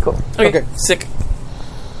 episode. Cool. Okay. Sick.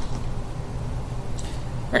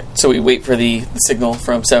 Alright, so we wait for the signal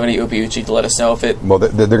from 70 Ophiuchi to let us know if it... Well,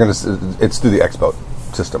 they're going to... It's through the X-boat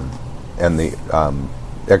system. And the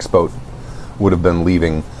X-boat would have been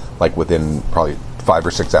leaving like within probably 5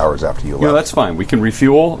 or 6 hours after you left. No, that's fine. We can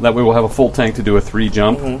refuel. That way we'll have a full tank to do a 3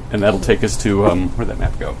 jump. And that'll take us to... where'd that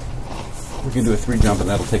map go? We can do a 3 jump and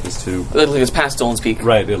that'll take us to... That'll take us past Dolan's Peak.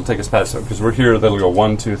 Right, it'll take us past... Because we're here, that'll go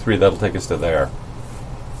 1, 2, 3. That'll take us to there.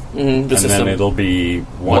 The system. Then it'll be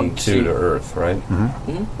 1, 2 2 to Earth, right?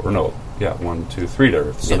 Or no, 1, 2, 3 to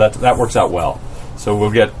Earth. So that works out well. So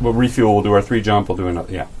we'll refuel, we'll do our 3 jump, we'll do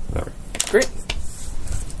another, there we go. Great.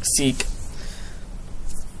 Seek.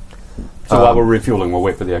 So while we're refueling, we'll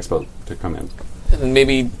wait for the X-boat to come in. And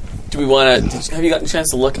maybe, do we want to... Have you gotten a chance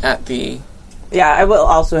to look at the... Yeah, I will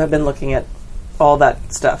also have been looking at all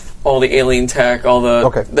that stuff. All the alien tech, all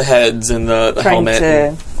the the heads and the Trying helmet.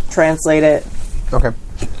 to translate it. Okay.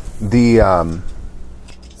 The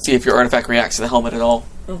See if your artifact reacts to the helmet at all.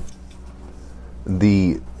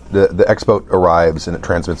 the X-boat arrives and it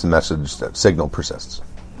transmits a message that signal persists.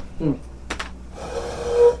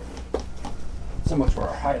 So much for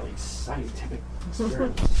our highly scientific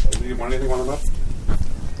experience. Do you want anything on the map?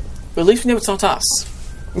 But at least we know it's not us.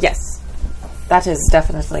 Yes. That is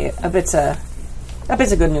definitely a bit of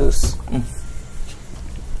good news.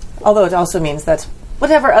 Although it also means that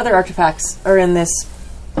whatever other artifacts are in this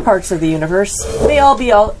parts of the universe may all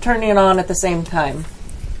be turning on at the same time.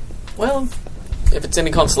 Well, if it's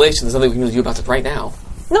any consolation, there's nothing we can do about it right now.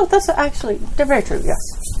 No, that's actually they're very true. Yes.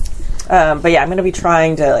 But yeah, I'm going to be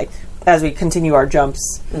trying to as we continue our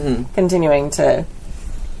jumps, continuing to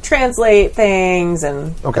translate things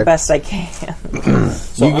and the best I can.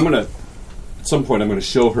 So I'm going to... At some point, I'm going to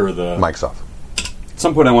show her the... Mic's off. At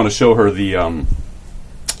some point, I want to show her the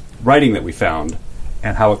writing that we found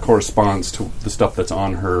and how it corresponds to the stuff that's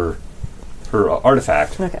on her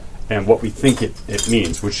artifact and what we think it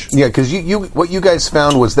means, which... Yeah, because what you guys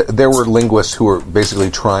found was that there were linguists who were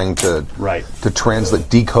basically trying to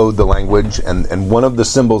decode the language, and one of the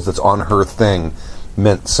symbols that's on her thing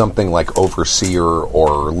meant something like overseer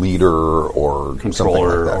or leader or controller something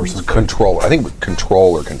like that. Or something. Controller. I think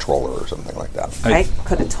controller or something like that. I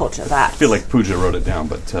could have told you that. I feel like Pooja wrote it down,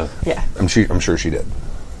 but... yeah. I'm sure she did.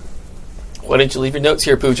 Why didn't you leave your notes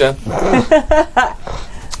here, Pooja? How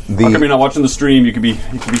come you're not watching the stream? You could be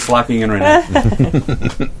slacking in right now.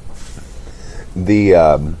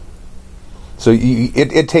 So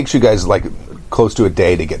it takes you guys like close to a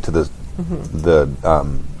day to get to the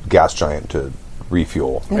gas giant to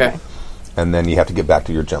refuel. Okay. And then you have to get back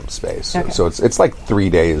to your jump space. Okay. So it's like 3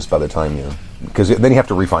 days by the time because then you have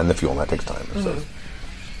to refine the fuel, and that takes time. So,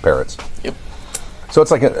 parrots. Yep. So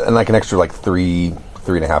it's like an extra like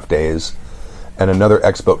 3.5 days, and another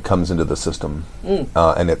X-boat comes into the system,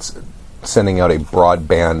 and it's sending out a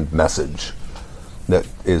broadband message that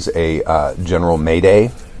is a general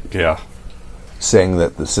mayday. Yeah. Saying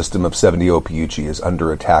that the system of 70 Ophiuchi is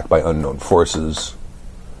under attack by unknown forces.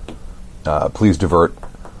 Please divert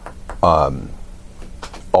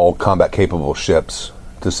all combat-capable ships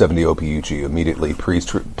to 70 Ophiuchi immediately. Please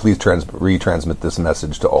retransmit this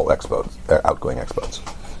message to all X-boats, outgoing X-boats.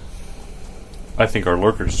 I think our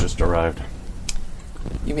lurkers just arrived.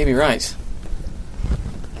 You may be right.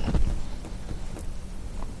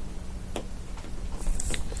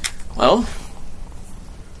 Well,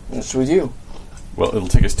 what should we do? Well, it'll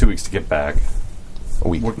take us 2 weeks to get back. A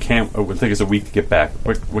week. It'll take us a week to get back.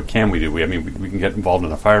 What can we do? We can get involved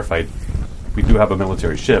in a firefight. We do have a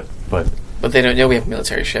military ship, but they don't know we have a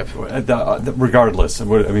military ship. Regardless,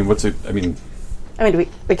 what's it?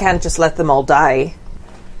 we can't just let them all die.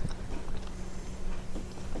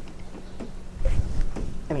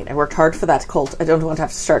 I worked hard for that cult. I don't want to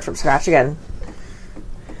have to start from scratch again.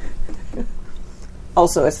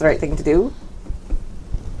 Also, it's the right thing to do.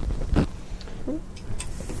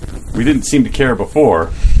 We didn't seem to care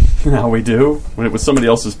before. Now we do. When it was somebody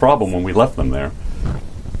else's problem when we left them there.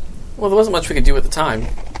 Well, there wasn't much we could do at the time.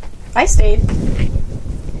 I stayed. I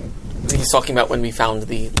think he's talking about when we found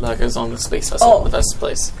the lurkers on the space vessel in the first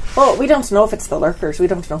place. Well, we don't know if it's the lurkers. We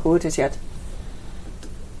don't know who it is yet.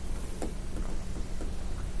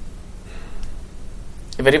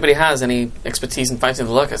 If anybody has any expertise in fighting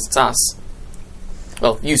the lurkers, it's us.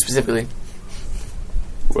 Well, you specifically.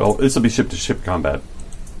 Well, this will be ship-to-ship combat.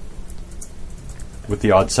 With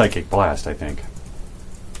the odd psychic blast, I think.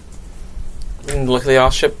 And luckily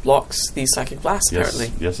our ship blocks the psychic blast,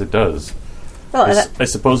 apparently. Yes, it does. Well, I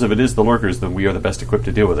suppose if it is the lurkers, then we are the best equipped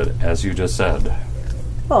to deal with it, as you just said.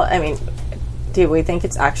 well, do we think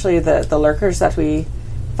it's actually the lurkers that we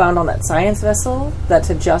found on that science vessel that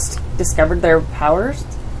had just discovered their powers?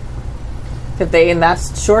 Could they, in that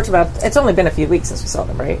short amount... It's only been a few weeks since we saw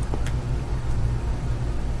them, right?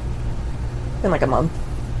 Been like a month.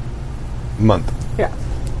 Yeah.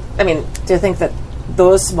 Do you think that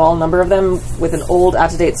those small number of them with an old,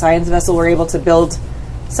 out-of-date science vessel were able to build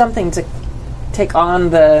something to take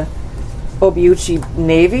on the Ophiuchi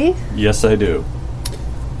Navy? Yes, I do.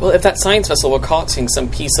 Well, if that science vessel were carting some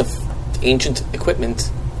piece of ancient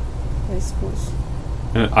equipment... I suppose.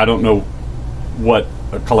 And I don't know what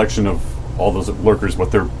a collection of all those lurkers,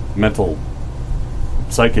 what their mental,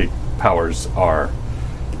 psychic powers are.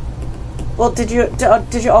 Well, did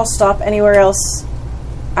you all stop anywhere else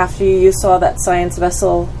after you saw that science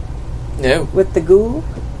vessel? No. With the goo?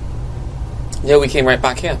 No, we came right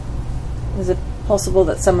back here. Is it possible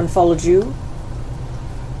that someone followed you?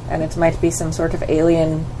 And it might be some sort of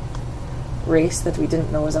alien race that we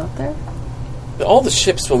didn't know was out there? All the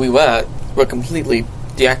ships where we were completely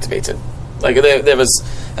deactivated. Like, there was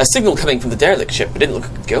a signal coming from the derelict ship, but it didn't look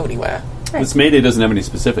like it could go anywhere. Right. This Mayday doesn't have any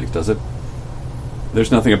specifics, does it?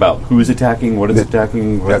 There's nothing about who is attacking, what is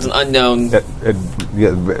attacking. It's an unknown.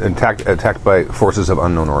 Attacked by forces of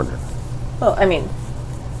unknown origin. Well,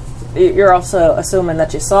 you're also assuming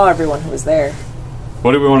that you saw everyone who was there.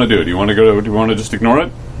 What do we want to do? Do you want to just ignore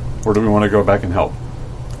it, or do we want to go back and help?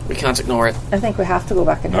 We can't ignore it. I think we have to go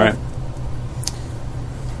back and help.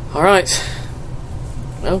 All right.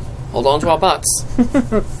 Well, hold on to our butts. I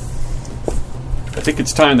think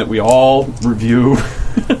it's time that we all review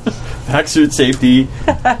backsuit safety,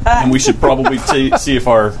 and we should probably see if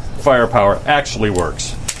our firepower actually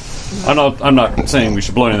works. I'm not saying we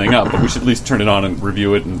should blow anything up, but we should at least turn it on and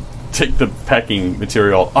review it and take the packing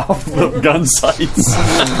material off the gun sights.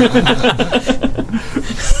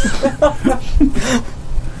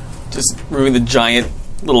 Just removing the giant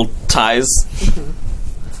little ties.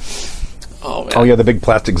 Oh, man. Oh yeah, the big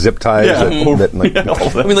plastic zip ties. Yeah. All that.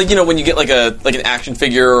 When you get like an action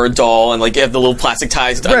figure or a doll, and like you have the little plastic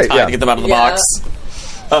ties to untie to get them out of the box.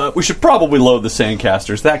 We should probably load the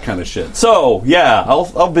sandcasters, that kind of shit. So yeah,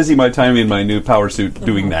 I'll busy my time in my new power suit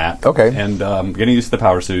doing that. Okay. And getting used to the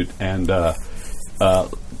power suit and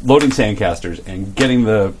loading sandcasters and getting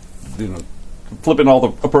flipping all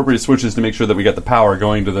the appropriate switches to make sure that we get the power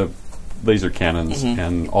going to the laser cannons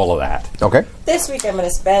and all of that. Okay. This week I'm going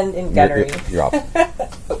to spend in gunnery. You're off.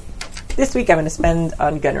 This week I'm going to spend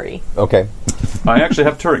on gunnery. Okay. I actually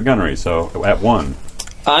have turret gunnery, so at 1.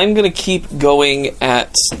 I'm going to keep going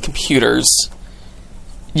at computers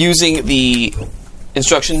using the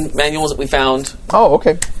instruction manuals that we found. Oh,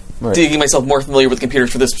 okay. Right. Getting myself more familiar with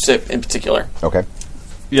computers for this ship in particular. Okay.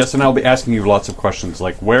 Yes, and I'll be asking you lots of questions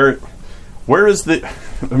like where Where is the?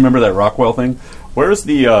 Remember that Rockwell thing? Where is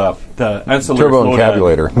the ancillary Turbo flow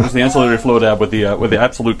encabulator. dab? Where's the ancillary flow dab with the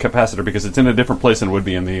absolute capacitor? Because it's in a different place than it would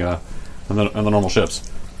be in the normal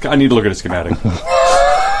ships. I need to look at a schematic. All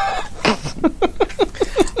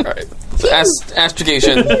right. So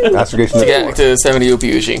astrogation Astrogation to at get 4. to 70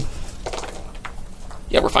 OPUG.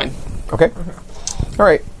 Yeah, we're fine. Okay. All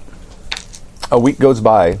right. A week goes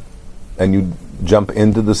by, and you jump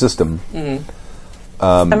into the system.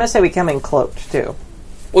 I'm going to say we come in cloaked, too.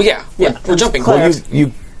 Well, yeah. We're jumping. Clear. Well,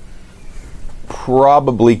 you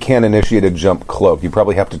probably can't initiate a jump cloak. You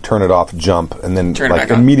probably have to turn it off, jump, and then Turn it back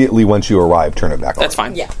on. immediately once you arrive, turn it back on. That's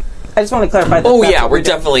fine. Yeah. I just want to clarify that. Oh, that's yeah. what We're we did.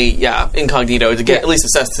 definitely, incognito to get at least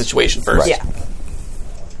assess the situation first. Right.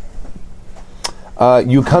 Yeah.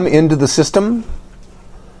 You come into the system.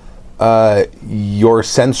 Your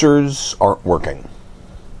sensors aren't working.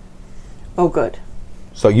 Oh, good.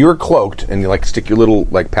 So you're cloaked, and you stick your little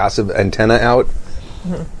passive antenna out,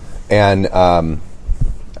 and so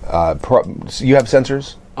you have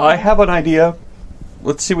sensors. I have an idea.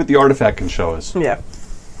 Let's see what the artifact can show us. Yeah.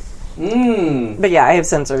 But yeah, I have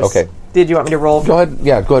sensors. Okay. Did you want me to roll? Go ahead.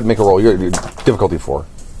 Yeah, go ahead and make a roll. You're difficulty 4.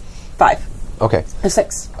 5. Okay. A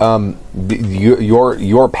 6.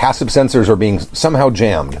 Your passive sensors are being somehow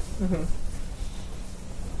jammed.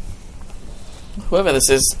 Whoever this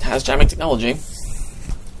is has jamming technology.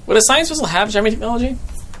 Would a science vessel have jamming technology?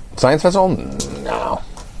 Science vessel? No.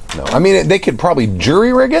 I mean, they could probably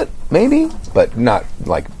jury rig it, maybe, but not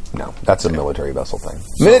no. That's a military vessel thing.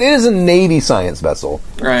 I mean, it is a Navy science vessel,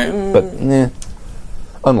 Right. but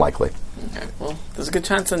unlikely. Okay. Well, there's a good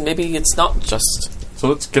chance, and maybe it's not just. So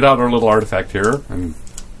let's get out our little artifact here and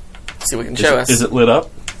See what it can show us. Is it lit up?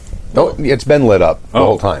 Oh, it's been lit up the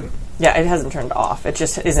whole time. Yeah, it hasn't turned off. It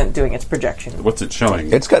just isn't doing its projection. What's it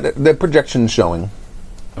showing? It's got the projection showing.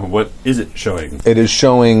 And what is it showing? It is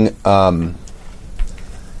showing the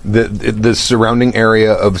surrounding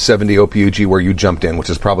area of 70 OPUG where you jumped in, which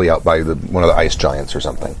is probably out by one of the ice giants or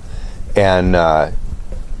something. And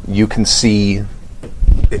you can see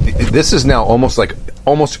this is now almost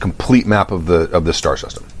a complete map of the star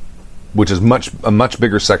system, which is a much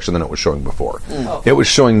bigger section than it was showing before. It was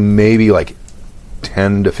showing maybe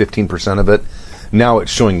 10 to 15% of it. Now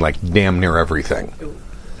it's showing damn near everything.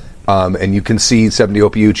 And you can see 70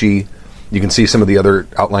 OPUG. You can see some of the other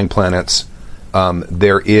outlying planets.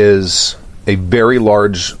 There is a very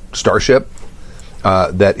large starship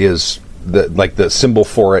that is the symbol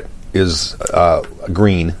for it is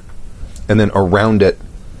green, and then around it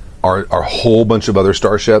are a whole bunch of other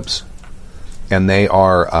starships, and they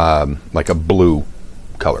are a blue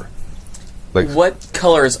color. What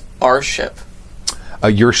color is our ship?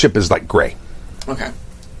 Your ship is gray. Okay.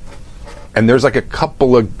 And there's a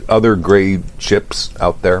couple of other gray ships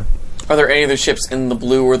out there. Are there any other ships in the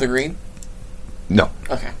blue or the green? No.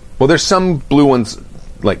 Okay. Well, there's some blue ones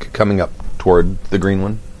coming up toward the green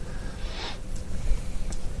one.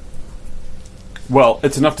 Well,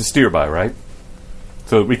 it's enough to steer by, right?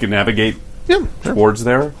 So that we can navigate towards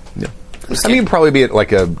there. Yeah. I mean, you'd probably be at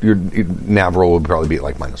your nav roll would probably be at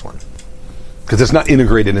 -1 because it's not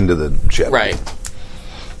integrated into the ship. Right.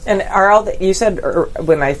 And are all you said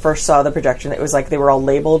when I first saw the projection, it was they were all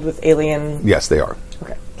labeled with alien. Yes, they are.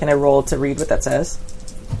 Okay. Can I roll to read what that says?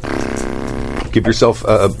 Give yourself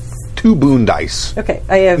 2 boon dice. Okay.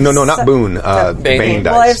 I have No, not boon. Bane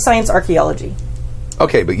dice. Well, I have science archaeology.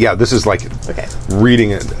 Okay, but yeah, this is Okay.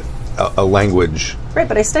 reading a language. Right,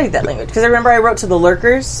 but I studied that language because I remember I wrote to the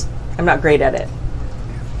lurkers. I'm not great at it.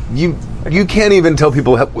 You can't even tell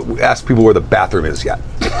people ask people where the bathroom is yet.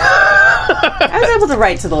 I was able to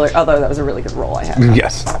write to the lurkers, although that was a really good roll I had.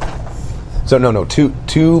 Yes. So no,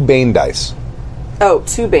 two Bane dice. Oh,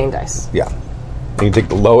 2 Bane dice. Yeah. And you take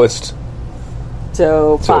the lowest.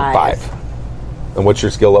 So 5. So 5. And what's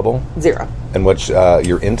your skill level? 0. And what's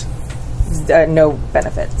your int? No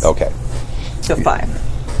benefits. Okay. So 5.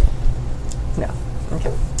 No.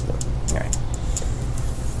 Okay. All right.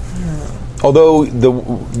 Although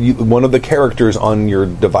one of the characters on your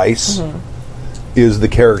device is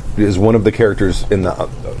one of the characters in the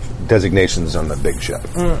designations on the big ship.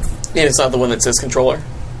 And it's not the one that says controller.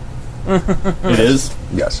 It is?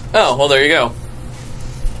 Yes. Oh, well, there you go.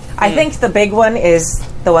 I think the big one is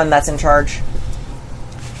the one that's in charge.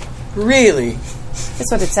 Really?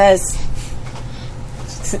 That's what it says.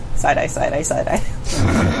 Side eye, side eye, side eye.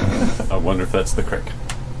 I wonder if that's the crick.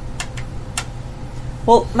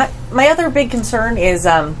 Well, my other big concern is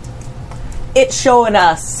it's showing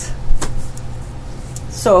us.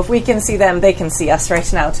 So if we can see them, they can see us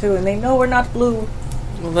right now too, and they know we're not blue.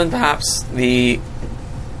 Well, then perhaps the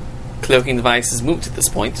cloaking device is moot at this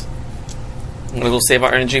point. We'll save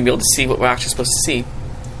our energy and be able to see what we're actually supposed to see.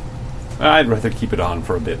 I'd rather keep it on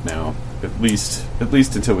for a bit now. At least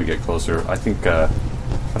until we get closer. I think I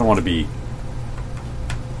don't want to be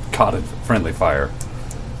caught at friendly fire.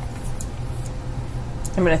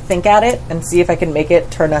 I'm going to think at it and see if I can make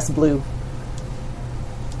it turn us blue.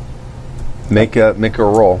 Make a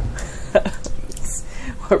roll.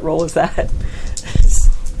 What roll is that?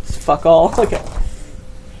 Fuck all. Okay.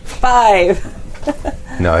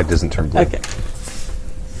 5. No, it doesn't turn blue. Okay.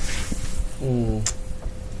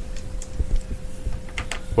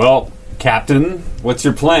 Well, Captain, what's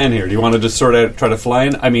your plan here? Do you want to just sort of try to fly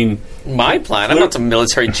in? I mean... My plan? I'm not a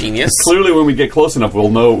military genius. Clearly, when we get close enough, we'll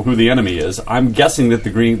know who the enemy is. I'm guessing that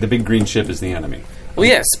the big green ship is the enemy. Well,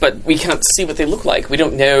 yes, but we can't see what they look like. We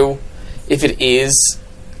don't know if it is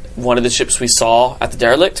one of the ships we saw at the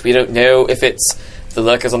derelict. We don't know if it's the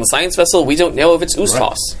lurkers on the science vessel. We don't know if it's Ustos.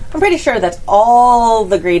 Right. I'm pretty sure that all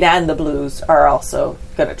the green and the blues are also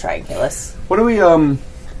going to try and kill us. What do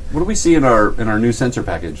we see in our new sensor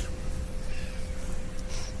package?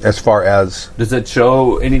 As far as Does it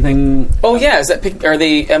show anything? Oh, yeah. Are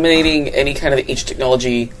they emanating any kind of ancient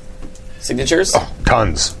technology signatures?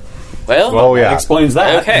 tons. Well, Oh yeah. That explains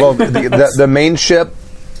that. Okay. Well, the main ship,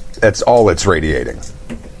 that's all it's radiating.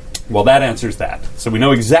 Well, that answers that. So we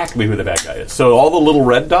know exactly who the bad guy is. So all the little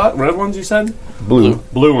red ones you said? Blue.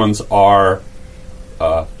 Blue ones are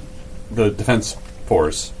the defense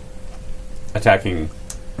force attacking.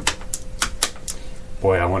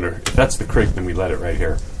 Boy, I wonder if that's the Krieg, then we let it right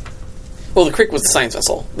here. Well, the Krieg was the science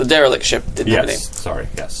vessel. The derelict ship didn't have a name. Yes, sorry,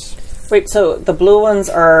 yes. Wait, so the blue ones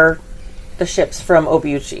are the ships from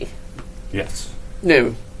Obiuchi. Yes.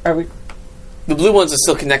 No. Are we? The blue ones are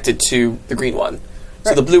still connected to the green one.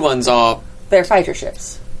 So Right. the blue ones are They're fighter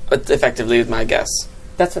ships. effectively my guess.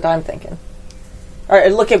 That's what I'm thinking. All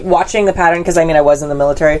right, look at watching the pattern, because I mean I was in the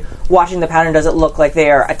military. Watching the pattern, does it look like they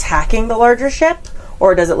are attacking the larger ship?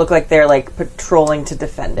 Or does it look like they're like patrolling to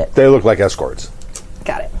defend it? They look like escorts.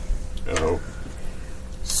 Got it. Oh.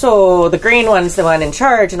 So the green one's the one in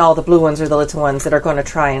charge, and all the blue ones are the little ones that are going to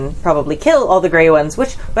try and probably kill all the gray ones,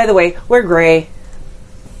 which, by the way, we're gray.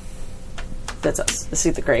 That's us. Let's see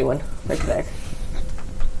the gray one right there.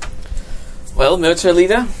 Well, military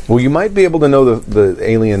leader, Well, you might be able to know the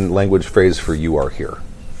alien language phrase for "you are here."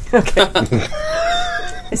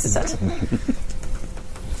 This is it.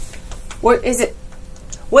 What is it?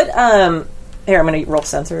 What, here, I'm going to roll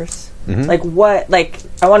sensors. Mm-hmm. Like, what, like,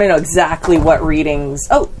 I want to know exactly what readings.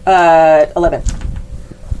 11.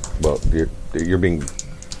 Well, you're being.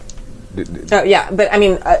 Oh, yeah, but I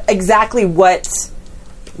mean, exactly what,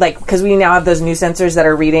 like, because we now have those new sensors that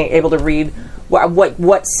are able to read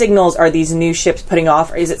what signals are these new ships putting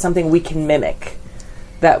off, or is it something we can mimic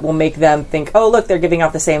that will make them think, oh, look, they're giving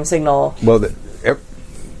off the same signal? Well,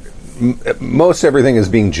 most everything is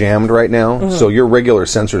being jammed right now, so your regular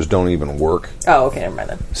sensors don't even work. Oh, okay, never mind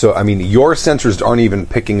then. So, I mean, your sensors aren't even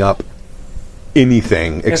picking up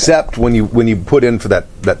anything except when you put in for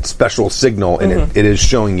that special signal, and it is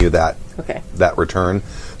showing you that return.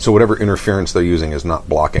 So whatever interference they're using is not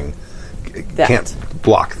blocking. That. Can't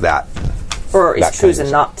block that. Or is that choosing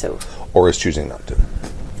kind not to. Or is choosing not to.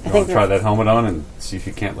 I think Try that helmet on and see if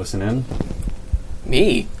you can't listen in.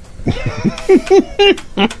 me.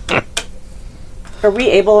 Are we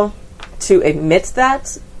able to emit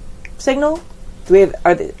that signal? Do we have?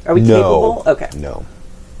 Are we capable? Okay. No.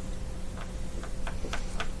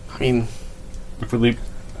 I mean, If we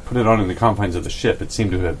put it on in the confines of the ship, it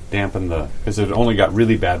seemed to have dampened because it only got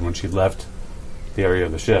really bad when she left the area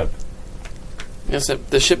of the ship. yes,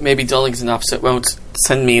 the ship may be dulling enough so it won't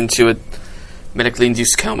send me into a medically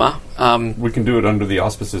induced coma. We can do it under the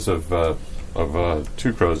auspices of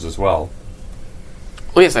Two Crows as well.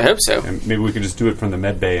 Well, yes, I hope so. And maybe we can just do it from the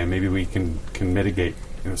med bay, and maybe we can mitigate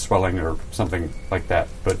swelling or something like that.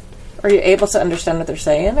 But Are you able to understand what they're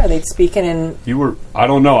saying? Are they speaking in? I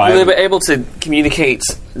don't know. They were able to communicate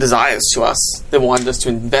desires to us. They wanted us to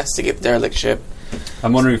investigate the derelict ship.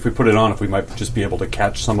 I'm wondering if we put it on, if we might just be able to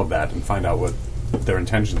catch some of that and find out what their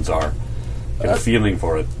intentions are, get a feeling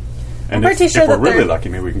for it. And I'm pretty sure if we're that really they're- lucky,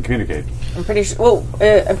 maybe we can communicate. I'm pretty sure. Well,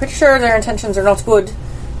 I'm pretty sure their intentions are not good,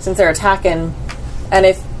 since they're attacking. And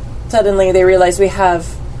if suddenly they realize we have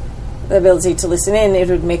the ability to listen in, it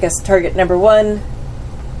would make us target number one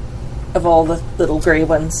of all the little grey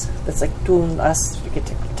ones. That's like doing us to get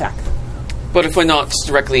to attack. But if we're not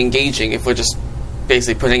directly engaging, if we're just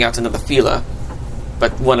basically putting out another feeler,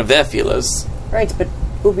 but one of their feelers. Right, but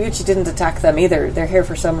Ubiuchi didn't attack them either. They're here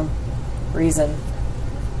for some reason.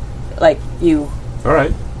 Like you. All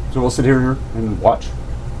right. So we'll sit here and watch.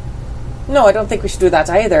 No, I don't think we should do that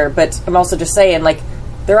either, but I'm also just saying, like,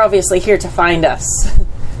 they're obviously here to find us.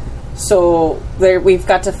 So we've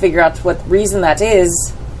got to figure out what reason that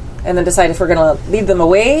is, and then decide if we're going to lead them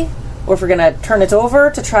away, or if we're going to turn it over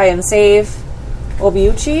to try and save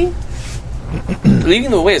Obiuchi. Leading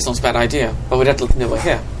them away is not a bad idea, but we'd have to let them know we're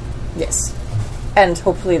here. Yes. And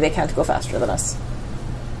hopefully they can't go faster than us.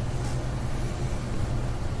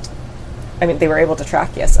 I mean, they were able to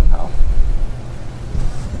track you somehow.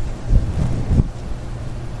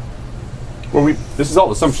 Well, this is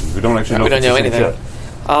all assumptions. We don't actually know. We don't know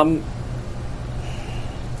anything.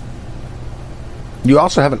 You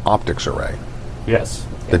also have an optics array Yes.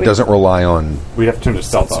 that doesn't rely on... We'd have to turn the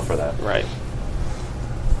stealth off for that. Right.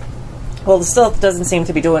 Well, the stealth doesn't seem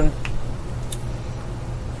to be doing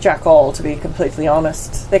jack all, to be completely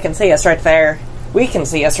honest. They can see us right there. We can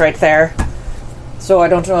see us right there. So I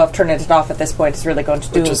don't know if turning it off at this point is really going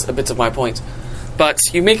to do... Which is a bit of my point. But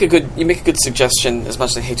you make a good suggestion, as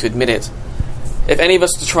much as I hate to admit it. If any of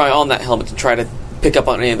us to try on that helmet and try to pick up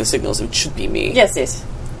on any of the signals, it should be me. Yes, yes.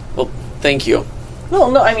 Well, thank you.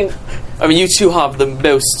 No, I mean... you two have the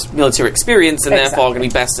most military experience, and therefore Exactly. going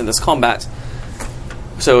to be best in this combat.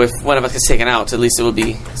 So if one of us gets taken out, at least it will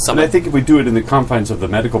be And someone. I think if we do it in the confines of the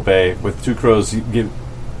medical bay with Two Crows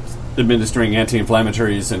administering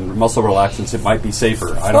anti-inflammatories and muscle relaxants, it might be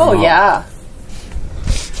safer. I don't know. Oh, yeah.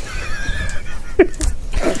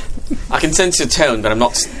 I can sense your tone, but I'm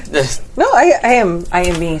not... No, I am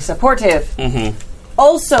being supportive. Mm-hmm.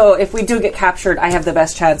 Also, if we do get captured, I have the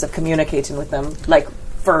best chance of communicating with them, like,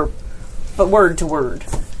 but word to word.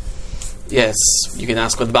 Yes, you can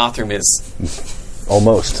ask what the bathroom is.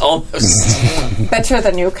 Almost. Almost. Better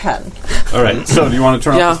than you can. All right. So do you want to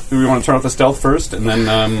turn Yeah. off? Do we want to turn off the stealth first, and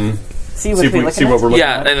then See what see what we're looking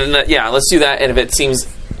Yeah, at? and then, let's do that. And if it seems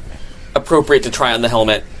appropriate to try on the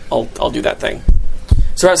helmet, I'll do that thing.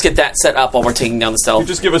 So let's get that set up while we're taking down the You stealth.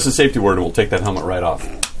 just give us a safety word, and we'll take that helmet right off.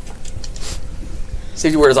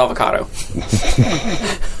 Safety word is avocado.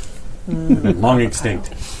 Long extinct.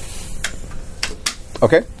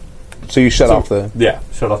 Okay. So you shut off the... Yeah,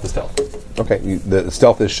 shut off the stealth, Okay, the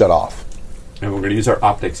stealth is shut off. and we're going to use our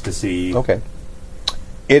optics to see. Okay.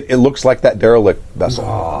 It looks like that derelict vessel.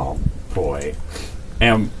 Oh boy!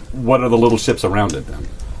 And what are the little ships around it then?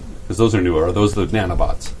 Because those are newer. Are those the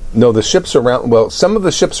nanobots? No, the ships around... Well, some of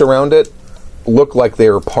the ships around it look like they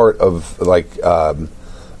are part of, like,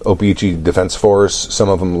 Obiuchi Defense Force. Some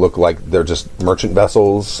of them look like they're just merchant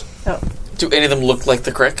vessels. Oh. Do any of them look like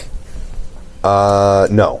the Crick?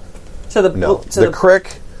 No. So the No. so the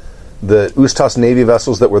Crick, the Ustas Navy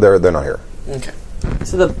vessels that were there, they're not here. Okay.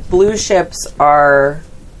 So the blue ships are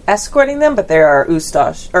escorting them, but there are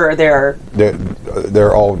Ustash, or there are...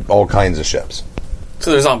 They're all kinds of ships.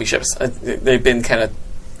 So they're zombie ships. They've been kind of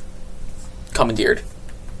commandeered.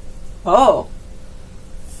 Oh.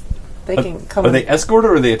 They can come... Are they escort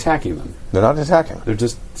or are they attacking them? They're not attacking. They're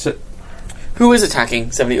just. Who is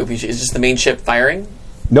attacking 70 OPG? Is just the main ship firing?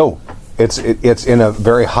 No. It's in a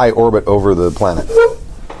very high orbit over the planet. There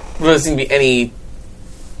doesn't seem to be any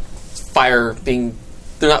fire being...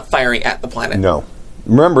 They're not firing at the planet. No.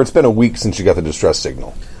 Remember, it's been a week since you got the distress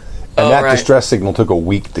signal. And Oh, that right. distress signal took a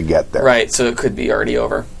week to get there. Right, so it could be already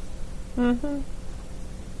over. Mm-hmm.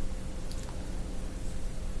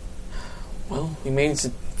 Well, we may need to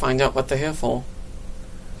find out what they're here for.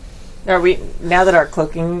 Are we... Now that our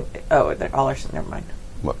cloaking... Oh, they're all our... Never mind.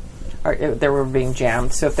 What? They were being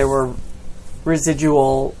jammed, so if there were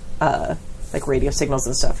residual, like, radio signals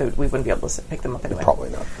and stuff, we wouldn't be able to pick them up anyway. Probably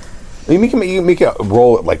not. You make a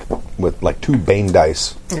roll with 2 Bane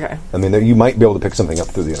dice. Okay. I mean, you might be able to pick something up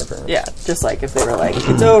through the interference. Yeah, just like if they were like,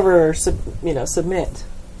 it's over, submit.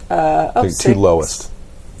 The 2 lowest.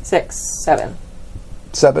 6, 7.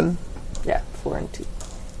 7. Yeah, 4 and 2.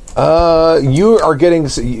 You are getting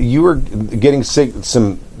some.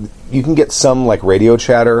 You can get some like radio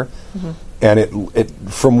chatter, and it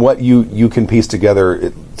from what you can piece together,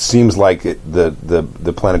 it seems like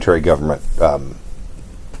the planetary government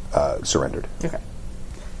surrendered. Okay.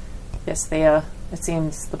 Yes, they. It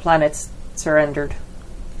seems the planet's surrendered.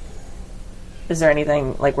 Is there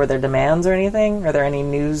anything like were there demands or anything? Are there any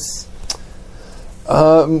news?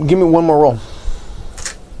 Give me one more roll.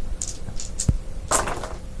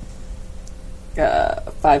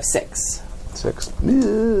 5, 6. 6.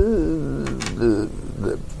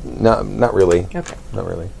 Not really. Okay. Not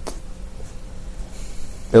really.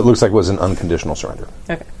 It looks like it was an unconditional surrender.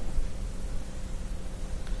 Okay.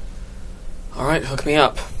 All right, hook me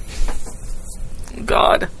up.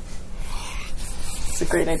 God. It's a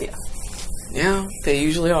great idea. Yeah, they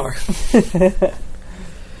usually are.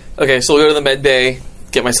 Okay, so we'll go to the med bay,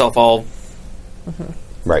 get myself all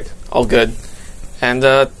Right. good, and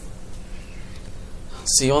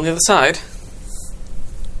See you on the other side.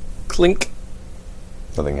 Clink.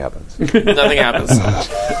 Nothing happens. Nothing happens.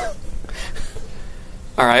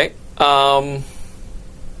 All right.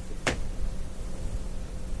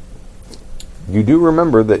 You do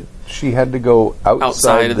remember that she had to go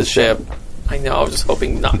Outside of the ship. I know. I was just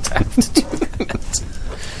hoping not to have to do that.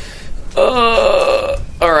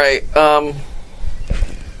 All right. All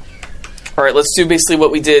right. Let's do basically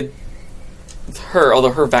what we did with her.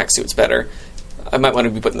 Although her vac suit's better. I might want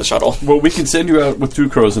to be put in the shuttle. Well, we can send you out with 2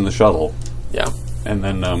 crows in the shuttle. Yeah. And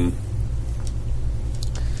then,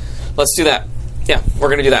 let's do that. Yeah, we're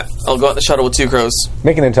going to do that. I'll go out in the shuttle with 2 crows.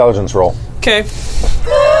 Make an intelligence roll. Okay.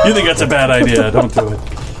 You think that's a bad idea. Don't do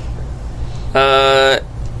it.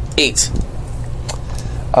 8.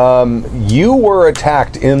 You were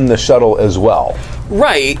attacked in the shuttle as well,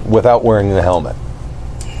 Right. without wearing the helmet.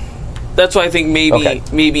 That's why I think maybe... Okay.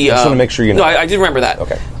 maybe I just want to make sure you know. No, I did remember that.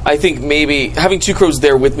 Okay. I think maybe having 2 crows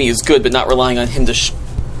there with me is good, but not relying on him to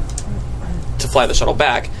fly the shuttle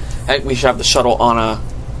back. I think we should have the shuttle on a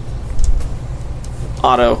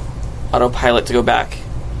autopilot to go back.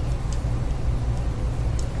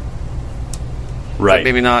 Right. But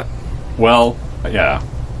maybe not. Well, yeah.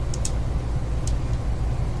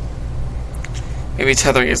 Maybe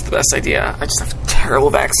tethering is the best idea. I just have a terrible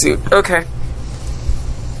vac suit. Okay.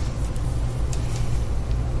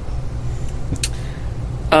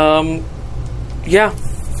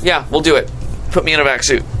 Yeah, we'll do it. Put me in a vac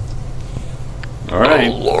suit. All right.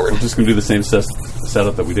 Oh, Lord. We're just going to do the same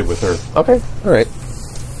setup that we did with her. Okay, all right.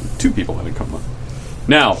 2 people had to come up.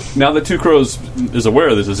 Now that 2 crows is aware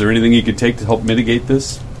of this, is there anything he could take to help mitigate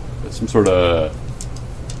this? Some sort of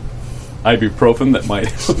ibuprofen that might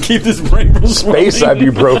keep this brain from swelling? Space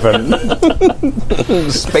ibuprofen.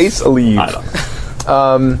 Space Aleve. I don't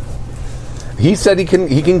know. He said he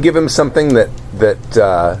can give him something that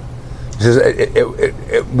says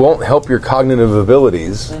it won't help your cognitive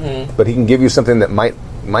abilities, but he can give you something that might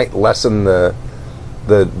lessen the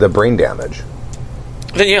brain damage.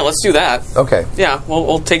 Then yeah, let's do that. Okay. Yeah,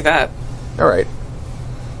 we'll take that. All right.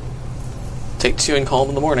 Take 2 and call him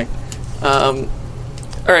in the morning. All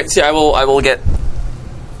right. See, I will get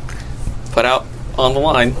put out on the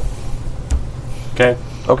line. Okay.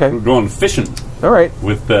 Okay. We're going fishing All right.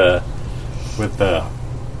 with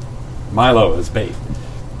Milo as bait.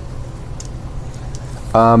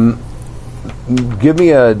 Give me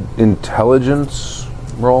a intelligence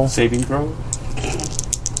roll. Saving throw.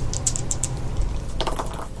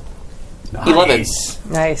 11.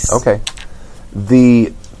 Nice. Okay.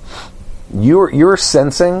 You're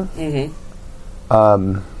sensing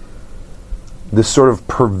this sort of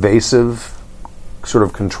pervasive, sort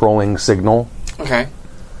of controlling signal Okay.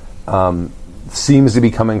 seems to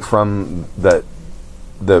be coming from the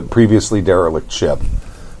previously derelict ship,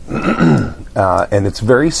 and it's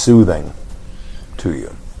very soothing to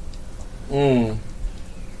you.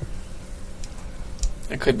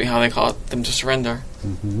 It could be how they caught them to surrender.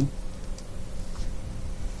 Mm-hmm.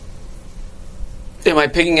 Am I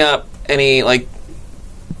picking up any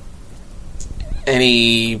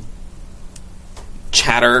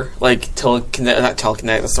chatter, like not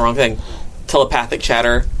telekinetic? That's the wrong thing. Telepathic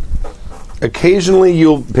chatter. Occasionally,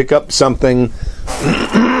 you'll pick up something,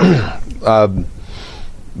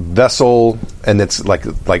 vessel, and it's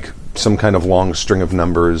like some kind of long string of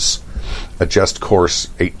numbers. Adjust course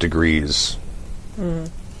 8 degrees,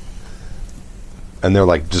 and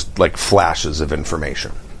they're just like flashes of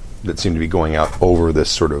information that seem to be going out over this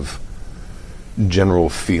sort of general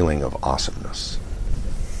feeling of awesomeness.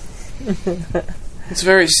 It's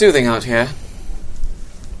very soothing out here.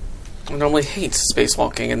 I normally hate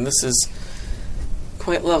spacewalking, and this is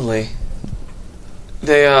quite lovely.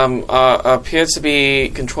 They appear to be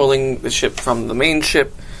controlling the ship from the main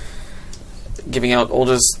ship, giving out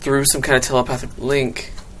orders through some kind of telepathic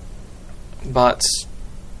link, but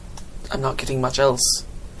I'm not getting much else.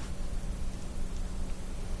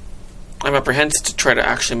 I'm apprehensive to try to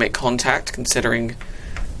actually make contact, considering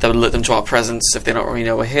that would alert them to our presence if they don't already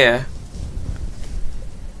know we're here.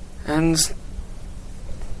 And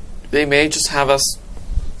they may just have us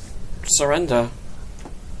surrender.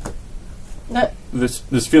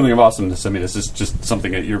 This feeling of awesomeness, I mean, is this just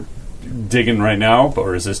something that you're digging right now,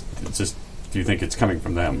 or is this just, do you think it's coming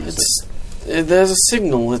from them? There's a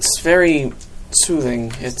signal. It's very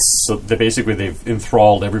soothing. So they've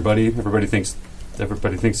enthralled everybody. Everybody thinks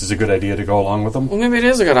it's a good idea to go along with them. Well, maybe it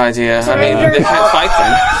is a good idea. I mean, they can't fight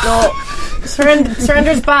them. No,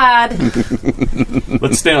 surrender's bad.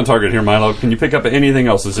 Let's stay on target here, Milo. Can you pick up anything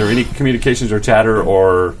else? Is there any communications or chatter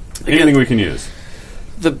or anything we can use?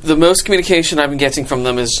 The most communication I've been getting from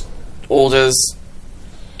them is orders,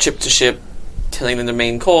 ship to ship, telling them the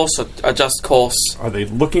main course or adjust course. Are they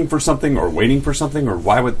looking for something or waiting for something, or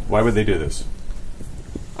why would they do this?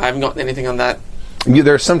 I haven't gotten anything on that.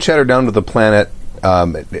 There's some chatter down to the planet,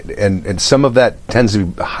 and some of that tends to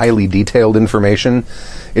be highly detailed information.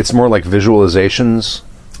 It's more like visualizations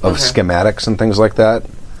of schematics and things like that.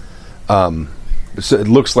 So it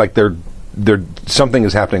looks like something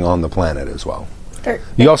is happening on the planet as well.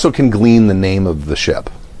 You also can glean the name of the ship.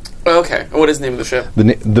 Okay. What is the name of the ship?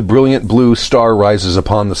 The brilliant blue star rises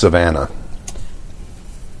upon the savannah.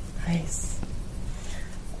 Nice.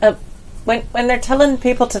 When they're telling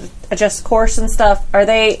people to adjust course and stuff, are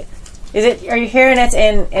you hearing it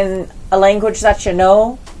in a language that you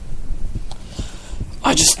know?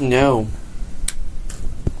 I just know.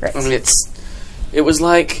 Right. I mean, it was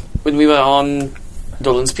like when we were on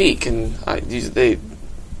Dolan's Peak, and the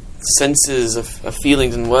senses of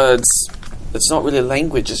feelings and words. It's not really a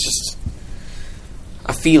language. It's just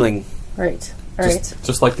a feeling. Right. All right.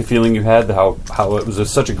 Just like the feeling you had, how it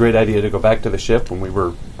was such a great idea to go back to the ship when we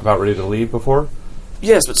were about ready to leave before?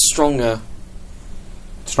 Yes, but stronger.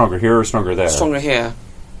 Stronger here or stronger there? Stronger here.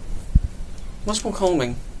 Much more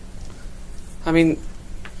calming. I mean...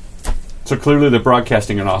 So clearly they're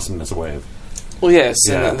broadcasting an awesomeness wave. Well, yes.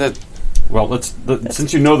 Yeah. And well,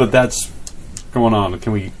 since you know that's going on,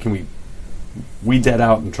 can we weed that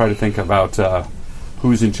out and try to think about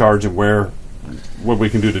who's in charge and what we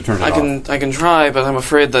can do to turn it off? I can try, but I'm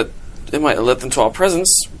afraid that it might alert them to our presence.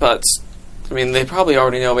 But I mean, they probably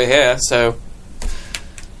already know we're here, so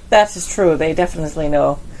that is true. They definitely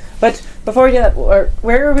know. But before we do that,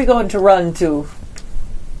 where are we going to run to?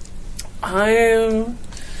 Why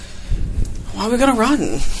are we going to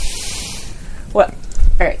run? What?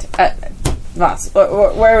 All right, Voss.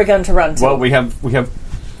 Where are we going to run to? Well, we have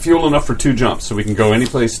fuel enough for 2 jumps, so we can go any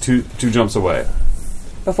place two jumps away.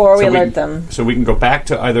 Before we alert them. So we can go back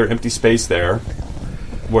to either empty space there,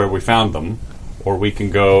 where we found them, or we can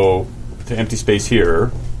go to empty space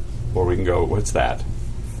here, or we can go, what's that?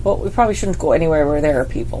 Well, we probably shouldn't go anywhere where there are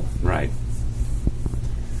people. Right.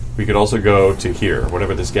 We could also go to here,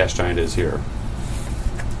 whatever this gas giant is here.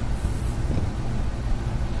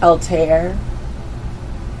 Altair.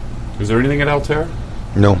 Is there anything at Altair?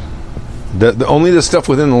 No. The only the stuff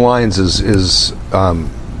within the lines is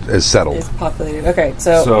settled. Is populated. Okay,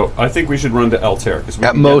 so I think we should run to Altair.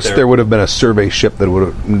 At most, there would have been a survey ship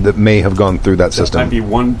that may have gone through that system. Might be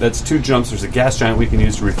one. That's 2 jumps. There's a gas giant we can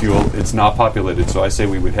use to refuel. It's not populated, so I say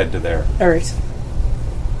we would head to there. all right.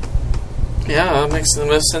 Yeah, that makes the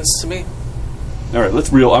most sense to me. All right, I'm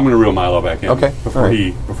going to reel Milo back in. Okay. Before All right.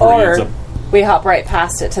 he Or ends up. we hop right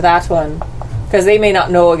past it to that one because they may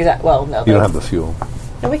not know exactly. Well, no, You don't have the fuel.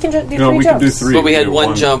 No, we can do 3 No, we jumps. can do 3. But we had do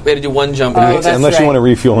one jump. We had to do 1 jump. Oh, that's Unless right. you want to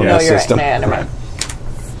refuel in Yeah. No, that you're system. right. Never mind.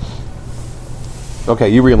 Okay,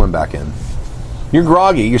 you reel him back in. You're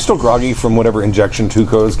groggy. You're still groggy from whatever injection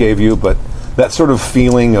Tuco's gave you, but that sort of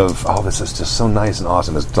feeling of, oh, this is just so nice and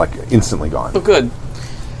awesome is like instantly gone. Oh, good.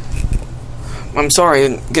 I'm sorry I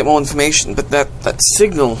didn't get more information, but that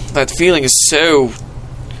signal, that feeling is so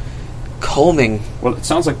calming. Well, it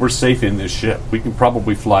sounds like we're safe in this ship. We can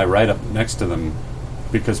probably fly right up next to them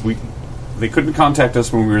because they couldn't contact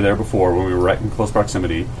us when we were there before, when we were right in close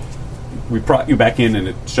proximity. We brought you back in and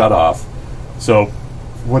it shut off. So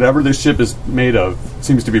whatever this ship is made of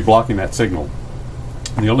seems to be blocking that signal.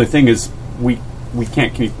 And the only thing is we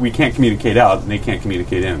can't communicate out and they can't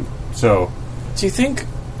communicate in. So Do you think...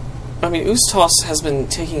 I mean, Ustos has been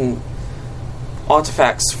taking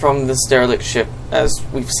artifacts from this derelict ship, as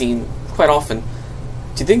we've seen quite often.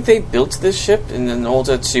 Do you think they built this ship in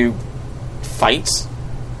order to fight?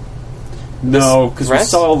 no, because we threat?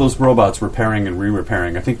 saw all those robots repairing and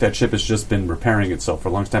re-repairing. I think that ship has just been repairing itself for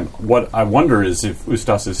a long time. What I wonder is if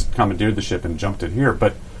Ustas has commandeered the ship and jumped it here,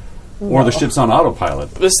 or the ship's on autopilot.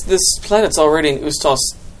 This planet's already in Ustos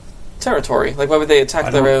territory. Like, why would they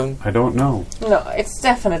attack their own? I don't know. No, it's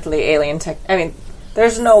definitely alien tech. I mean,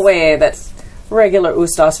 there's no way that regular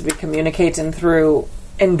Ustas would be communicating through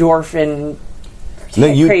endorphin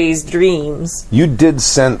crazed dreams. You did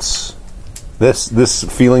sense this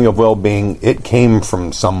feeling of well-being. It came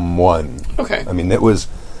from someone. Okay. I mean, there was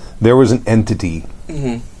an entity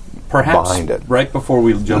Perhaps behind it. right before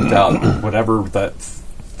we jumped out, whatever that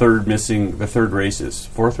third race is.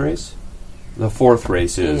 Fourth race? The 4th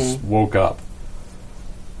race is woke up.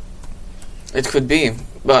 It could be.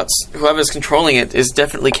 But whoever's controlling it is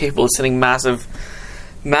definitely capable of sending massive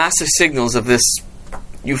signals of this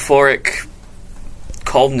euphoric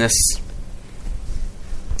calmness.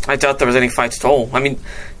 I doubt there was any fight at all. I mean,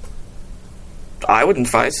 I wouldn't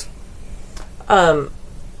fight.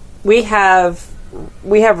 We have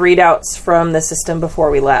readouts from the system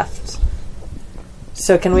before we left.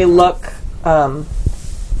 So can we look... or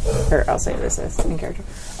I'll say this as in character.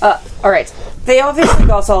 Alright. They obviously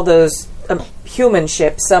got all those human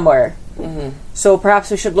ships somewhere. Mm-hmm. So perhaps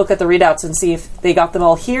we should look at the readouts and see if they got them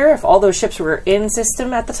all here, if all those ships were in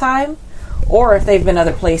system at the time, or if they've been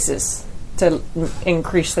other places to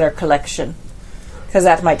increase their collection. Because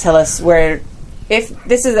that might tell us where... If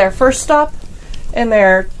this is their first stop in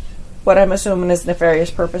their... what I'm assuming is nefarious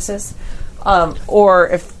purposes, or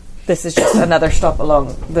if this is just another stop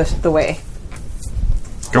along the way.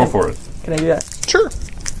 Go for it. Can I do that? Sure.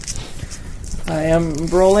 I am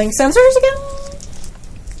rolling sensors again.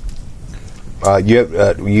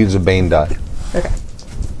 We use a Bane die Okay.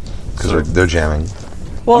 because they're jamming.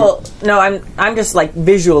 Well, no, I'm just like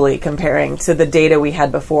visually comparing to the data we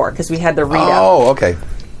had before because we had the readout. Oh, okay.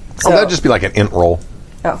 So- that'd just be like an int roll.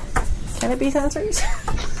 Oh, can it be sensors?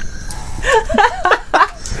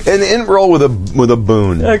 An int roll with a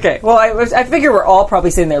boon. Okay. Well, I figure we're all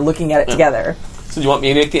probably sitting there looking at it together. So do you want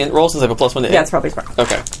me to make the int roll since I have a +1 to int? Yeah, it's probably smart.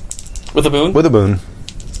 Okay. With a boon? With a boon.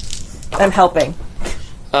 I'm helping.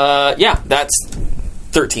 Yeah, that's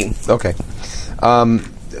 13. Okay.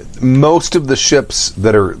 Most of the ships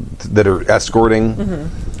that are escorting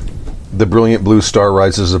the brilliant blue star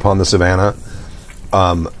rises upon the savannah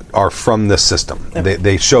are from this system. Okay.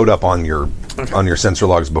 They showed up on your sensor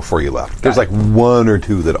logs before you left. There's like one or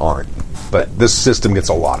two that aren't, but this system gets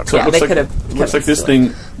a lot of So Yeah, it looks they like, could've looks like kept this it.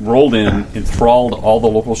 thing rolled in, enthralled all the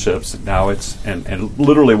local ships. Now and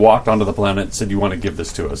literally walked onto the planet and said, "You want to give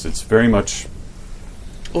this to us?" It's very much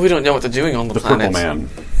Well, we don't know what they're doing on the the planet. Purple Man.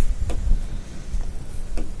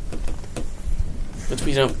 But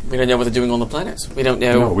we don't know what they're doing on the planets. We don't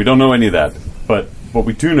know. No, we don't know any of that. But what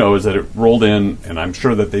we do know is that it rolled in, and I'm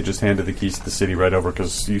sure that they just handed the keys to the city right over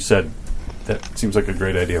because you said that seems like a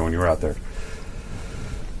great idea when you were out there.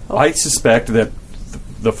 I suspect that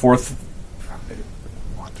the fourth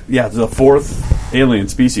alien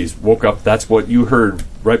species woke up. That's what you heard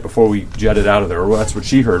right before we jetted out of there, or that's what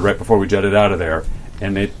she heard right before we jetted out of there,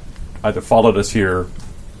 and it either followed us here,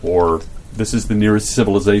 or this is the nearest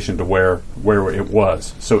civilization to where it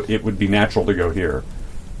was. So it would be natural to go here,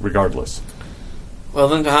 regardless. Well,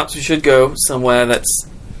 then perhaps we should go somewhere that's...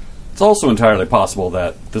 It's also entirely possible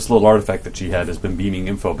that this little artifact that she had has been beaming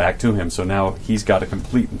info back to him, so now he's got a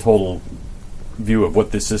complete and total view of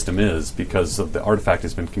what this system is because of the artifact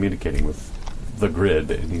has been communicating with the grid,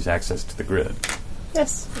 and he's access to the grid.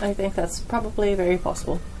 Yes, I think that's probably very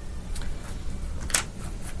possible.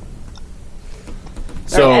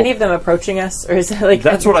 So Are any of them approaching us, or is it like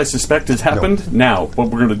that's what I suspect has happened. Now, what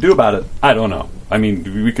we're going to do about it, I don't know. I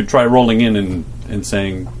mean, we could try rolling in and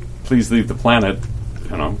saying, please leave the planet,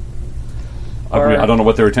 you know. I don't know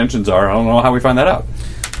what their intentions are. I don't know how we find that out.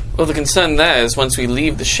 Well, the concern there is once we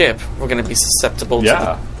leave the ship, we're going to be susceptible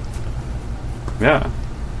to Yeah.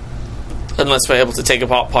 unless we're able to take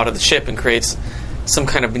apart part of the ship and create some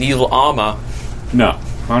kind of medieval armor. No.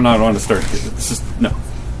 I'm not going to start. It's just, no.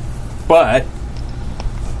 But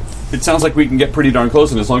it sounds like we can get pretty darn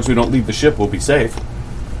close, and as long as we don't leave the ship, we'll be safe.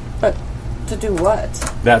 But to do what?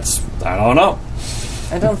 I don't know.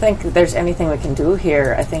 I don't think there's anything we can do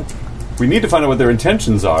here. I think We need to find out what their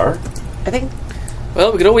intentions are,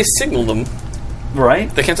 Well, we could always signal them. right?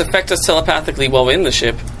 They can't affect us telepathically while we're in the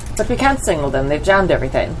ship. but we can't signal them. They've jammed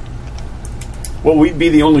everything. Well, we'd be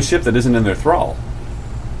the only ship that isn't in their thrall.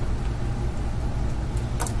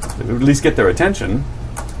 It would at least get their attention.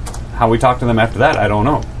 How we talk to them after that, I don't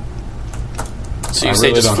know. So you I say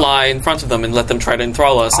really just don't fly in front of them and let them try to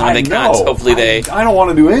enthrall us, and when I they can't, know. hopefully they... I don't want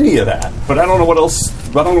to do any of that, but I don't know what else.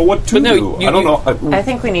 I don't know what to But no, do. you- I don't know. I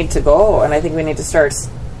think we need to go, and I think we need to start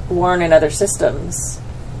warning other systems.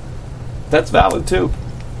 That's valid too.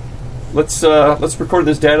 Let's record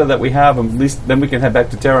this data that we have, and at least then we can head back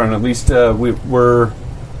to Terra, and at least we're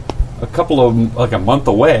a couple of like a month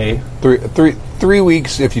away. 3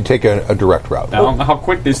 weeks if you take a direct route. I don't know how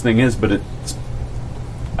quick this thing is, but it's.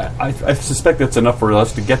 I suspect that's enough for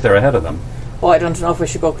us to get there ahead of them. Well, I don't know if we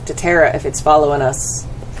should go to Terra if it's following us,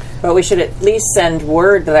 but we should at least send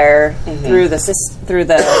word there through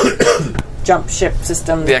the jump ship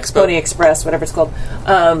system, The Expo. Pony Express, whatever it's called.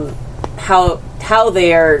 How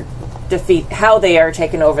they are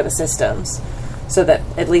taking over the systems, so that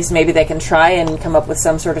at least maybe they can try and come up with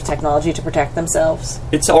some sort of technology to protect themselves.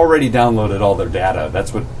 It's already downloaded all their data.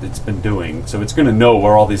 That's what it's been doing. So it's going to know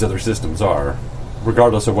where all these other systems are,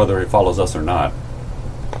 regardless of whether it follows us or not.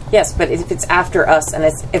 Yes, but if it's after us, and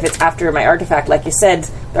if it's after my artifact, like you said,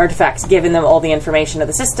 the artifact's given them all the information of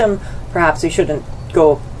the system, perhaps we shouldn't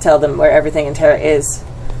go tell them where everything in Terra is.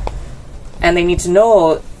 And they need to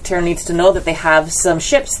know, Terra needs to know that they have some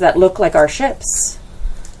ships that look like our ships.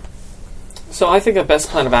 So I think a best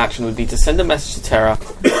plan of action would be to send a message to Terra,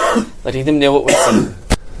 letting them know what we've seen,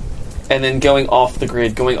 and then going off the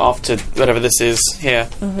grid, going off to whatever this is here.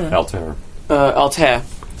 Altair. Altair.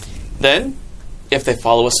 Then, if they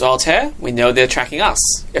follow us to Altair, we know they're tracking us.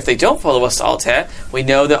 If they don't follow us to Altair, we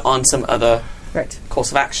know they're on some other Right.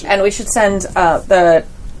 course of action. And we should send the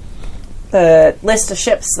list of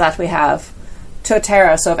ships that we have to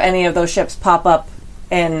Terra, so if any of those ships pop up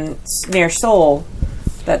in near Sol,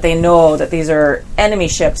 that they know that these are enemy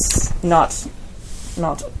ships, not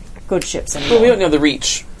good ships anymore. Well, we don't know the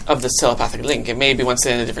reach of this telepathic link. It may be once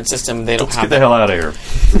they're in a different system, they don't Let's have get the hell out of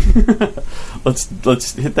here.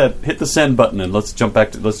 let's hit the send button and let's jump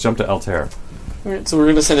to Altair. All right, so we're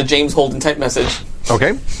going to send a James Holden type message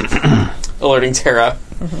Okay. alerting Terra.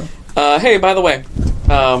 Hey, by the way,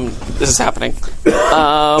 this is happening.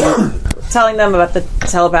 Telling them about the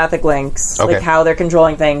telepathic links, Okay. like how they're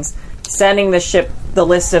controlling things, sending the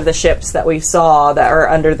list of the ships that we saw that are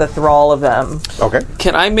under the thrall of them. Okay.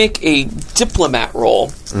 Can I make a diplomat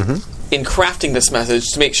roll in crafting this message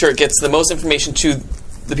to make sure it gets the most information to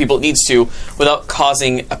the people it needs to without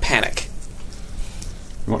causing a panic?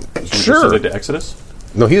 You want Sure. send it to Exodus?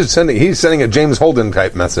 No, he's sending a James Holden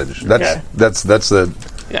type message. Okay. That's the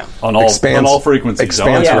Yeah. On all frequencies.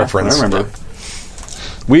 Expanse Yeah. reference. I remember.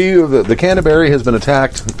 The Canterbury has been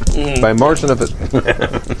attacked by Martian of it.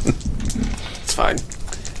 It's fine.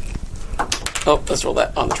 Oh, let's roll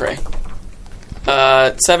that on the tray.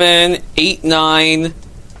 7, 8, 9.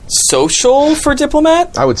 Social for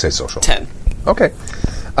diplomat? I would say social. 10. Okay.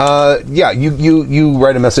 Yeah, you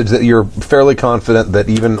write a message that you're fairly confident that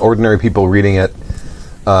even ordinary people reading it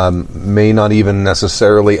may not even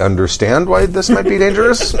necessarily understand why this might be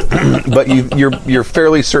dangerous, but you're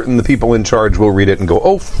fairly certain the people in charge will read it and go,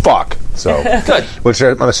 "Oh fuck!" So Good. which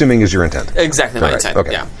I'm assuming is your intent. Exactly my Right, intent.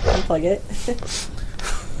 okay. Yeah. Unplug it.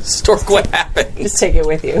 Stork, what happened? Just take it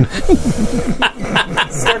with you.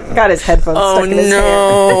 Stork got his headphones stuck in his hair.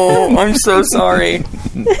 no. I'm so sorry.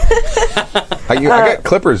 I got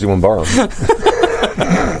clippers you want to borrow.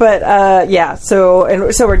 But yeah, so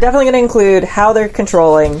we're definitely going to include how they're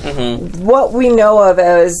controlling. What we know of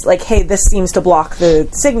is like, hey, this seems to block the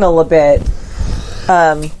signal a bit.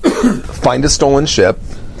 Find a stolen ship.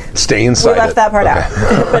 Stay inside We left it. that part Okay.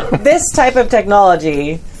 out. But this type of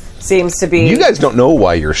technology seems to be. You guys don't know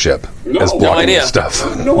why your ship No. is No blocking idea. this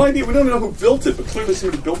stuff. No idea. We don't know who built it, but clearly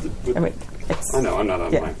somebody built it. With, I mean, it's I know. I'm not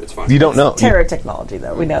on Yeah. mine. It's fine. You don't know. terror technology,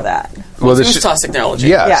 though. We know that. Well, It's this Ustas technology.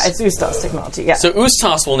 Yes. Yeah, it's Ustas technology. Yeah. So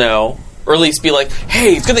Ustas will know, or at least be like,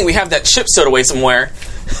 hey, it's a good thing we have that ship stowed away somewhere.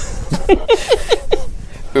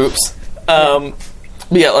 Oops.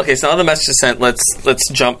 But yeah, okay, so now the message is sent. Let's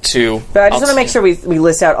jump to... But I just want to make sure we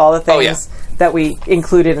list out all the things Oh, yeah. that we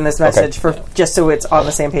included in this message for just so it's on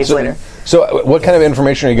the same page later. So, what kind of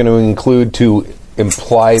information are you going to include to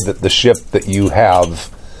imply that the ship that you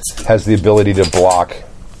have has the ability to block?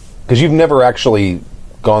 Because you've never actually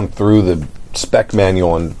gone through the spec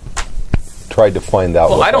manual and tried to find out.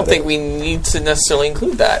 Well, what I don't that think is. we need to necessarily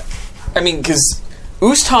include that. I mean, because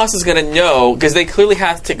Ustas is going to know, because they clearly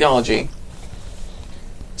have technology.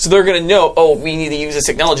 So they're going to know, oh, we need to use this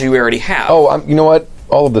technology we already have. Oh, you know what?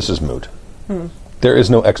 All of this is moot. There is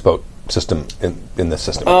no X-boat system in this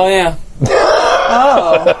system. Oh, yeah.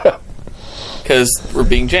 Because we're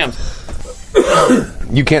being jammed.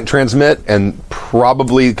 You can't transmit, and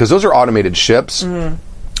probably because those are automated ships.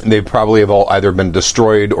 They probably have all either been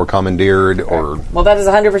destroyed or commandeered or. Well, that is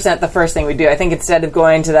 100% the first thing we do. I think instead of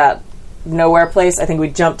going to that nowhere place, I think we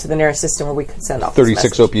jump to the nearest system where we could send off this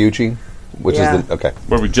 36 message. Opiuchi, which Yeah. is the okay.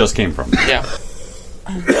 Where we just came from. Yeah.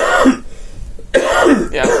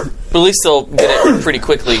 Yeah. But at least they'll get it pretty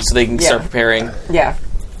quickly so they can start preparing. Yeah.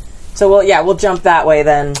 So we'll jump that way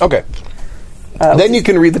then. Okay. Then you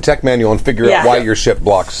can read the tech manual and figure Yeah. out why your ship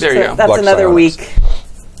blocks. There you So go. that's blocks another psionics. week.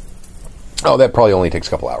 Oh, that probably only takes a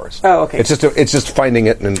couple hours. Oh, okay. It's just finding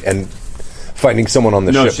it and finding someone on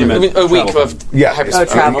the No, ship. she I mean- mean, a week Travel of Yeah. hyperspace.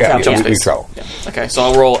 Oh, travel, yeah, travel. yeah, we travel. Yeah. Okay, so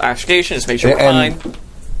I'll roll astrogation, just make sure we're And- fine.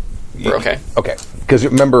 We're okay. Okay, because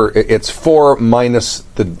remember, it's 4 minus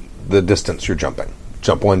the distance you're jumping.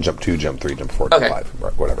 Jump 1, jump 2, jump 3, jump 4, jump Okay. 5,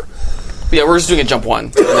 right, whatever. But yeah, we're just doing a jump 1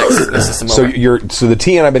 to the next system So over. so the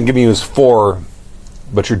TN I've been giving you is 4,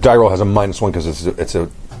 but your die roll has a -1 because it's a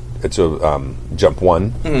jump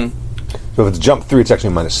 1. Mm-hmm. So if it's jump 3, it's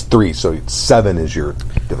actually -3. So 7 is your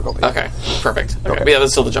difficulty. Okay, perfect. Okay. Okay. But yeah,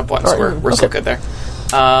 that's still the jump 1, so All right. we're still Okay. good there.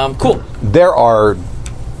 Cool. There are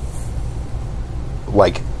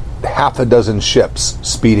like half a dozen ships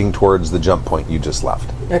speeding towards the jump point you just left.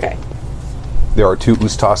 Okay. There are 2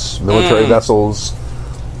 Ustas military vessels.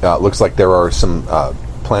 Looks like there are some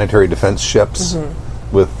planetary defense ships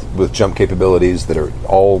with with jump capabilities that are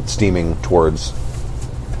all steaming towards.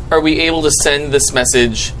 Are we able to send this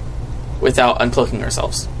message without uncloaking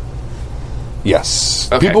ourselves? Yes.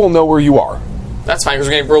 Okay. People will know where you are, That's fine,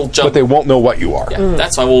 because we'll jump. but they won't know what you are. Yeah,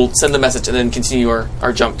 that's fine. We'll send the message and then continue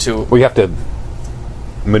our jump to... We have to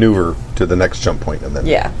maneuver to the next jump point, and then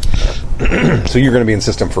Yeah. So you're going to be in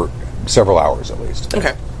system for several hours at least.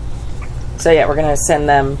 Okay. So yeah, we're gonna send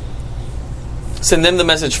them. Send them the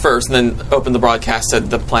message first, and then open the broadcast to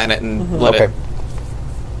the planet and let it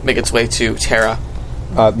make its way to Terra.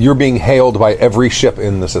 You're being hailed by every ship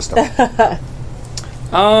in the system.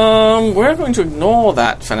 We're going to ignore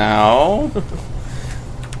that for now.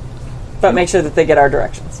 But make sure that they get our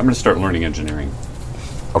directions. I'm going to start learning engineering.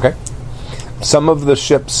 Okay. Some of the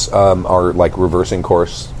ships are like reversing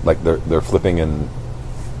course, like they're flipping and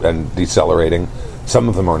decelerating. Some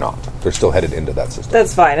of them are not. They're still headed into that system.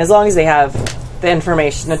 That's fine, as long as they have the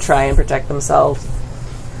information to try and protect themselves.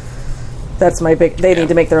 That's my big... They need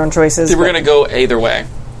to make their own choices. We're going to go either way.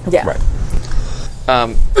 Yeah.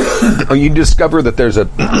 Right. You discover that there's a...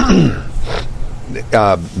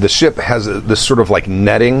 the ship has this sort of like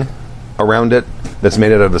netting around it that's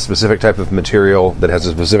made out of a specific type of material that has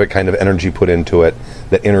a specific kind of energy put into it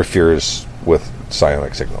that interferes with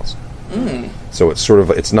psionic signals. So it's sort of...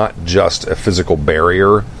 It's not just a physical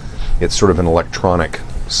barrier. It's sort of an electronic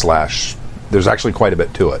 / There's actually quite a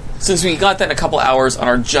bit to it. Since we got that in a couple hours on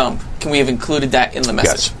our jump, can we have included that in the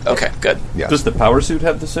message? Yes. Okay, good. Yes. Does the power suit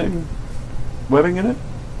have the same webbing in it?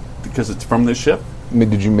 Because it's from this ship? I mean,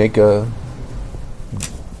 did you make a...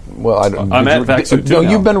 Well, I don't... I'm did at you- Vac Suit 2 No,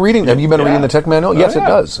 now. you've been reading... Have you been Yeah. reading the tech manual? Yes, yeah. it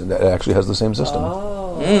does. It actually has the same system.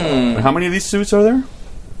 How many of these suits are there?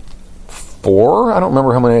 4? I don't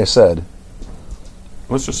remember how many I said.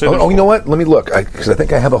 Let's just say Oh, there's you know four. what? Let me look. Because I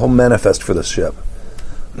think I have a whole manifest for this ship.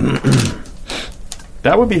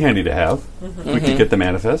 That would be handy to have. We could get the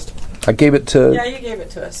manifest. I gave it to... Yeah, you gave it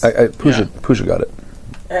to us. Pusha got it.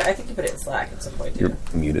 I think you put it in Slack at some point, too. You're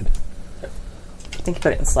muted. I think you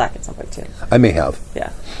put it in Slack at some point, too. I may have.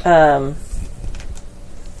 Yeah.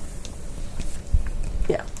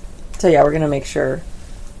 Yeah. So, yeah, we're going to make sure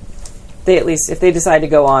they at least, if they decide to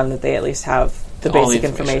go on, that they at least have the All the basic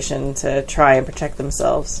information to try and protect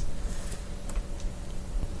themselves.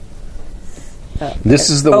 This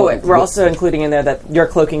is the one... We're also including in there that your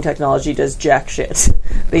cloaking technology does jack shit.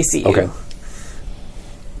 They see you. Okay.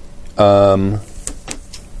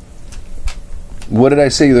 What did I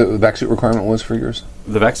say the vac suit requirement was for yours?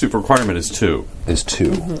 The vac suit requirement is 2. Is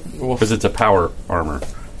 2. Because it's a power armor.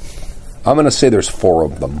 I'm going to say there's 4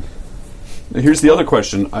 of them. Here's the other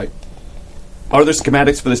question. Are there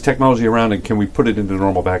schematics for this technology around, and can we put it into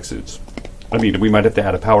normal vac suits? I mean, we might have to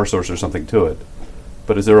add a power source or something to it.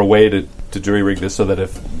 But is there a way to jury-rig this so that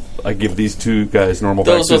if I give these 2 guys normal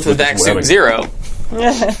vac Those suits... with the Vac Suit 0.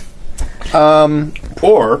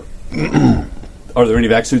 Or, are there any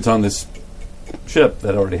vac suits on this ship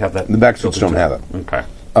that already have that? The vac suits don't have it. Okay.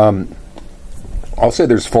 I'll say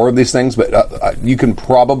there's 4 of these things, but you can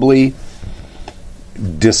probably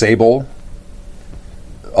disable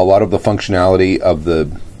a lot of the functionality of the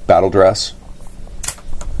battle dress.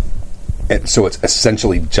 And so it's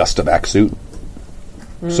essentially just a vac suit.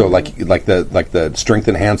 So like the strength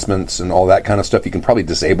enhancements and all that kind of stuff, you can probably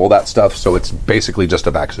disable that stuff. So it's basically just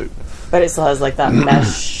a vac suit. But it still has like that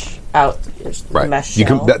mesh out. Right. Mesh You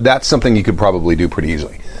shell. can. That's something you could probably do pretty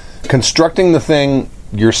easily. Constructing the thing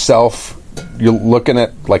yourself, you're looking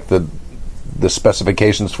at like the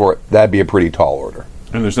specifications for it. That'd be a pretty tall order.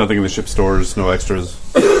 And there's nothing in the ship stores, no extras,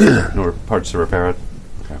 no parts to repair it?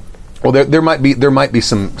 Okay. Well, there might be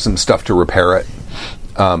some stuff to repair it.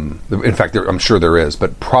 In fact, I'm sure there is,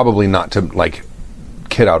 but probably not to like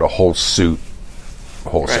kit out a whole suit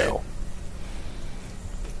wholesale. Right.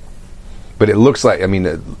 But it looks like, I mean,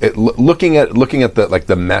 looking at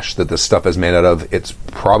the mesh that this stuff is made out of, it's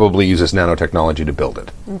probably uses nanotechnology to build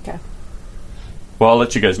it. Okay. Well, I'll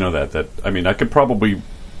let you guys know that I mean, I could probably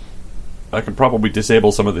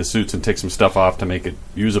disable some of the suits and take some stuff off to make it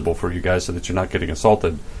usable for you guys so that you're not getting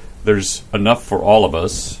assaulted. There's enough for all of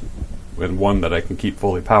us, and one that I can keep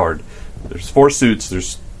fully powered. There's 4 suits.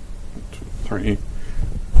 There's 3.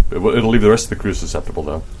 It'll leave the rest of the crew susceptible,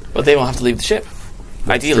 though. But they won't have to leave the ship.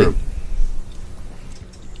 Ideally. True.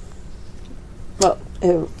 Well,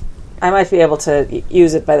 I might be able to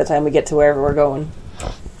use it by the time we get to wherever we're going.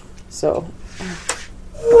 So,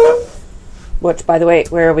 which, by the way,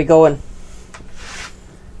 where are we going?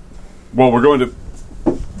 Well, we're going to...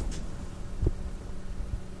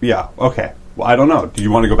 Yeah, okay. Well, I don't know. Do you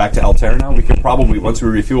want to go back to Altair now? We can probably, once we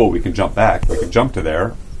refuel, we can jump back. We can jump to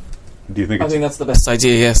there. Do you think I it's... think that's the best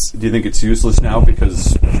idea, yes. Do you think it's useless now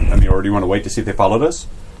because, or do you want to wait to see if they followed us?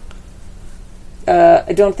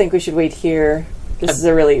 I don't think we should wait here. This is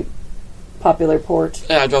a really popular port.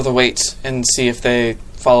 Yeah, I'd rather wait and see if they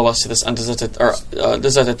follow us to this undeserted or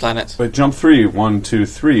deserted planet. But jump 3, 1, 2,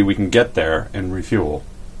 3, we can get there and refuel.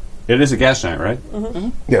 It is a gas giant, right? Mm-hmm.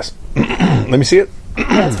 Yes. Let me see it.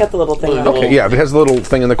 Yeah, it's got the little thing on it. Okay, yeah, if it has the little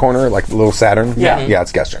thing in the corner, like the little Saturn. Yeah. Yeah,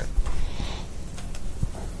 it's gas giant.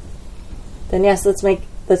 Then yes, let's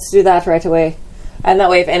do that right away. And that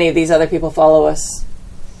way, if any of these other people follow us...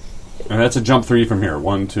 And that's a jump 3 from here.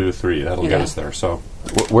 1, 2, 3. That'll get us there. So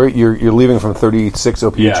Where you're leaving from 36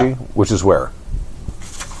 OPG, Yeah. which is where?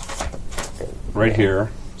 right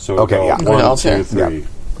here. So Okay, go yeah. 1, Go 2, down 3. Yeah.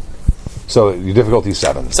 So your difficulty is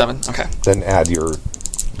 7. 7. Okay. Then add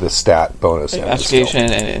the stat bonus. and the skill.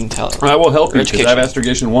 Investigation and intelligence. I will help you because I have Education.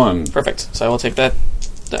 Astrogation 1. Perfect. So I will take that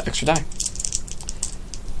extra die.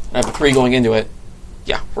 I have a 3 going into it.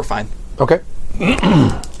 Yeah, we're fine. Okay.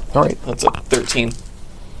 All right. That's a 13.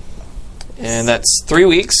 And that's 3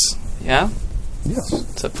 weeks. Yeah. Yes.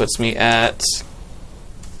 So that puts me at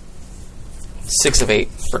 6 of 8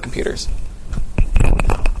 for computers.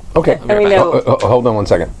 Okay. And we know... Hold on one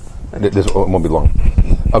second. This won't be long.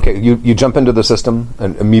 Okay, you jump into the system,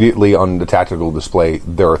 and immediately on the tactical display,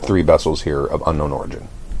 there are 3 vessels here of unknown origin.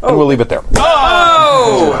 And we'll leave it there.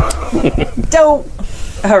 Oh! Dope!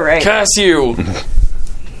 All right. Curse you!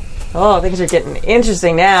 Oh, things are getting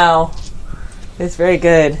interesting now. It's very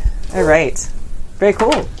good. All right. Very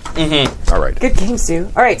cool. All right. Good game, Stu.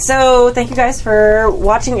 All right, so thank you guys for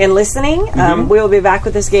watching and listening. We will be back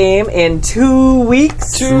with this game in 2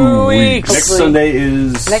 weeks. 2 weeks! Next Sunday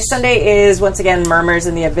is... Next Sunday is, once again, Murmurs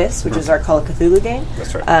in the Abyss, which is our Call of Cthulhu game.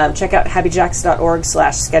 That's right. Check out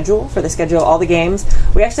happyjacks.org/schedule for the schedule of all the games.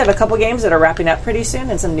 We actually have a couple games that are wrapping up pretty soon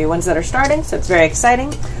and some new ones that are starting, so it's very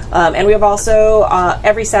exciting. And we have also,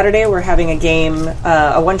 every Saturday, we're having a game,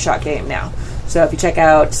 a one-shot game now. So if you check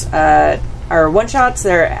out... our one-shots,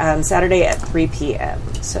 they're on Saturday at 3 p.m.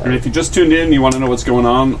 So. And if you just tuned in, you want to know what's going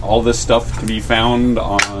on, all this stuff can be found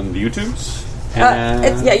on the YouTubes.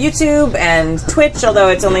 It's YouTube and Twitch, although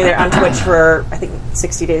it's only there on Twitch for, I think,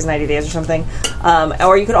 60 days, 90 days or something.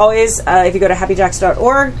 Or you could always, if you go to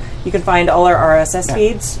happyjacks.org, you can find all our RSS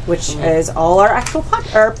feeds, which is all our actual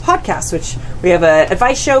podcasts, which we have an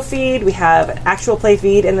advice show feed, we have an actual play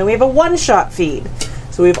feed, and then we have a one-shot feed.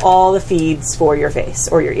 So we have all the feeds for your face,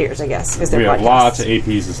 or your ears, I guess, because they're We have podcasts. lots of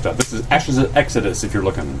APs and stuff. This is Ashes of Exodus, if you're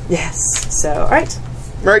looking. Yes. So, all right.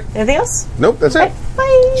 Right. Anything else? Nope, that's it.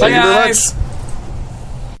 Bye. Thank you very much. Guys.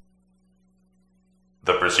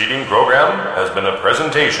 The preceding program has been a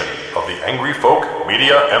presentation of the Angry Folk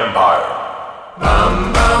Media Empire.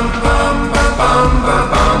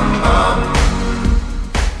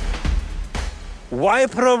 Why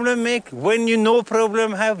problem make when you no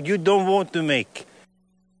problem have you don't want to make?